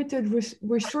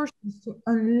resources to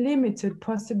unlimited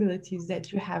possibilities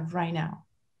that you have right now?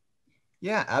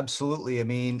 Yeah, absolutely. I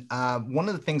mean, one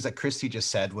of the things that Christy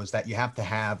just said was that you have to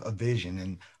have a vision,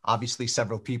 and obviously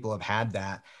several people have had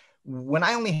that. When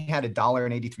I only had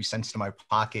 $1.83 in my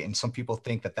pocket, and some people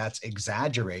think that that's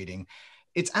exaggerating,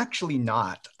 it's actually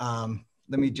not.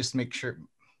 Let me just make sure.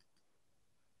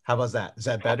 How about that? Is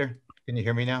that better? Can you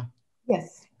hear me now?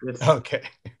 Yes. Okay.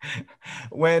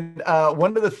 When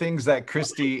one of the things that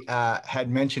Christy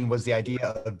had mentioned was the idea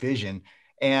of vision.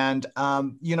 And,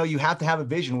 you know, you have to have a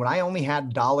vision. When I only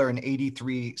had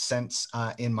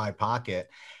 $1.83 in my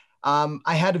pocket,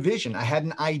 I had a vision. I had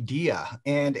an idea,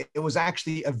 and it was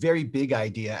actually a very big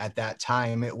idea at that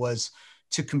time. It was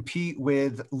to compete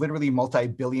with literally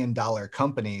multi-billion-dollar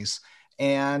companies.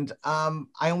 And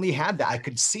I only had that. I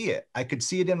could see it. I could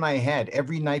see it in my head.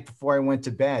 Every night before I went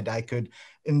to bed, I could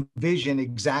envision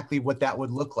exactly what that would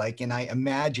look like. And I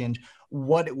imagined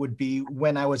what it would be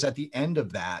when I was at the end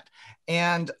of that.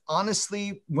 And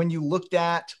honestly, when you looked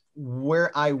at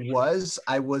where I was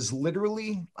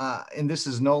literally, and this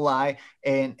is no lie,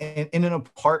 in an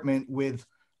apartment with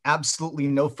absolutely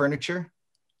no furniture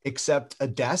except a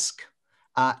desk.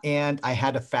 And I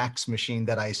had a fax machine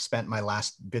that I spent my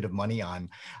last bit of money on.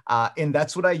 And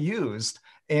that's what I used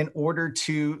in order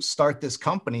to start this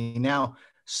company. Now,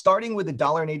 starting with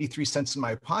 $1.83 in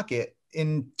my pocket,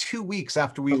 in 2 weeks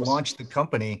after we launched the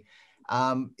company,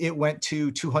 it went to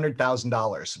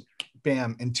 $200,000,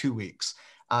 bam, in 2 weeks.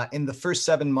 In the first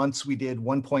 7 months, we did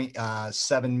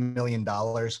 $1.7 million,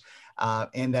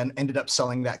 and then ended up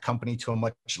selling that company to a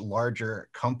much larger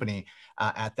company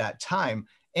at that time.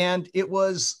 And it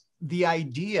was the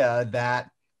idea that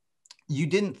you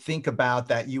didn't think about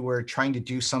that you were trying to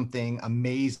do something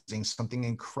amazing, something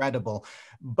incredible,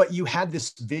 but you had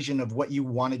this vision of what you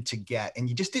wanted to get, and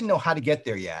you just didn't know how to get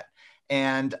there yet.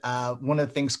 And one of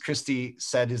the things Christy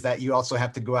said is that you also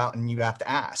have to go out and you have to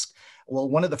ask. Well,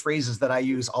 one of the phrases that I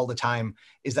use all the time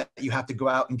is that you have to go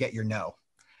out and get your no.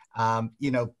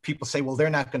 You know, people say, well, they're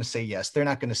not going to say yes. They're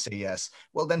not going to say yes.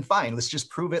 Well, then fine, let's just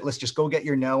prove it. Let's just go get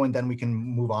your no, and then we can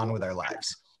move on with our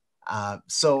lives.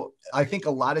 So I think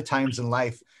a lot of times in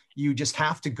life, you just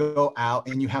have to go out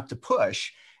and you have to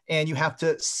push, and you have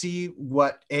to see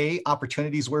what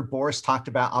opportunities were. Boris talked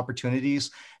about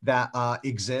opportunities that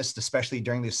exist, especially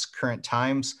during these current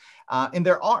times. And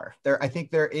I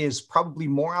think there is probably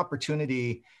more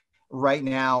opportunity right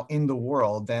now in the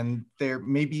world than there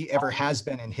maybe ever has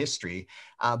been in history.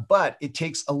 But it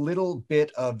takes a little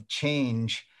bit of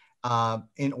change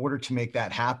in order to make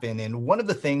that happen. And one of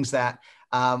the things that,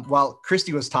 while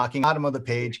Christy was talking, bottom of the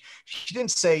page, she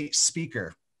didn't say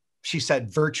speaker, she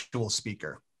said virtual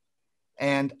speaker.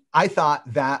 And I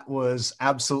thought that was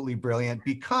absolutely brilliant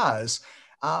because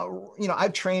you know,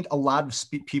 I've trained a lot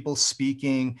of people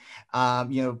speaking.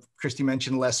 You know, Christy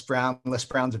mentioned Les Brown. Les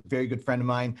Brown's a very good friend of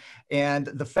mine. And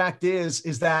the fact is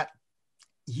that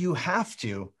you have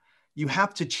to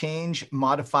change,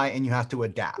 modify, and you have to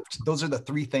adapt. Those are the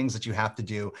three things that you have to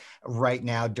do right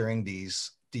now during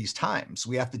these times.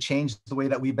 We have to change the way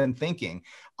that we've been thinking.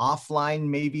 Offline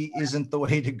maybe isn't the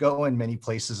way to go in many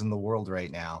places in the world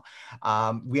right now.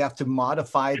 We have to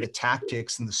modify the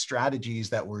tactics and the strategies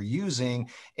that we're using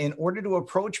in order to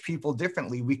approach people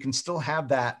differently. We can still have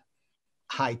that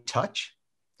high touch.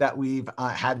 that we've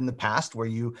had in the past where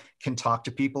you can talk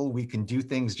to people. We can do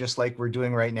things just like we're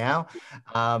doing right now.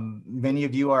 Many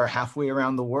of you are halfway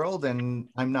around the world and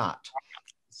I'm not.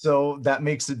 So that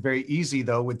makes it very easy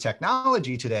though with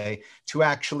technology today to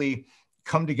actually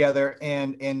come together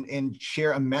and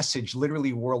share a message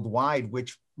literally worldwide,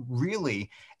 which really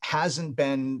hasn't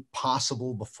been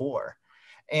possible before.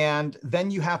 And then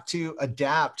you have to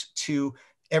adapt to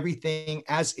everything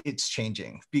as it's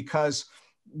changing, because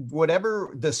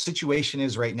whatever the situation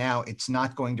is right now, it's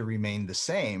not going to remain the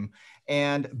same.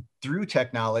 And through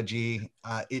technology,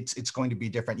 it's going to be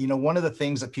different. You know, one of the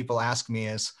things that people ask me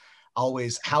is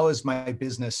always, how has my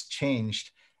business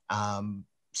changed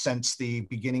since the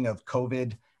beginning of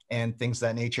COVID and things of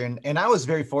that nature? And I was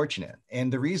very fortunate.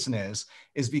 And the reason is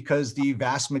because the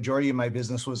vast majority of my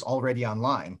business was already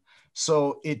online.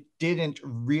 So it didn't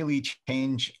really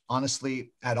change,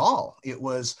 honestly, at all. It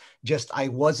was just, I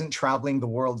wasn't traveling the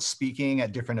world speaking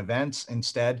at different events.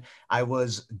 Instead, I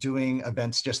was doing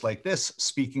events just like this,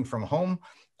 speaking from home.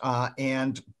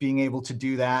 And being able to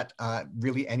do that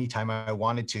really anytime I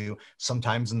wanted to,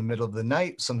 sometimes in the middle of the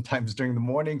night, sometimes during the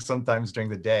morning, sometimes during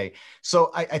the day.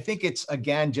 So I think it's,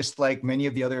 again, just like many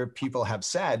of the other people have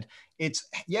said, it's,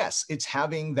 yes, it's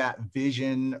having that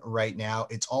vision right now.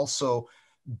 It's also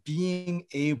being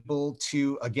able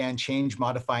to, again, change,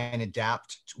 modify, and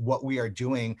adapt to what we are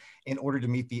doing in order to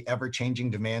meet the ever-changing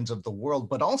demands of the world.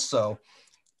 But also,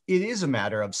 it is a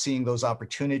matter of seeing those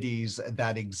opportunities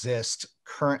that exist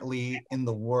currently in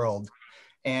the world.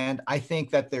 And I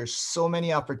think that there's so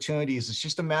many opportunities. It's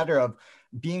just a matter of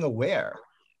being aware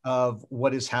of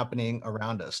what is happening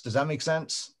around us. Does that make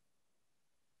sense?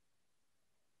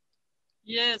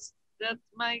 Yes, that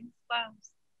makes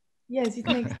sense. Yes,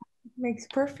 it makes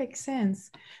perfect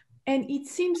sense. And it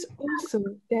seems also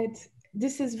that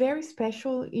this is very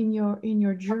special in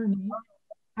your journey.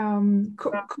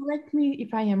 Correct me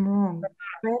if I am wrong,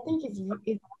 but I think it's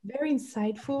very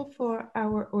insightful for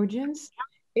our audience.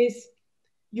 Is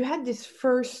you had this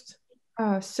first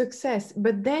success,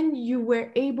 but then you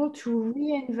were able to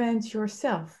reinvent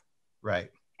yourself, right,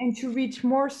 and to reach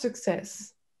more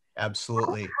success.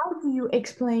 Absolutely. How do you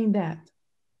explain that?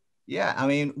 Yeah, I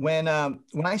mean, when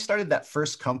I started that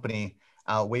first company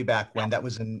way back when, that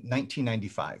was in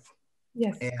 1995.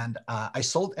 Yes. And I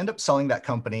ended up selling that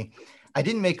company. I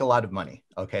didn't make a lot of money,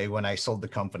 okay, when I sold the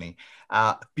company,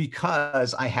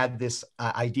 because I had this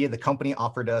idea. The company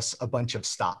offered us a bunch of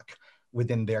stock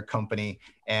within their company.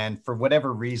 And for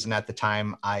whatever reason at the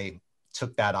time, I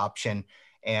took that option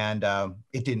and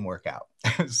it didn't work out.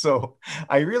 So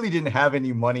I really didn't have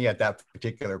any money at that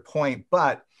particular point,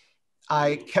 but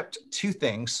I kept two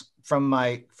things from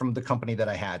the company that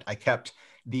I had. I kept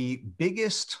the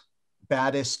biggest,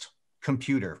 baddest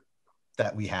computer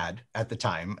that we had at the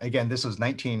time. Again, this was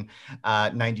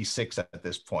 1996 at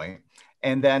this point.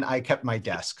 And then I kept my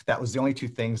desk. That was the only two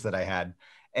things that I had.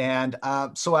 And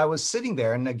so I was sitting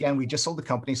there, and again, we just sold the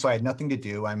company, so I had nothing to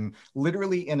do. I'm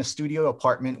literally in a studio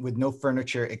apartment with no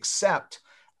furniture except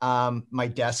my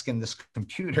desk and this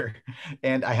computer,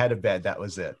 and I had a bed. That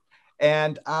was it.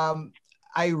 And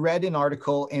I read an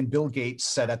article, and Bill Gates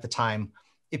said at the time,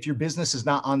 if your business is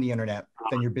not on the internet,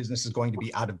 then your business is going to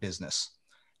be out of business.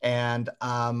 And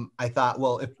I thought,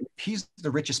 well, if he's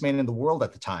the richest man in the world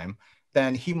at the time,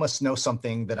 then he must know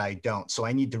something that I don't. So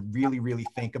I need to really, really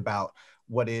think about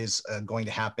what is going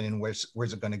to happen and where's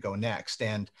it going to go next.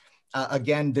 And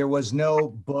again, there was no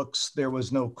books, there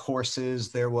was no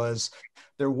courses, there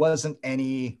wasn't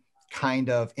any kind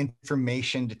of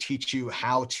information to teach you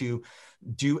how to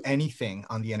do anything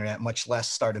on the internet, much less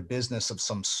start a business of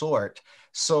some sort.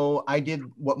 So I did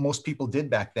what most people did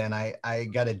back then. I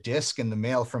got a disc in the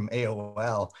mail from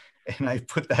AOL, and I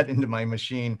put that into my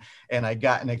machine, and I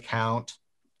got an account,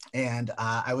 and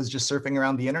I was just surfing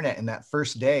around the internet. And that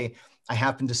first day, I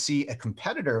happened to see a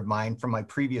competitor of mine from my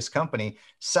previous company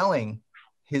selling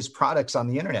his products on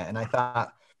the internet. And I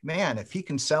thought, man, if he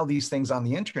can sell these things on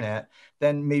the internet,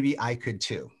 then maybe I could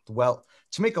too. Well,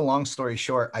 to make a long story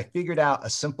short, I figured out a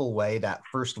simple way that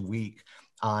first week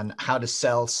on how to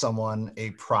sell someone a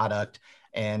product.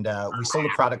 And we sold a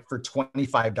product for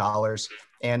 $25.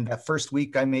 And that first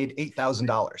week I made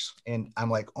 $8,000. And I'm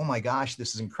like, oh my gosh,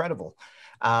 this is incredible.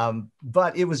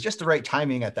 But it was just the right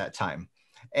timing at that time.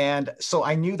 And so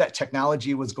I knew that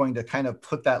technology was going to kind of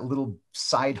put that little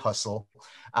side hustle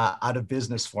out of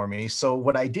business for me. So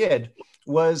what I did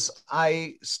was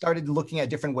I started looking at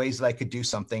different ways that I could do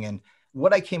something. And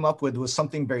what I came up with was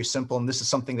something very simple. And this is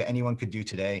something that anyone could do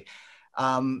today.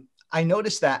 I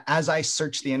noticed that as I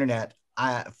searched the internet,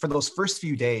 for those first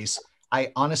few days,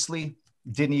 I honestly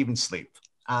didn't even sleep.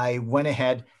 I went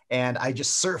ahead and I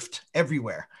just surfed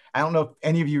everywhere. I don't know if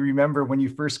any of you remember when you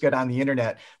first got on the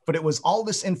internet, but it was all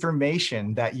this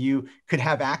information that you could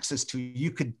have access to. You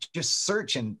could just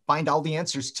search and find all the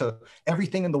answers to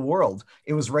everything in the world.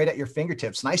 It was right at your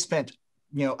fingertips. And I spent,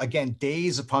 again,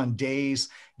 days upon days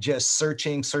just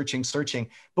searching.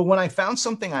 But when I found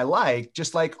something I liked,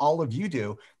 just like all of you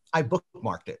do, I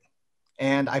bookmarked it.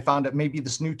 And I found that maybe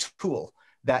this new tool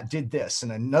that did this,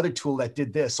 and another tool that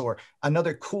did this, or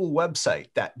another cool website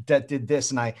that did this.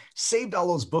 And I saved all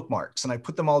those bookmarks and I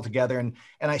put them all together. And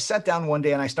I sat down one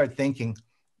day and I started thinking,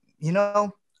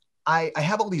 I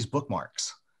have all these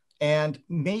bookmarks, and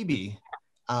maybe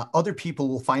other people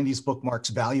will find these bookmarks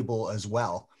valuable as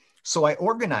well. So I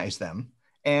organized them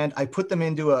and I put them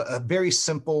into a very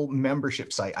simple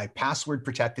membership site. I password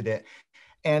protected it.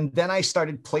 And then I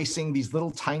started placing these little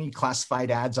tiny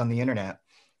classified ads on the internet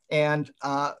and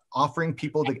offering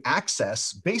people to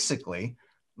access basically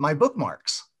my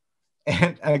bookmarks.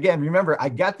 And again, remember, I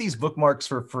got these bookmarks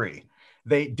for free.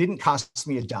 They didn't cost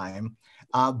me a dime,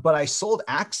 but I sold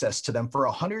access to them for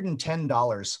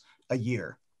 $110 a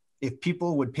year. If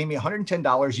people would pay me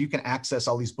 $110, you can access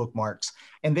all these bookmarks.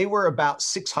 And they were about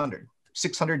 600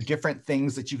 different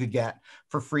things that you could get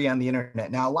for free on the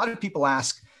internet. Now, a lot of people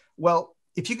ask, well,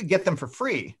 if you could get them for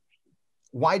free,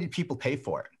 why did people pay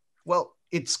for it? Well,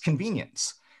 it's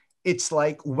convenience. It's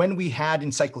like when we had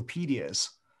encyclopedias,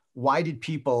 why did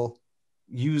people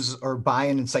use or buy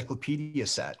an encyclopedia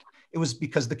set? It was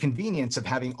because the convenience of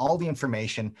having all the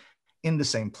information in the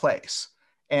same place.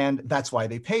 And that's why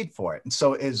they paid for it. And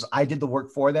so as I did the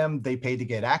work for them, they paid to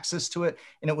get access to it.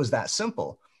 And it was that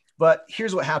simple. But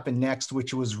here's what happened next,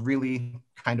 which was really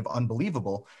kind of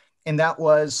unbelievable. And that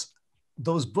was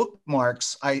those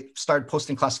bookmarks. I started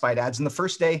posting classified ads. And the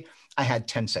first day I had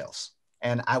 10 sales.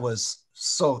 And I was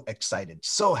so excited,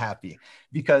 so happy,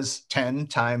 because 10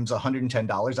 times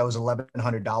 $110, that was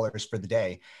 $1,100 for the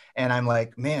day. And I'm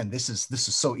like, man, this is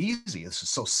so easy. This is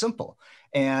so simple.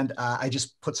 And I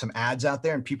just put some ads out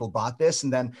there and people bought this.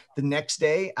 And then the next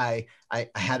day I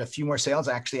had a few more sales.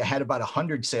 Actually, I had about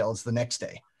 100 sales the next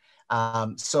day.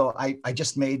 So I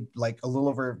just made like a little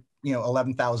over,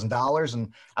 $11,000,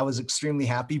 and I was extremely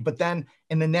happy. But then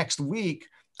in the next week,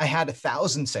 I had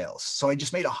 1,000 sales. So I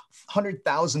just made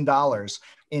 $100,000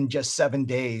 in just 7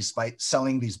 days by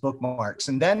selling these bookmarks.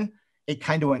 And then it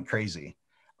kind of went crazy.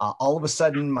 All of a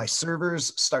sudden, my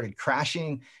servers started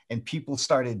crashing and people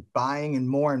started buying and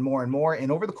more and more and more.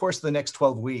 And over the course of the next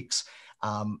 12 weeks,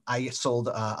 I sold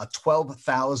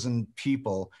 35,000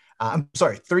 people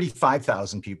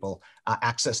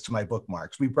access to my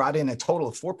bookmarks. We brought in a total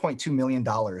of $4.2 million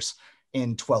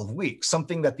in 12 weeks,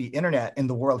 something that the internet in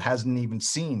the world hasn't even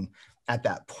seen at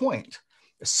that point.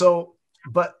 So,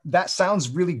 but that sounds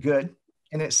really good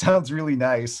and it sounds really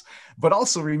nice. But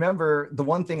also remember, the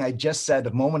one thing I just said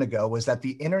a moment ago was that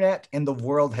the internet in the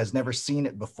world has never seen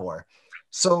it before.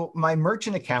 So my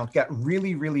merchant account got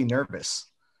really, really nervous.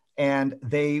 And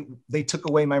they took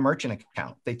away my merchant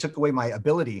account. They took away my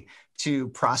ability to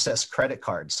process credit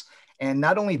cards. And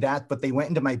not only that, but they went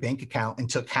into my bank account and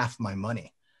took half my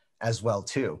money as well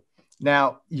too.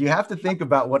 Now, you have to think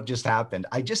about what just happened.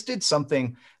 I just did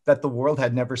something that the world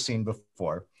had never seen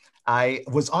before. I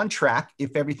was on track,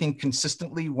 if everything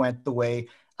consistently went the way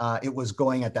it was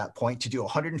going at that point, to do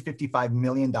 $155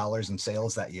 million in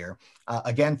sales that year.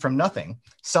 Again, from nothing,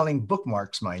 selling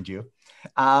bookmarks, mind you.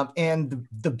 And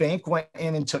the bank went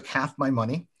in and took half my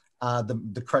money,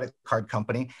 the credit card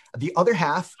company. The other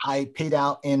half I paid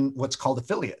out in what's called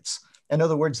affiliates. In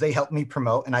other words, they helped me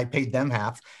promote and I paid them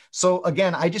half. So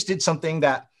again, I just did something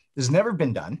that has never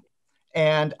been done.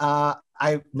 And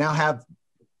I now have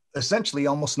essentially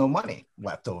almost no money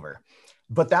left over.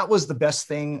 But that was the best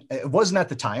thing. It wasn't at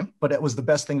the time, but it was the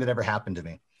best thing that ever happened to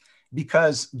me,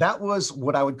 because that was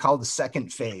what I would call the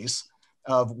second phase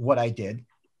of what I did.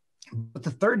 But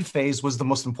the third phase was the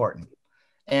most important.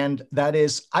 And that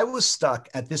is, I was stuck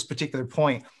at this particular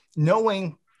point,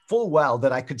 knowing full well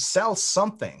that I could sell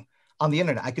something on the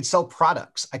internet. I could sell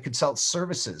products. I could sell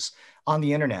services on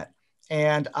the internet.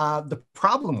 And the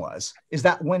problem is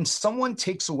that when someone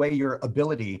takes away your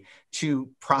ability to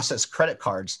process credit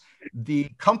cards, the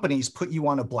companies put you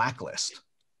on a blacklist,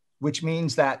 which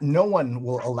means that no one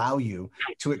will allow you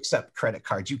to accept credit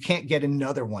cards. You can't get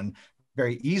another one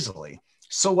very easily.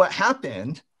 So what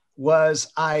happened was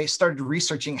I started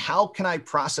researching, how can I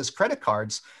process credit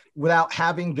cards without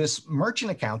having this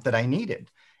merchant account that I needed?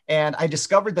 And I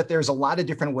discovered that there's a lot of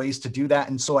different ways to do that.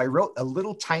 And so I wrote a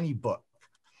little tiny book,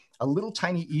 a little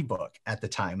tiny ebook at the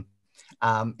time.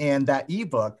 And that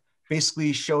ebook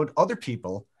basically showed other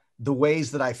people the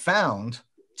ways that I found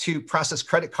to process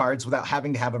credit cards without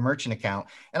having to have a merchant account.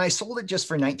 And I sold it just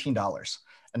for $19,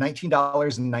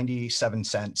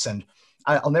 $19.97. And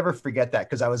I'll never forget that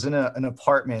because I was in an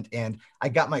apartment and I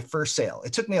got my first sale.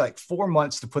 It took me like 4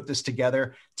 months to put this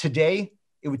together. Today,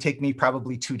 it would take me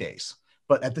probably 2 days.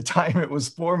 But at the time, it was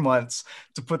 4 months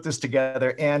to put this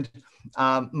together. And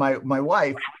my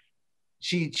wife,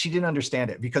 she didn't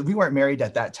understand it because we weren't married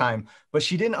at that time, but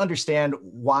she didn't understand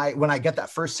why, when I got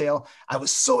that first sale, I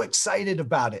was so excited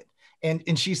about it.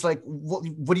 And she's like,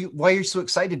 why are you so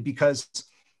excited? Because,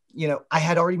 you know, I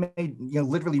had already made, you know,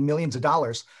 literally millions of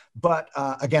dollars, but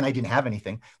again, I didn't have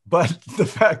anything. But the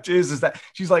fact is that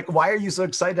she's like, why are you so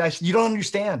excited? I said, you don't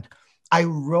understand. I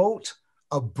wrote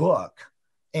a book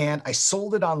and I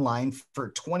sold it online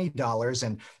for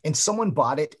 $20 and someone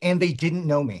bought it and they didn't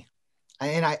know me.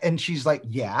 And she's like,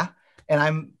 yeah. And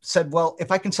I said, well,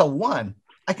 if I can sell one,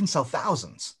 I can sell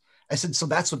thousands. I said, so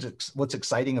that's what's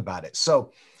exciting about it.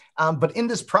 So, but in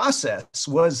this process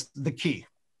was the key,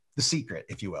 the secret,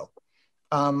 if you will.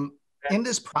 In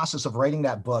this process of writing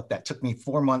that book that took me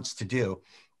 4 months to do,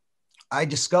 I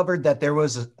discovered that there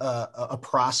was a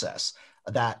process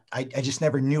that I just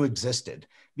never knew existed.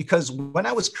 Because when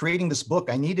I was creating this book,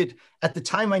 at the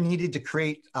time I needed to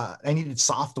create, I needed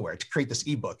software to create this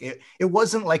ebook. It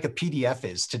wasn't like a PDF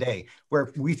is today,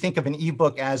 where we think of an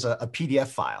ebook as a PDF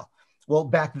file. Well,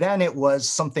 back then it was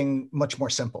something much more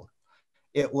simple.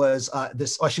 It was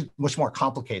much more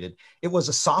complicated. It was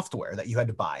a software that you had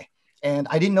to buy. And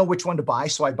I didn't know which one to buy.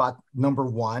 So I bought number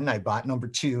 1, I bought number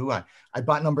 2, I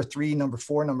bought number 3, number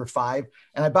 4, number 5,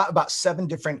 and I bought about 7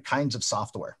 different kinds of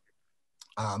software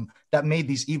that made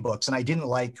these ebooks. And I didn't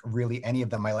like really any of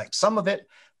them. I liked some of it,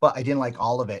 but I didn't like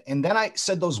all of it. And then I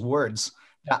said those words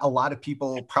that a lot of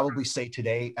people probably say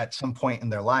today at some point in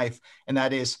their life. And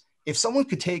that is, if someone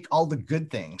could take all the good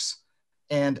things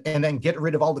and then get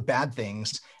rid of all the bad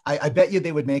things, I bet you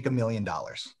they would make $1 million.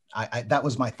 That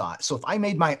was my thought. So if I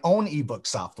made my own ebook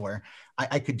software,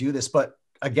 I could do this. But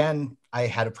again, I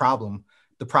had a problem.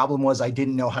 The problem was I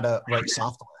didn't know how to write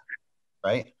software,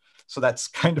 right? So that's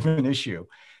kind of an issue.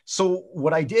 So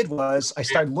what I did was I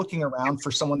started looking around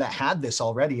for someone that had this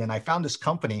already. And I found this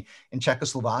company in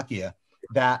Czechoslovakia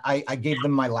that I gave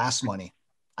them my last money.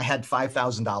 I had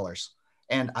 $5,000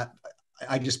 and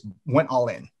I just went all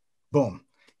in. Boom,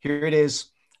 here it is.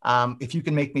 If you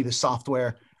can make me the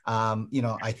software, you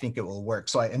know, I think it will work.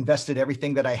 So I invested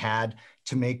everything that I had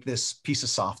to make this piece of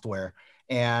software.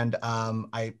 And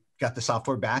I got the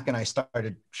software back and I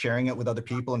started sharing it with other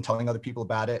people and telling other people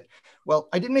about it. Well,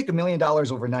 I didn't make $1 million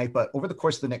overnight, but over the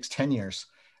course of the next 10 years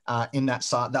in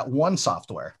that one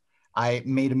software, I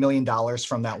made $1 million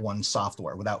from that one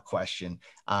software without question,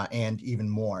 and even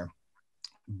more.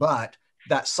 But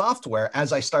that software,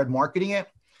 as I started marketing it,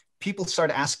 people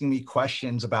started asking me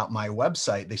questions about my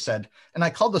website. They said, and I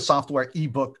called the software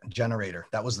ebook generator.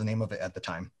 That was the name of it at the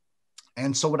time.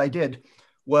 And so what I did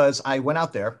was I went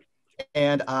out there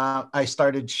and I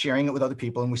started sharing it with other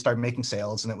people and we started making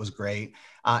sales and it was great.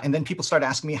 And then people started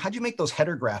asking me, how'd you make those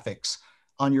header graphics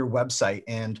on your website?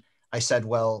 And I said,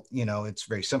 well, you know, it's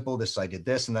very simple. I did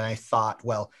this. And then I thought,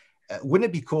 well, wouldn't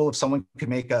it be cool if someone could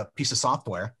make a piece of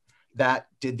software that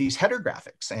did these header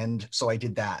graphics? And so I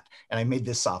did that and I made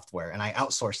this software and I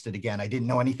outsourced it again. I didn't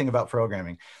know anything about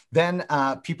programming. Then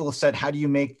people said, how do you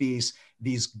make these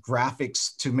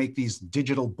graphics to make these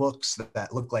digital books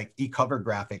that look like e-cover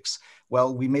graphics?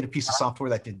 Well, we made a piece of software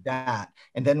that did that.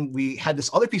 And then we had this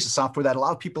other piece of software that a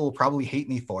lot of people will probably hate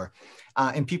me for.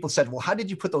 And people said, well, how did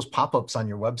you put those pop-ups on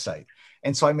your website?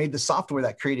 And so I made the software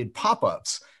that created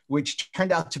pop-ups, which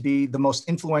turned out to be the most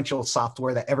influential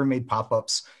software that ever made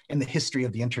pop-ups in the history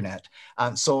of the internet.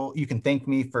 So you can thank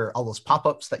me for all those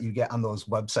pop-ups that you get on those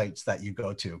websites that you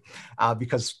go to,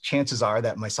 because chances are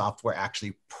that my software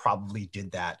actually probably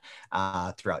did that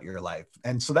throughout your life.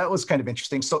 And so that was kind of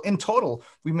interesting. So in total,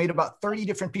 we made about 30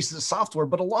 different pieces of software,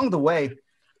 but along the way,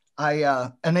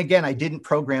 and again, I didn't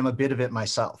program a bit of it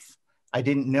myself. I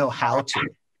didn't know how to.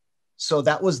 So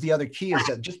that was the other key, is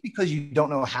that just because you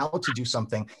don't know how to do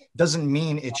something doesn't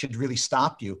mean it should really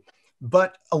stop you.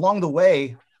 But along the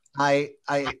way,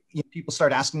 people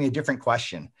started asking me a different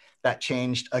question that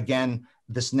changed, again,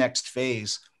 this next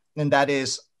phase. And that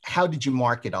is, how did you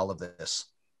market all of this?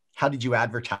 How did you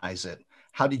advertise it?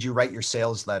 How did you write your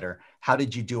sales letter? How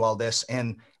did you do all this?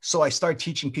 And so I started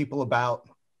teaching people about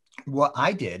what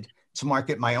I did to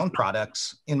market my own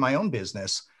products in my own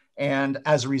business. And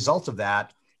as a result of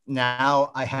that,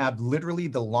 now I have literally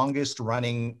the longest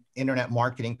running internet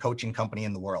marketing coaching company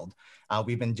in the world.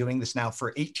 We've been doing this now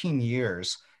for 18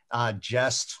 years,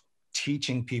 just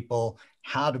teaching people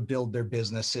how to build their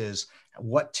businesses,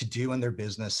 what to do in their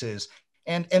businesses,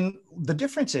 And the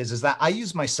difference is that I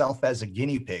use myself as a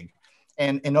guinea pig.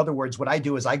 And in other words, what I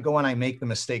do is I go and I make the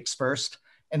mistakes first,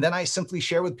 and then I simply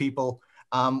share with people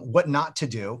what not to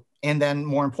do. And then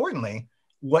more importantly,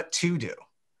 what to do.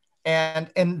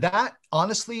 And that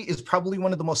honestly is probably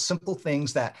one of the most simple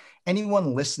things that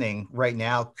anyone listening right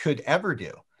now could ever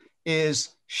do, is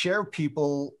share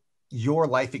people your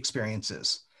life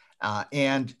experiences.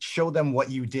 And show them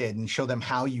what you did, and show them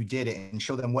how you did it, and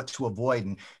show them what to avoid,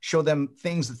 and show them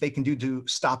things that they can do to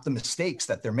stop the mistakes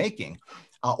that they're making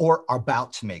or are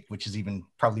about to make, which is even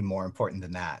probably more important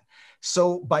than that.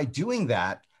 So by doing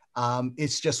that,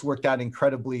 it's just worked out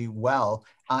incredibly well.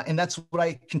 And that's what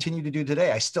I continue to do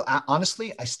today.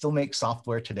 Honestly, I still make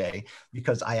software today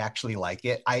because I actually like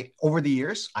it. Over the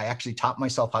years, I actually taught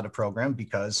myself how to program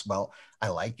because, well, I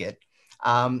like it.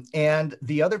 And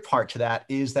the other part to that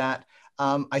is that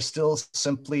I still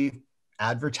simply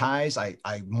advertise, I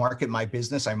market my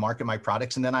business, I market my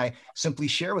products, and then I simply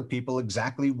share with people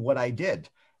exactly what I did.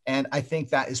 And I think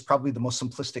that is probably the most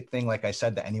simplistic thing, like I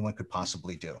said, that anyone could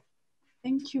possibly do.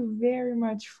 Thank you very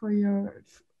much for your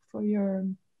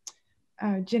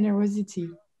generosity.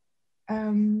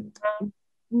 Mr.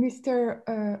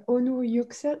 ONUR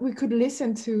YÜKSEL, we could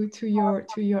listen to your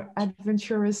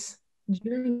adventurous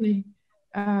journey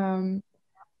a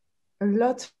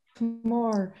lot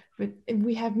more, but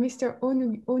we have Mr.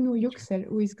 ONUR YÜKSEL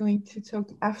who is going to talk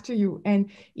after you, and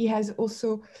he has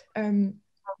also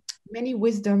many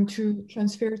wisdom to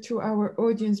transfer to our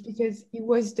audience, because he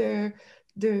was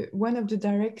one of the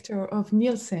director of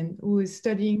Nielsen, who is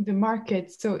studying the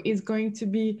market. So he's going to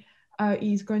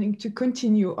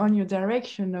continue on your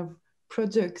direction of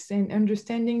products and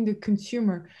understanding the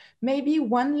consumer. Maybe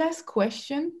one last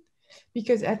question,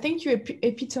 because I think you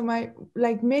epitomize,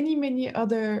 like many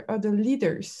other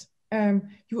leaders,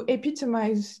 you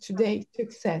epitomize today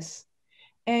success.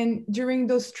 And during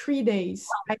those 3 days,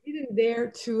 I didn't dare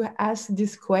to ask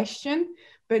this question,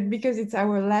 but because it's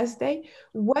our last day,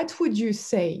 what would you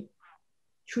say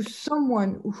to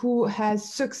someone who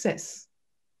has success,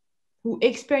 who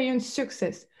experienced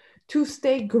success, to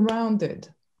stay grounded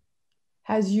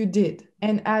as you did,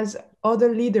 and as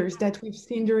other leaders that we've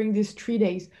seen during these 3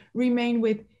 days, remain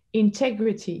with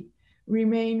integrity,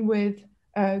 remain with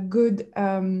good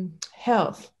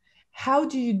health? How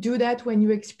do you do that when you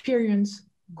experience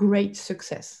great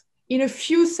success? In a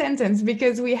few sentences,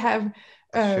 because we have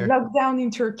Sure. lockdown in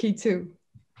Turkey too.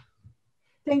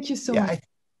 Thank you so much.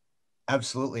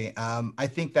 Absolutely. I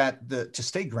think that to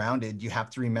stay grounded, you have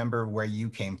to remember where you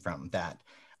came from. That,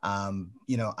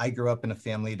 I grew up in a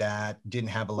family that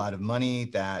didn't have a lot of money,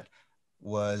 that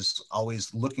was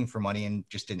always looking for money and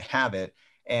just didn't have it.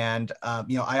 And,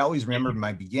 I always remembered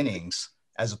my beginnings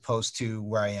as opposed to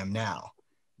where I am now.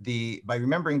 By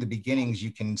remembering the beginnings,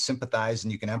 you can sympathize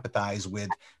and you can empathize with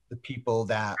the people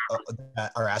that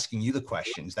are asking you the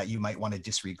questions that you might want to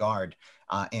disregard,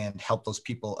 and help those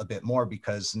people a bit more,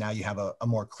 because now you have a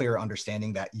more clear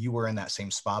understanding that you were in that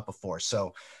same spot before.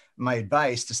 So my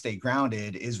advice to stay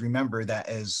grounded is remember that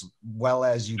as well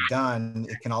as you've done,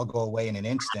 it can all go away in an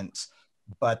instant.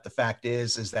 But the fact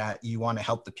is that you want to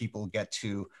help the people get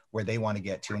to where they want to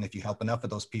get to. And if you help enough of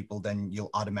those people, then you'll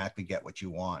automatically get what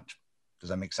you want. Does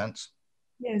that make sense?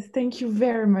 Yes, thank you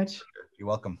very much. You're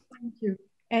welcome. Thank you.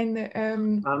 And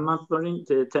Armand, MORIN,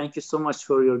 thank you so much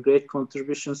for your great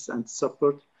contributions and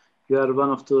support. You are one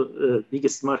of the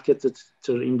biggest marketer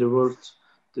in the world.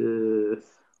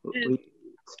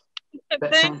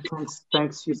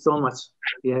 Thanks you so much.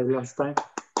 We have last time.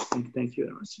 Thank you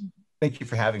very much. Thank you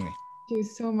for having me. Thank you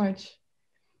so much.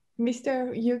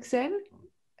 Mr. YÜKSEL,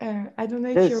 I don't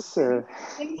know if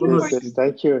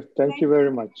you're... Thank you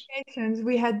very much.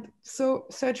 We had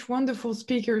such wonderful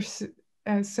speakers,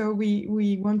 so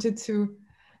we wanted to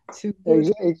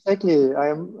exactly.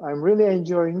 I'm really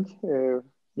enjoying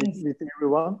with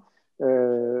everyone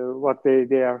what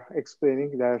they are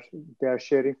explaining, they are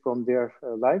sharing from their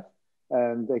life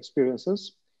and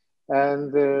experiences,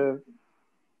 and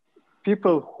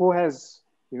people who has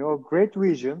great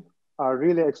vision are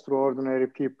really extraordinary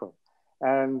people.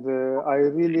 And I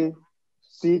really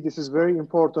see this is very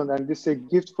important, and this is a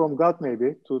gift from God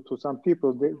maybe to some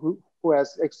people who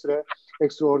has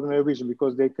extraordinary vision,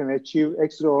 because they can achieve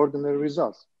extraordinary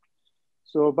results.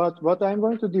 So, but what I'm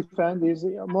going to defend is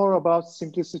more about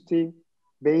simplicity,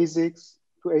 basics,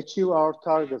 to achieve our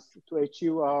targets, to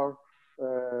achieve our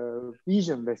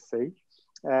vision, let's say.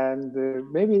 And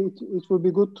maybe it will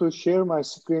be good to share my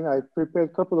screen. I prepared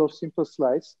a couple of simple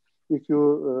slides, if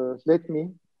you let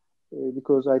me.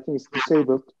 Because I think it's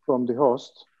disabled from the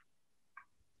host.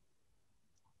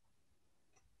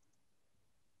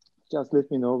 Just let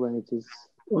me know when it is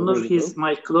Onur, he's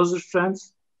my closer friend.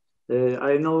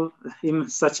 I know him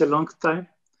such a long time.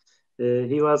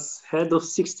 He was head of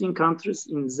 16 countries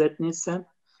in NESLİHAN,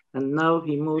 and now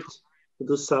he moved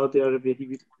to Saudi Arabia. He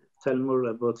will tell more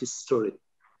about his story.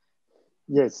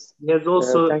 Yes. He has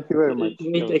also thank you very much.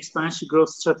 unique expansion growth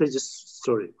strategy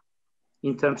story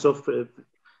in terms of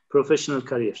professional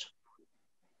career.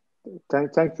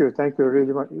 Thank you.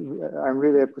 Really, I'm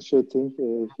really appreciating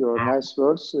your nice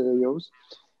words, Yavuz.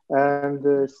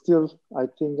 And still, I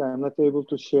think I'm not able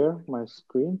to share my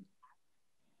screen.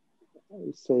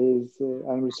 It says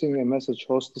I'm receiving a message.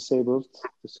 Host disabled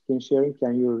the screen sharing.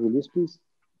 Can you release, please?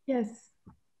 Yes.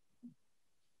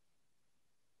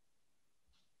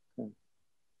 Okay.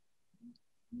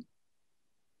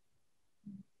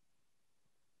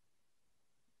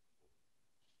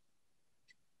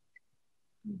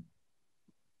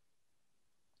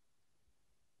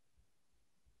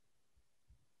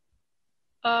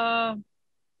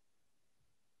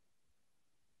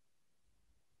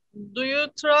 Do you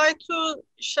try to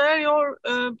share your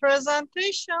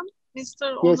presentation,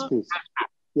 Mr. Yes, Onur? please.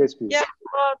 Yes, please. Yeah,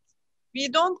 but we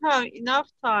don't have enough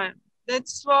time.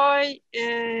 That's why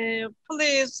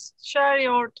please share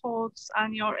your thoughts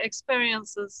and your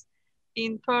experiences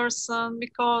in person,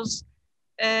 because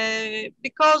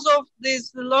of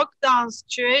this lockdown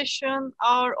situation,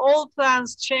 our all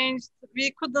plans changed.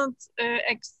 We couldn't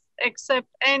accept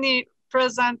any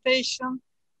presentation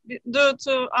due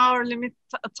to our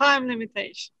time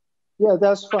limitation. Yeah,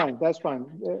 that's fine. That's fine.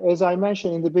 As I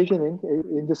mentioned in the beginning,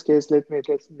 in this case, let me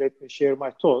share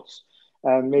my thoughts,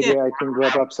 and maybe I can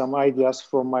grab up some ideas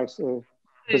from my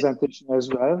presentation as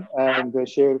well, and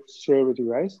share with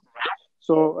you guys.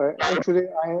 So actually,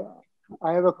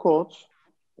 I have a quote: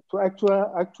 to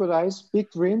actualize big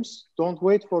dreams, don't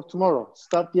wait for tomorrow.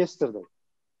 Start yesterday.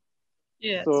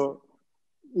 Yes. So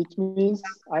it means,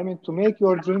 to make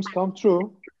your dreams come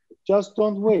true, just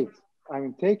don't wait.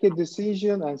 Take a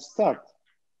decision and start.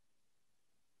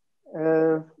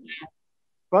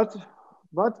 But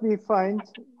what we find,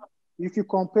 if you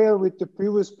compare with the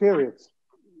previous periods,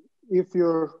 if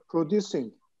you're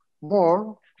producing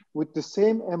more with the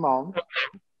same amount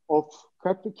of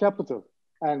capital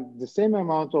and the same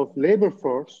amount of labor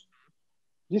force,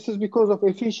 this is because of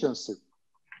efficiency.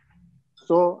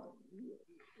 So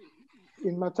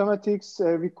in mathematics,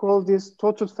 we call this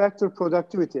total factor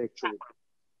productivity, actually.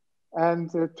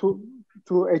 And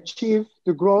to achieve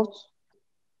the growth,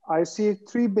 I see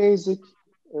three basic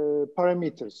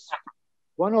parameters.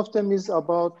 One of them is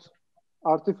about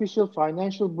artificial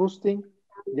financial boosting.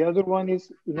 The other one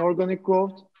is inorganic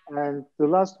growth. And the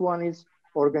last one is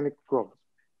organic growth.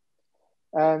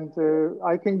 And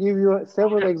I can give you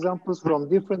several examples from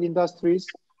different industries,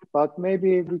 but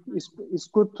maybe it's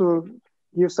good to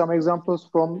give some examples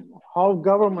from how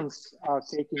governments are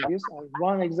taking this. And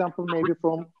one example maybe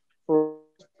from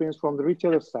the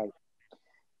retailer side.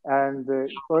 And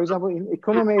for example, in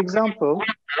economy example,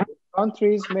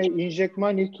 countries may inject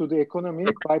money to the economy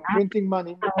by printing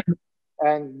money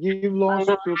and give loans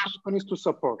to companies to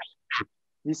support.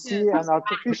 We see an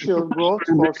artificial growth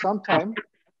for some time,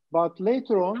 but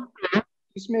later on,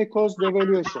 this may cause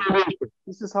devaluation.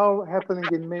 This is how happening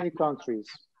in many countries.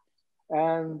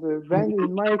 And when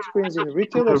in my experience in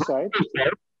retailer side,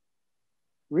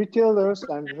 retailers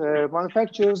and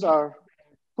manufacturers are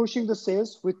pushing the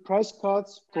sales with price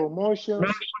cuts, promotions,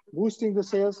 boosting the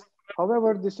sales.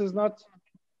 However, this is not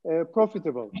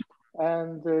profitable,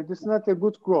 and this is not a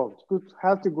good growth, good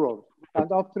healthy growth. And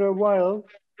after a while,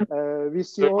 we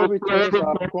see all retailers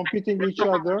are competing each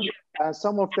other, and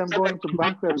some of them going to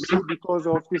bankruptcy because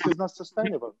of this is not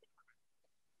sustainable.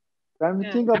 When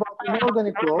we think about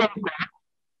inorganic growth,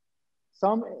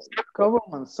 some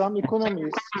governments, some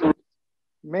economies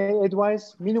may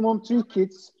advise minimum 3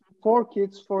 kids, 4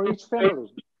 kids for each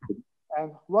family.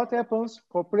 And what happens?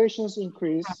 Populations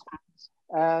increase,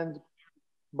 and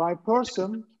by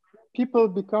person, people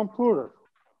become poorer.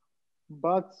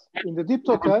 But in the deep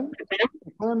total,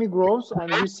 economy grows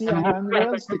and we see an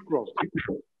unrealistic growth.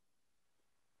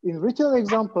 In retail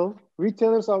example,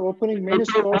 retailers are opening many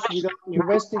stores without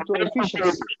investing to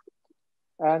efficiency.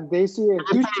 And they see a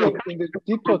huge change in the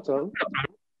deep total,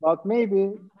 but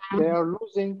maybe they are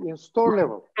losing in store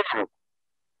level.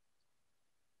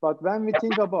 But when we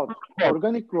think about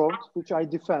organic growth, which I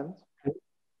defend,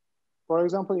 for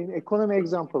example, in economy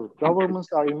example,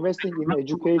 governments are investing in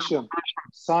education,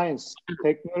 science,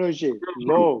 technology,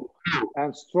 law,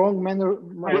 and strong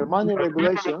money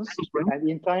regulations. And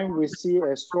in time, we see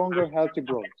a stronger, healthy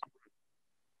growth.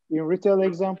 In retail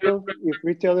example, if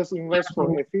retailers invest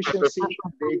for efficiency,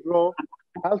 they grow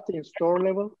healthy in store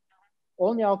level.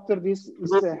 Only after this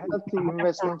is a healthy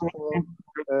investment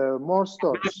for more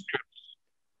stores.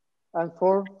 And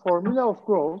for formula of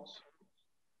growth,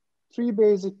 three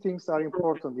basic things are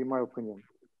important in my opinion.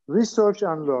 Research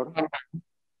and learn,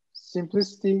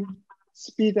 simplicity,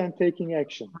 speed and taking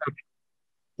action.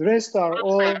 The rest are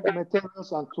all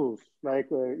materials and tools, like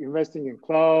investing in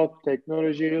cloud,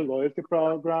 technology, loyalty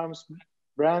programs,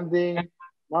 branding,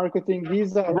 marketing.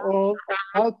 These are all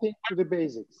helping to the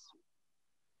basics.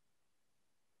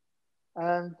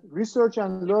 And research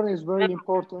and learn is very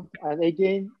important. And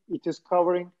again, it is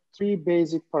covering three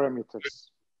basic parameters.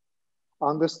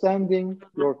 Understanding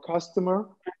your customer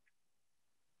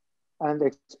and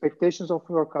expectations of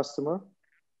your customer,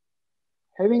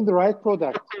 having the right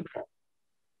product,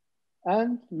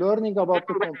 and learning about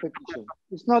the competition.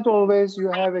 It's not always you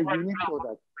have a unique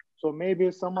product. So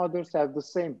maybe some others have the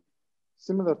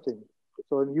similar thing.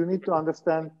 So you need to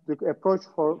understand the approach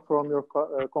from your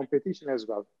competition as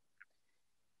well.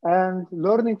 And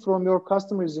learning from your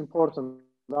customer is important.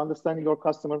 Understanding your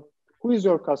customer. Who is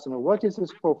your customer? What is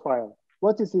his profile?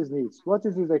 What is his needs? What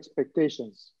is his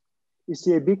expectations? Is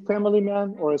he a big family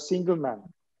man or a single man?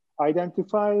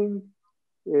 Identifying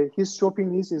his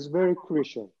shopping needs is very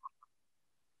crucial.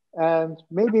 And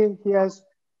maybe he has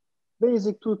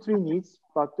basic 2-3 needs,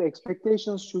 but the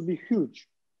expectations should be huge.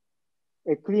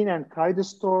 A clean and tidy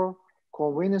store,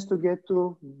 convenience to get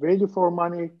to, value for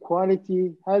money,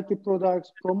 quality, healthy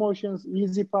products, promotions,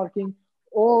 easy parking,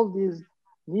 all these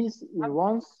needs in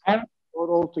once or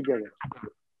all together.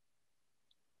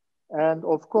 And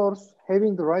of course,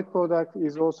 having the right product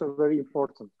is also very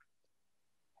important.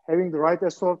 Having the right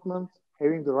assortment,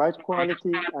 having the right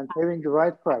quality, and having the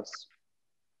right price.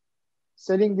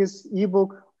 Selling this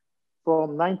ebook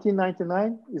from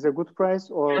 $19.99 is a good price,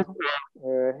 or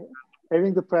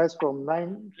having the price from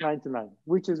 $9.99,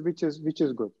 which is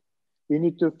good. We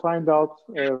need to find out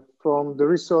from the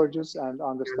researchers and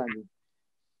understanding.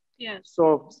 Yes.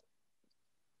 So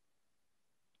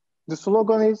the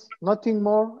slogan is nothing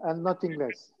more and nothing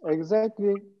less.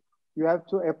 Exactly, you have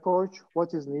to approach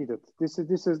what is needed. This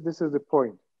is the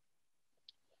point.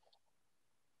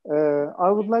 I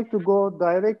would like to go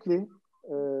directly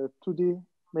to the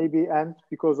maybe end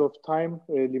because of time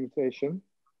limitation.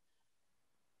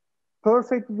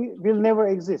 Perfect will never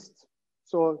exist.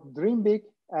 So dream big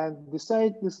and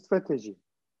decide the strategy.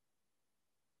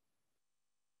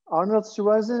 Arnold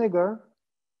Schwarzenegger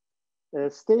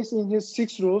states in his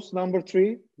 6 rules, number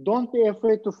 3, don't be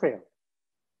afraid to fail.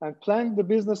 And plan the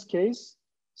business case,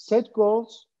 set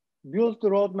goals, build the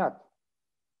roadmap.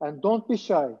 And don't be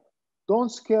shy. Don't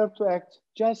scare to act,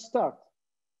 just start.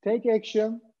 Take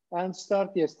action and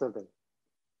start yesterday.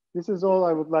 This is all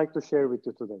I would like to share with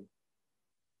you today.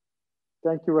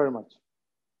 Thank you very much.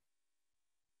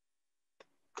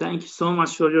 Thank you so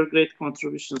much for your great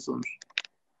contributions, Onur.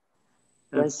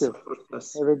 Thank you.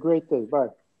 Have a great day. Bye.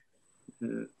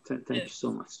 Thank you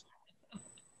so much.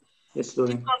 Yes,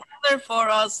 Lorraine. It was an honor for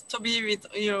us to be with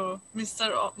you,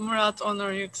 Mr. Murat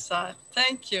Onur YÜKSEL.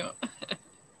 Thank you.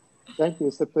 Thank you.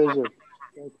 It's a pleasure.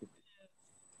 Thank you.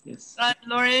 Yes. Right,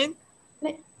 Lorraine?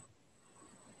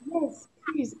 Yes,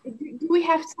 please. Do we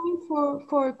have time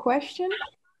for a question?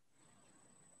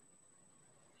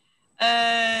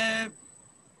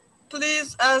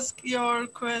 Please ask your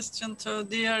question to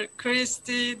dear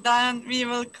Christy, then we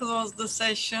will close the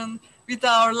session with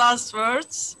our last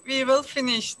words. We will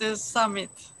finish this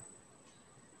summit.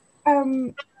 I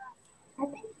think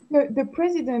the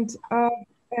president of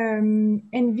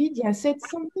NVIDIA said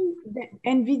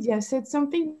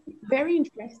something very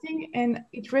interesting, and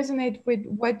it resonates with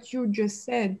what you just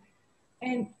said.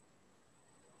 And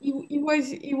he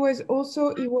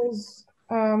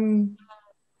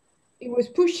was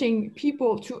pushing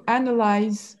people to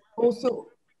analyze also,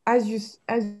 as you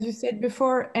said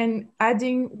before, and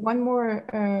adding one more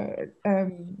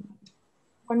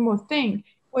thing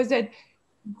was that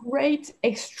great,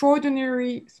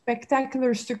 extraordinary,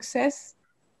 spectacular success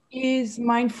is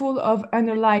mindful of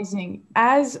analyzing.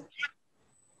 As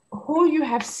who you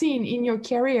have seen in your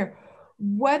career,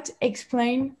 what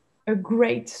explain a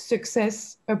great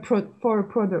success for a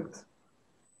product?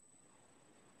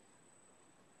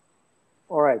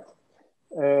 All right.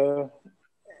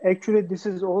 Actually, this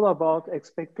is all about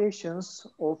expectations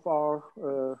of our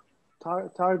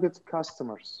target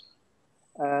customers.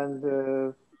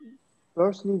 And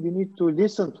firstly, we need to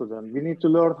listen to them. We need to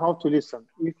learn how to listen.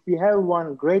 If we have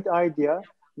one great idea,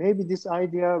 maybe this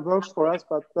idea works for us,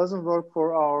 but doesn't work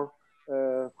for our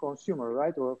consumer,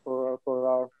 right? Or for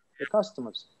our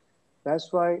customers.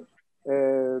 That's why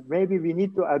maybe we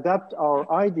need to adapt our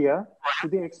idea to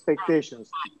the expectations.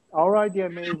 Our idea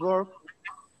may work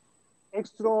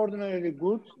extraordinarily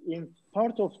good in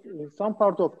some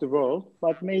part of the world,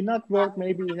 but may not work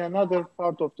maybe in another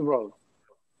part of the world.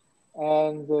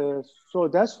 And so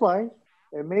that's why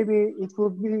maybe it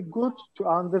would be good to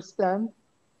understand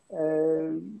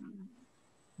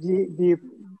the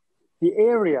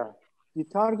area, the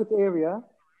target area,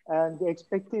 and the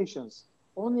expectations.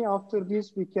 Only after this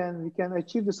we can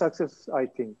achieve the success, I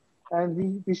think. And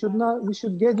we should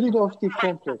get rid of the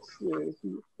complex.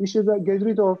 We should get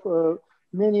rid of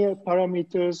many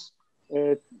parameters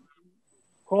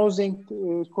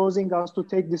causing us to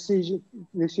take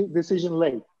decision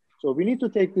late. So we need to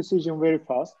take decision very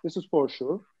fast. This is for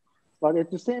sure. But at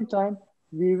the same time,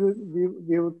 we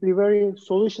will be very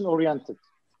solution oriented.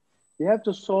 We have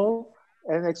to solve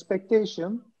an expectation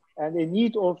and a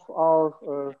need of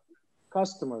our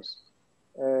customers.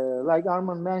 Like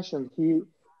Armand mentioned, he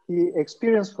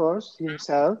experienced first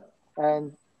himself, and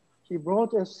he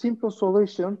brought a simple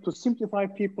solution to simplify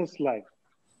people's life.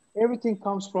 Everything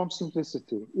comes from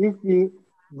simplicity. If we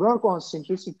work on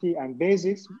simplicity and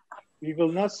basics, we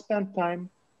will not spend time.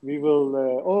 We will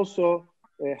also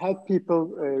help people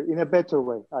in a better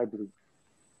way, I believe.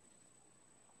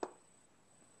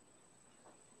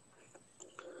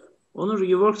 Onur,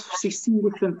 you worked 16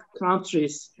 different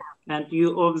countries and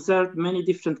you observed many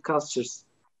different cultures.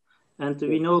 And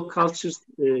we know cultures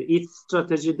eat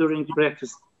strategy during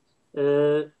breakfast.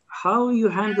 How you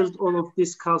handled all of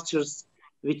these cultures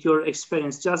with your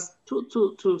experience? Just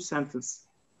two sentences.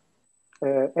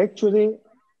 Actually,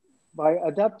 by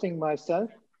adapting myself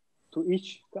to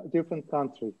each different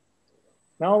country.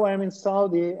 Now I'm in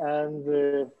Saudi, and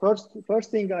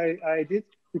first thing I did,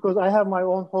 because I have my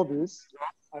own hobbies,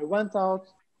 I went out,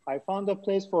 I found a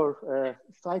place for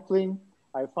cycling.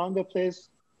 I found a place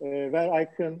where I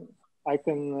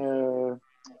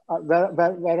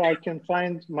can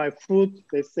find my food.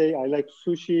 They say I like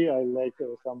sushi, I like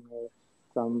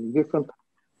some different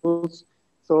foods.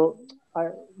 So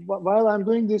while I'm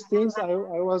doing these things, I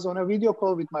was on a video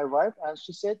call with my wife, and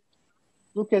she said,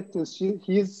 "Look at this.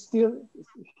 He's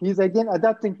again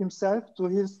adapting himself to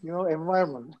his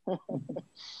environment."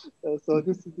 So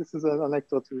this is an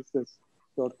anecdote. This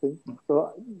sort of thing. So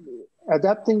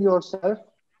adapting yourself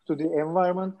to the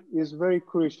environment is very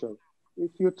crucial.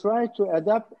 If you try to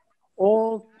adapt all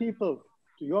people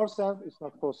to yourself, it's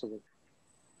not possible.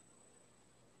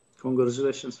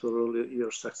 Congratulations for all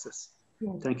your success.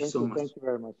 Yes. Thank you so much. Thank you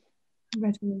very much.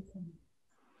 Congratulations.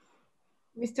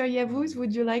 Mr. Yavuz,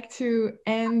 would you like to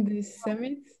end this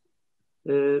summit?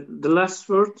 The last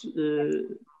word,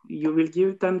 you will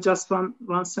give them just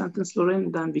one sentence,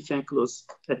 Lorraine, then we can close.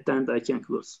 At the end, I can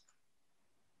close.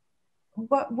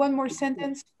 One more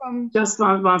sentence from... Just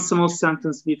one small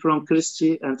sentence from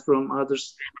Christy and from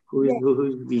others who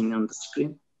is being on the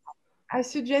screen. I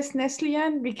suggest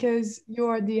NESLİHAN because you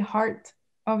are the heart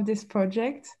of this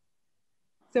project.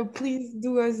 So please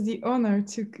do us the honor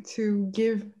to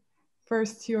give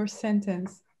first your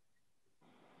sentence.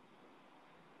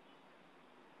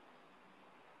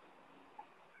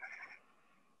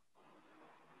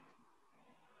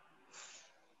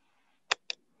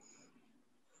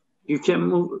 You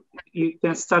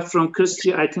can start from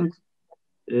Christy. I think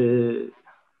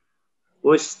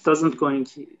voice doesn't going.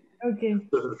 Okay.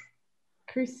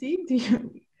 Christy,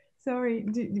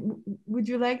 would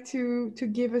you like to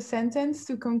give a sentence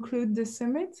to conclude the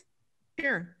summit?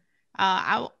 Sure.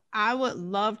 I would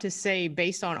love to say,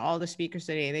 based on all the speakers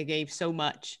today, they gave so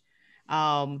much.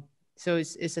 So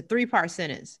it's a three-part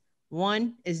sentence.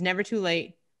 1 is never too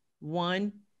late.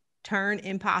 1, turn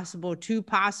impossible to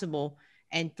possible.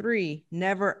 And 3,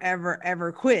 never, ever,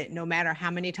 ever quit. No matter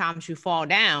how many times you fall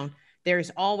down, there's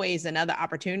always another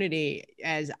opportunity.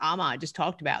 As Ahmad just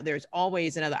talked about, there's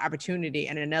always another opportunity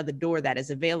and another door that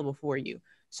is available for you.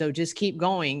 So just keep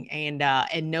going and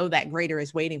know that greater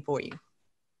is waiting for you.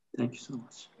 Thank you so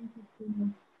much.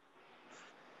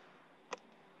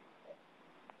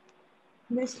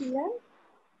 NESLİHAN?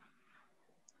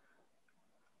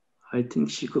 I think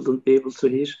she couldn't be able to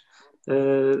hear.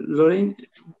 Lorraine,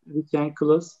 we can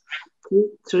close.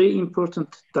 Three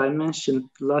important dimensions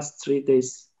last 3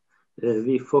 days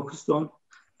we focused on.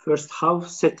 First, how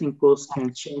setting goals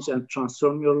can change and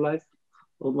transform your life.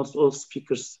 Almost all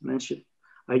speakers mentioned.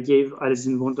 I gave Alice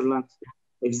in Wonderland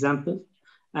example.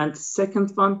 And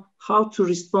second one, how to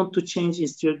respond to change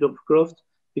instead of growth,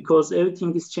 because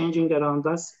everything is changing around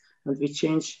us and we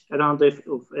change around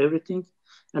of everything.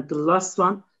 And the last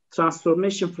one,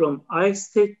 transformation from I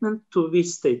statement to we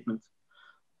statement.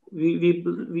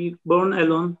 We born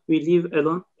alone, we live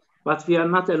alone, but we are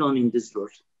not alone in this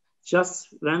world.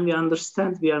 Just when we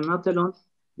understand we are not alone,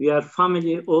 we are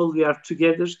family, all we are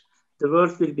together, the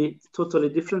world will be a totally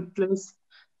different place.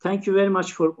 Thank you very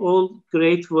much for all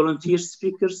great volunteer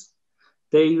speakers.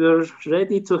 They were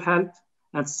ready to help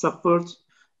and support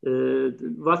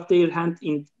what they have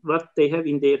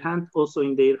in their hand, also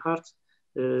in their heart.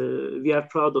 We are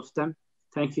proud of them.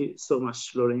 Thank you so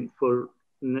much, Lorraine, for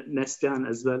NESLİHAN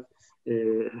as well,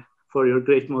 for your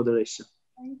great moderation.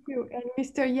 Thank you. And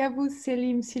Mr. YAVUZ,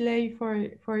 SELİM, SILAY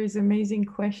for his amazing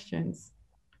questions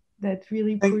that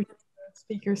really push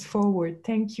speakers forward.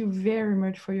 Thank you very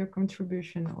much for your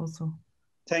contribution also.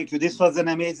 Thank you. This was an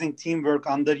amazing teamwork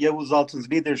under Yavuz Altun's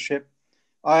leadership.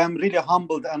 I am really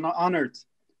humbled and honored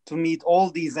to meet all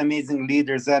these amazing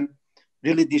leaders and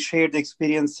really the shared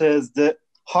experiences, the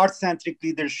heart-centric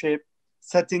leadership,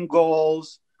 setting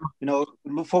goals,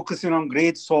 focusing on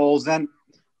great souls and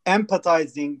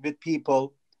empathizing with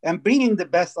people and bringing the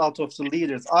best out of the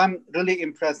leaders. I'm really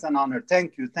impressed and honored.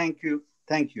 Thank you, thank you,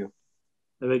 thank you.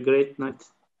 Have a great night.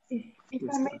 If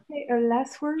I may say a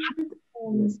last word,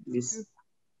 yes, please.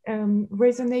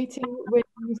 Resonating with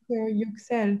Mr.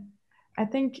 YÜKSEL, I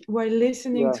think while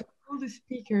listening to all the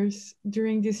speakers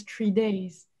during these 3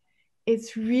 days,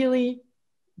 it's really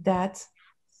that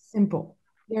simple.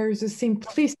 There is a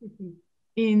simplicity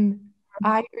in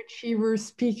high achiever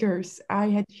speakers,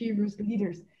 high achievers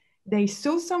leaders. They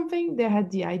saw something, they had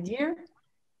the idea,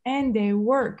 and they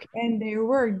work,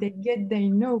 they get, they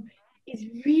know. It's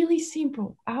really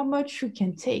simple how much you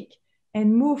can take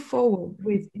and move forward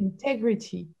with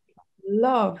integrity,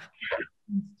 love,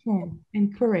 and strength,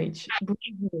 and courage.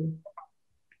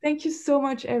 Thank you so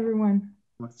much, everyone.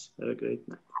 Have a great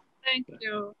night. Thank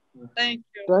you. Thank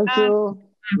you. Thank you.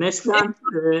 NESLİHAN,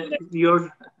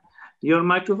 your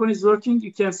microphone is working.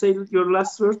 You can say your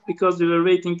last word because we were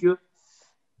waiting you.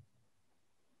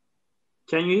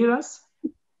 Can you hear us?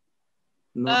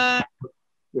 No.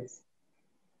 Yes.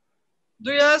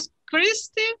 Do you ask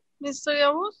Christy, Mr.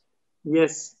 Yavuz?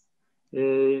 Yes.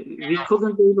 We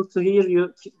couldn't be able to hear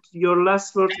you. Your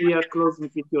last word, we are closing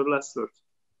with your last word.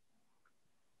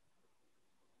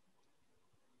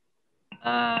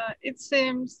 It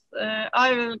seems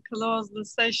I will close the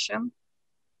session.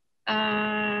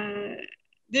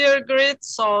 Dear great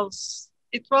souls,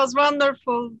 it was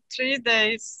wonderful 3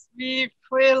 days. We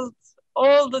filled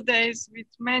all the days with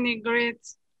many great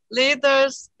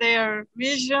leaders, their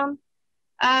vision,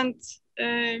 and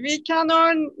we can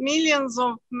earn millions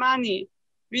of money.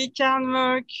 We can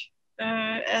work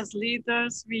as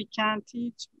leaders, we can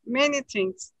teach many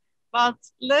things, but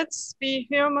let's be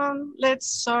human, let's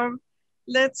serve,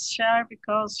 let's share,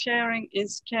 because sharing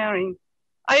is caring.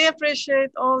 I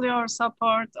appreciate all your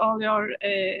support, all your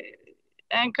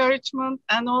encouragement,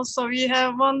 and also we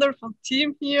have a wonderful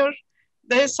team here.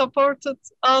 They supported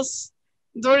us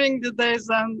during the days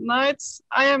and nights.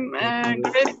 I am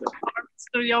grateful for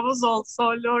Mr. Yavuz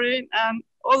also, Lorraine, and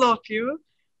all of you.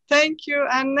 Thank you,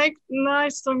 and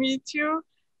nice to meet you.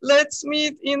 Let's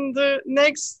meet in the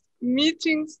next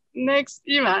meetings, next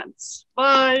events.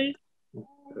 Bye.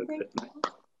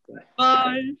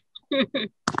 Bye.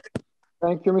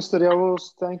 Thank you, Mr.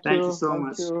 Yavuz. Thank you. Thank you so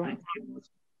much. Thank you.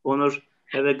 Onur,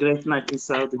 have a great night in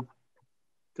Saudi.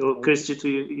 To Christy, to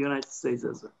United States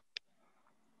as well.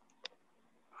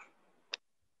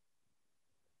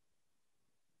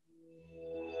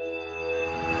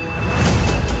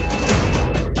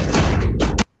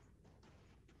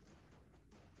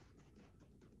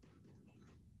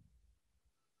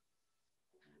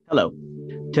 Hello.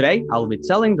 Today, I'll be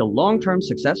telling the long-term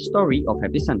success story of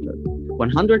Happy Center,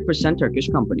 100% Turkish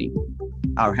company.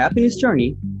 Our happiness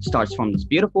journey starts from this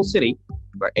beautiful city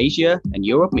where Asia and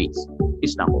Europe meets,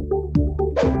 Istanbul.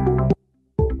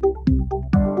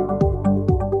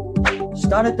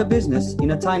 Started the business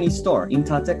in a tiny store in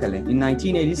Tahtakale in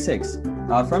 1986.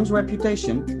 Our firm's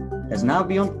reputation has now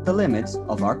beyond the limits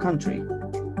of our country.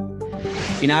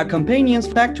 In our companions'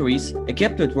 factories,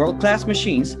 equipped with world-class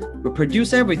machines, we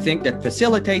produce everything that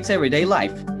facilitates everyday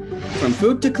life, from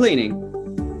food to cleaning,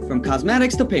 from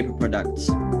cosmetics to paper products.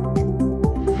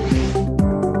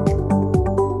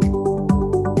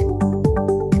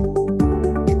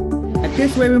 At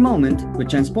this very moment, we're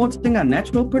transporting our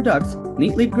natural products,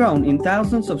 neatly grown in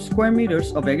thousands of square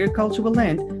meters of agricultural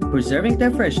land, preserving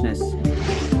their freshness.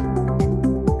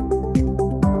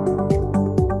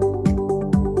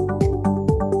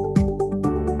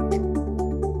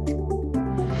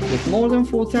 More than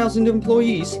 4,000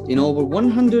 employees in over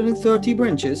 130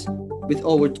 branches, with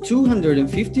over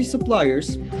 250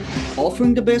 suppliers,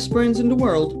 offering the best brands in the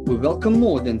world, we welcome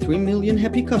more than 3 million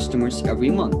happy customers every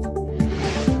month.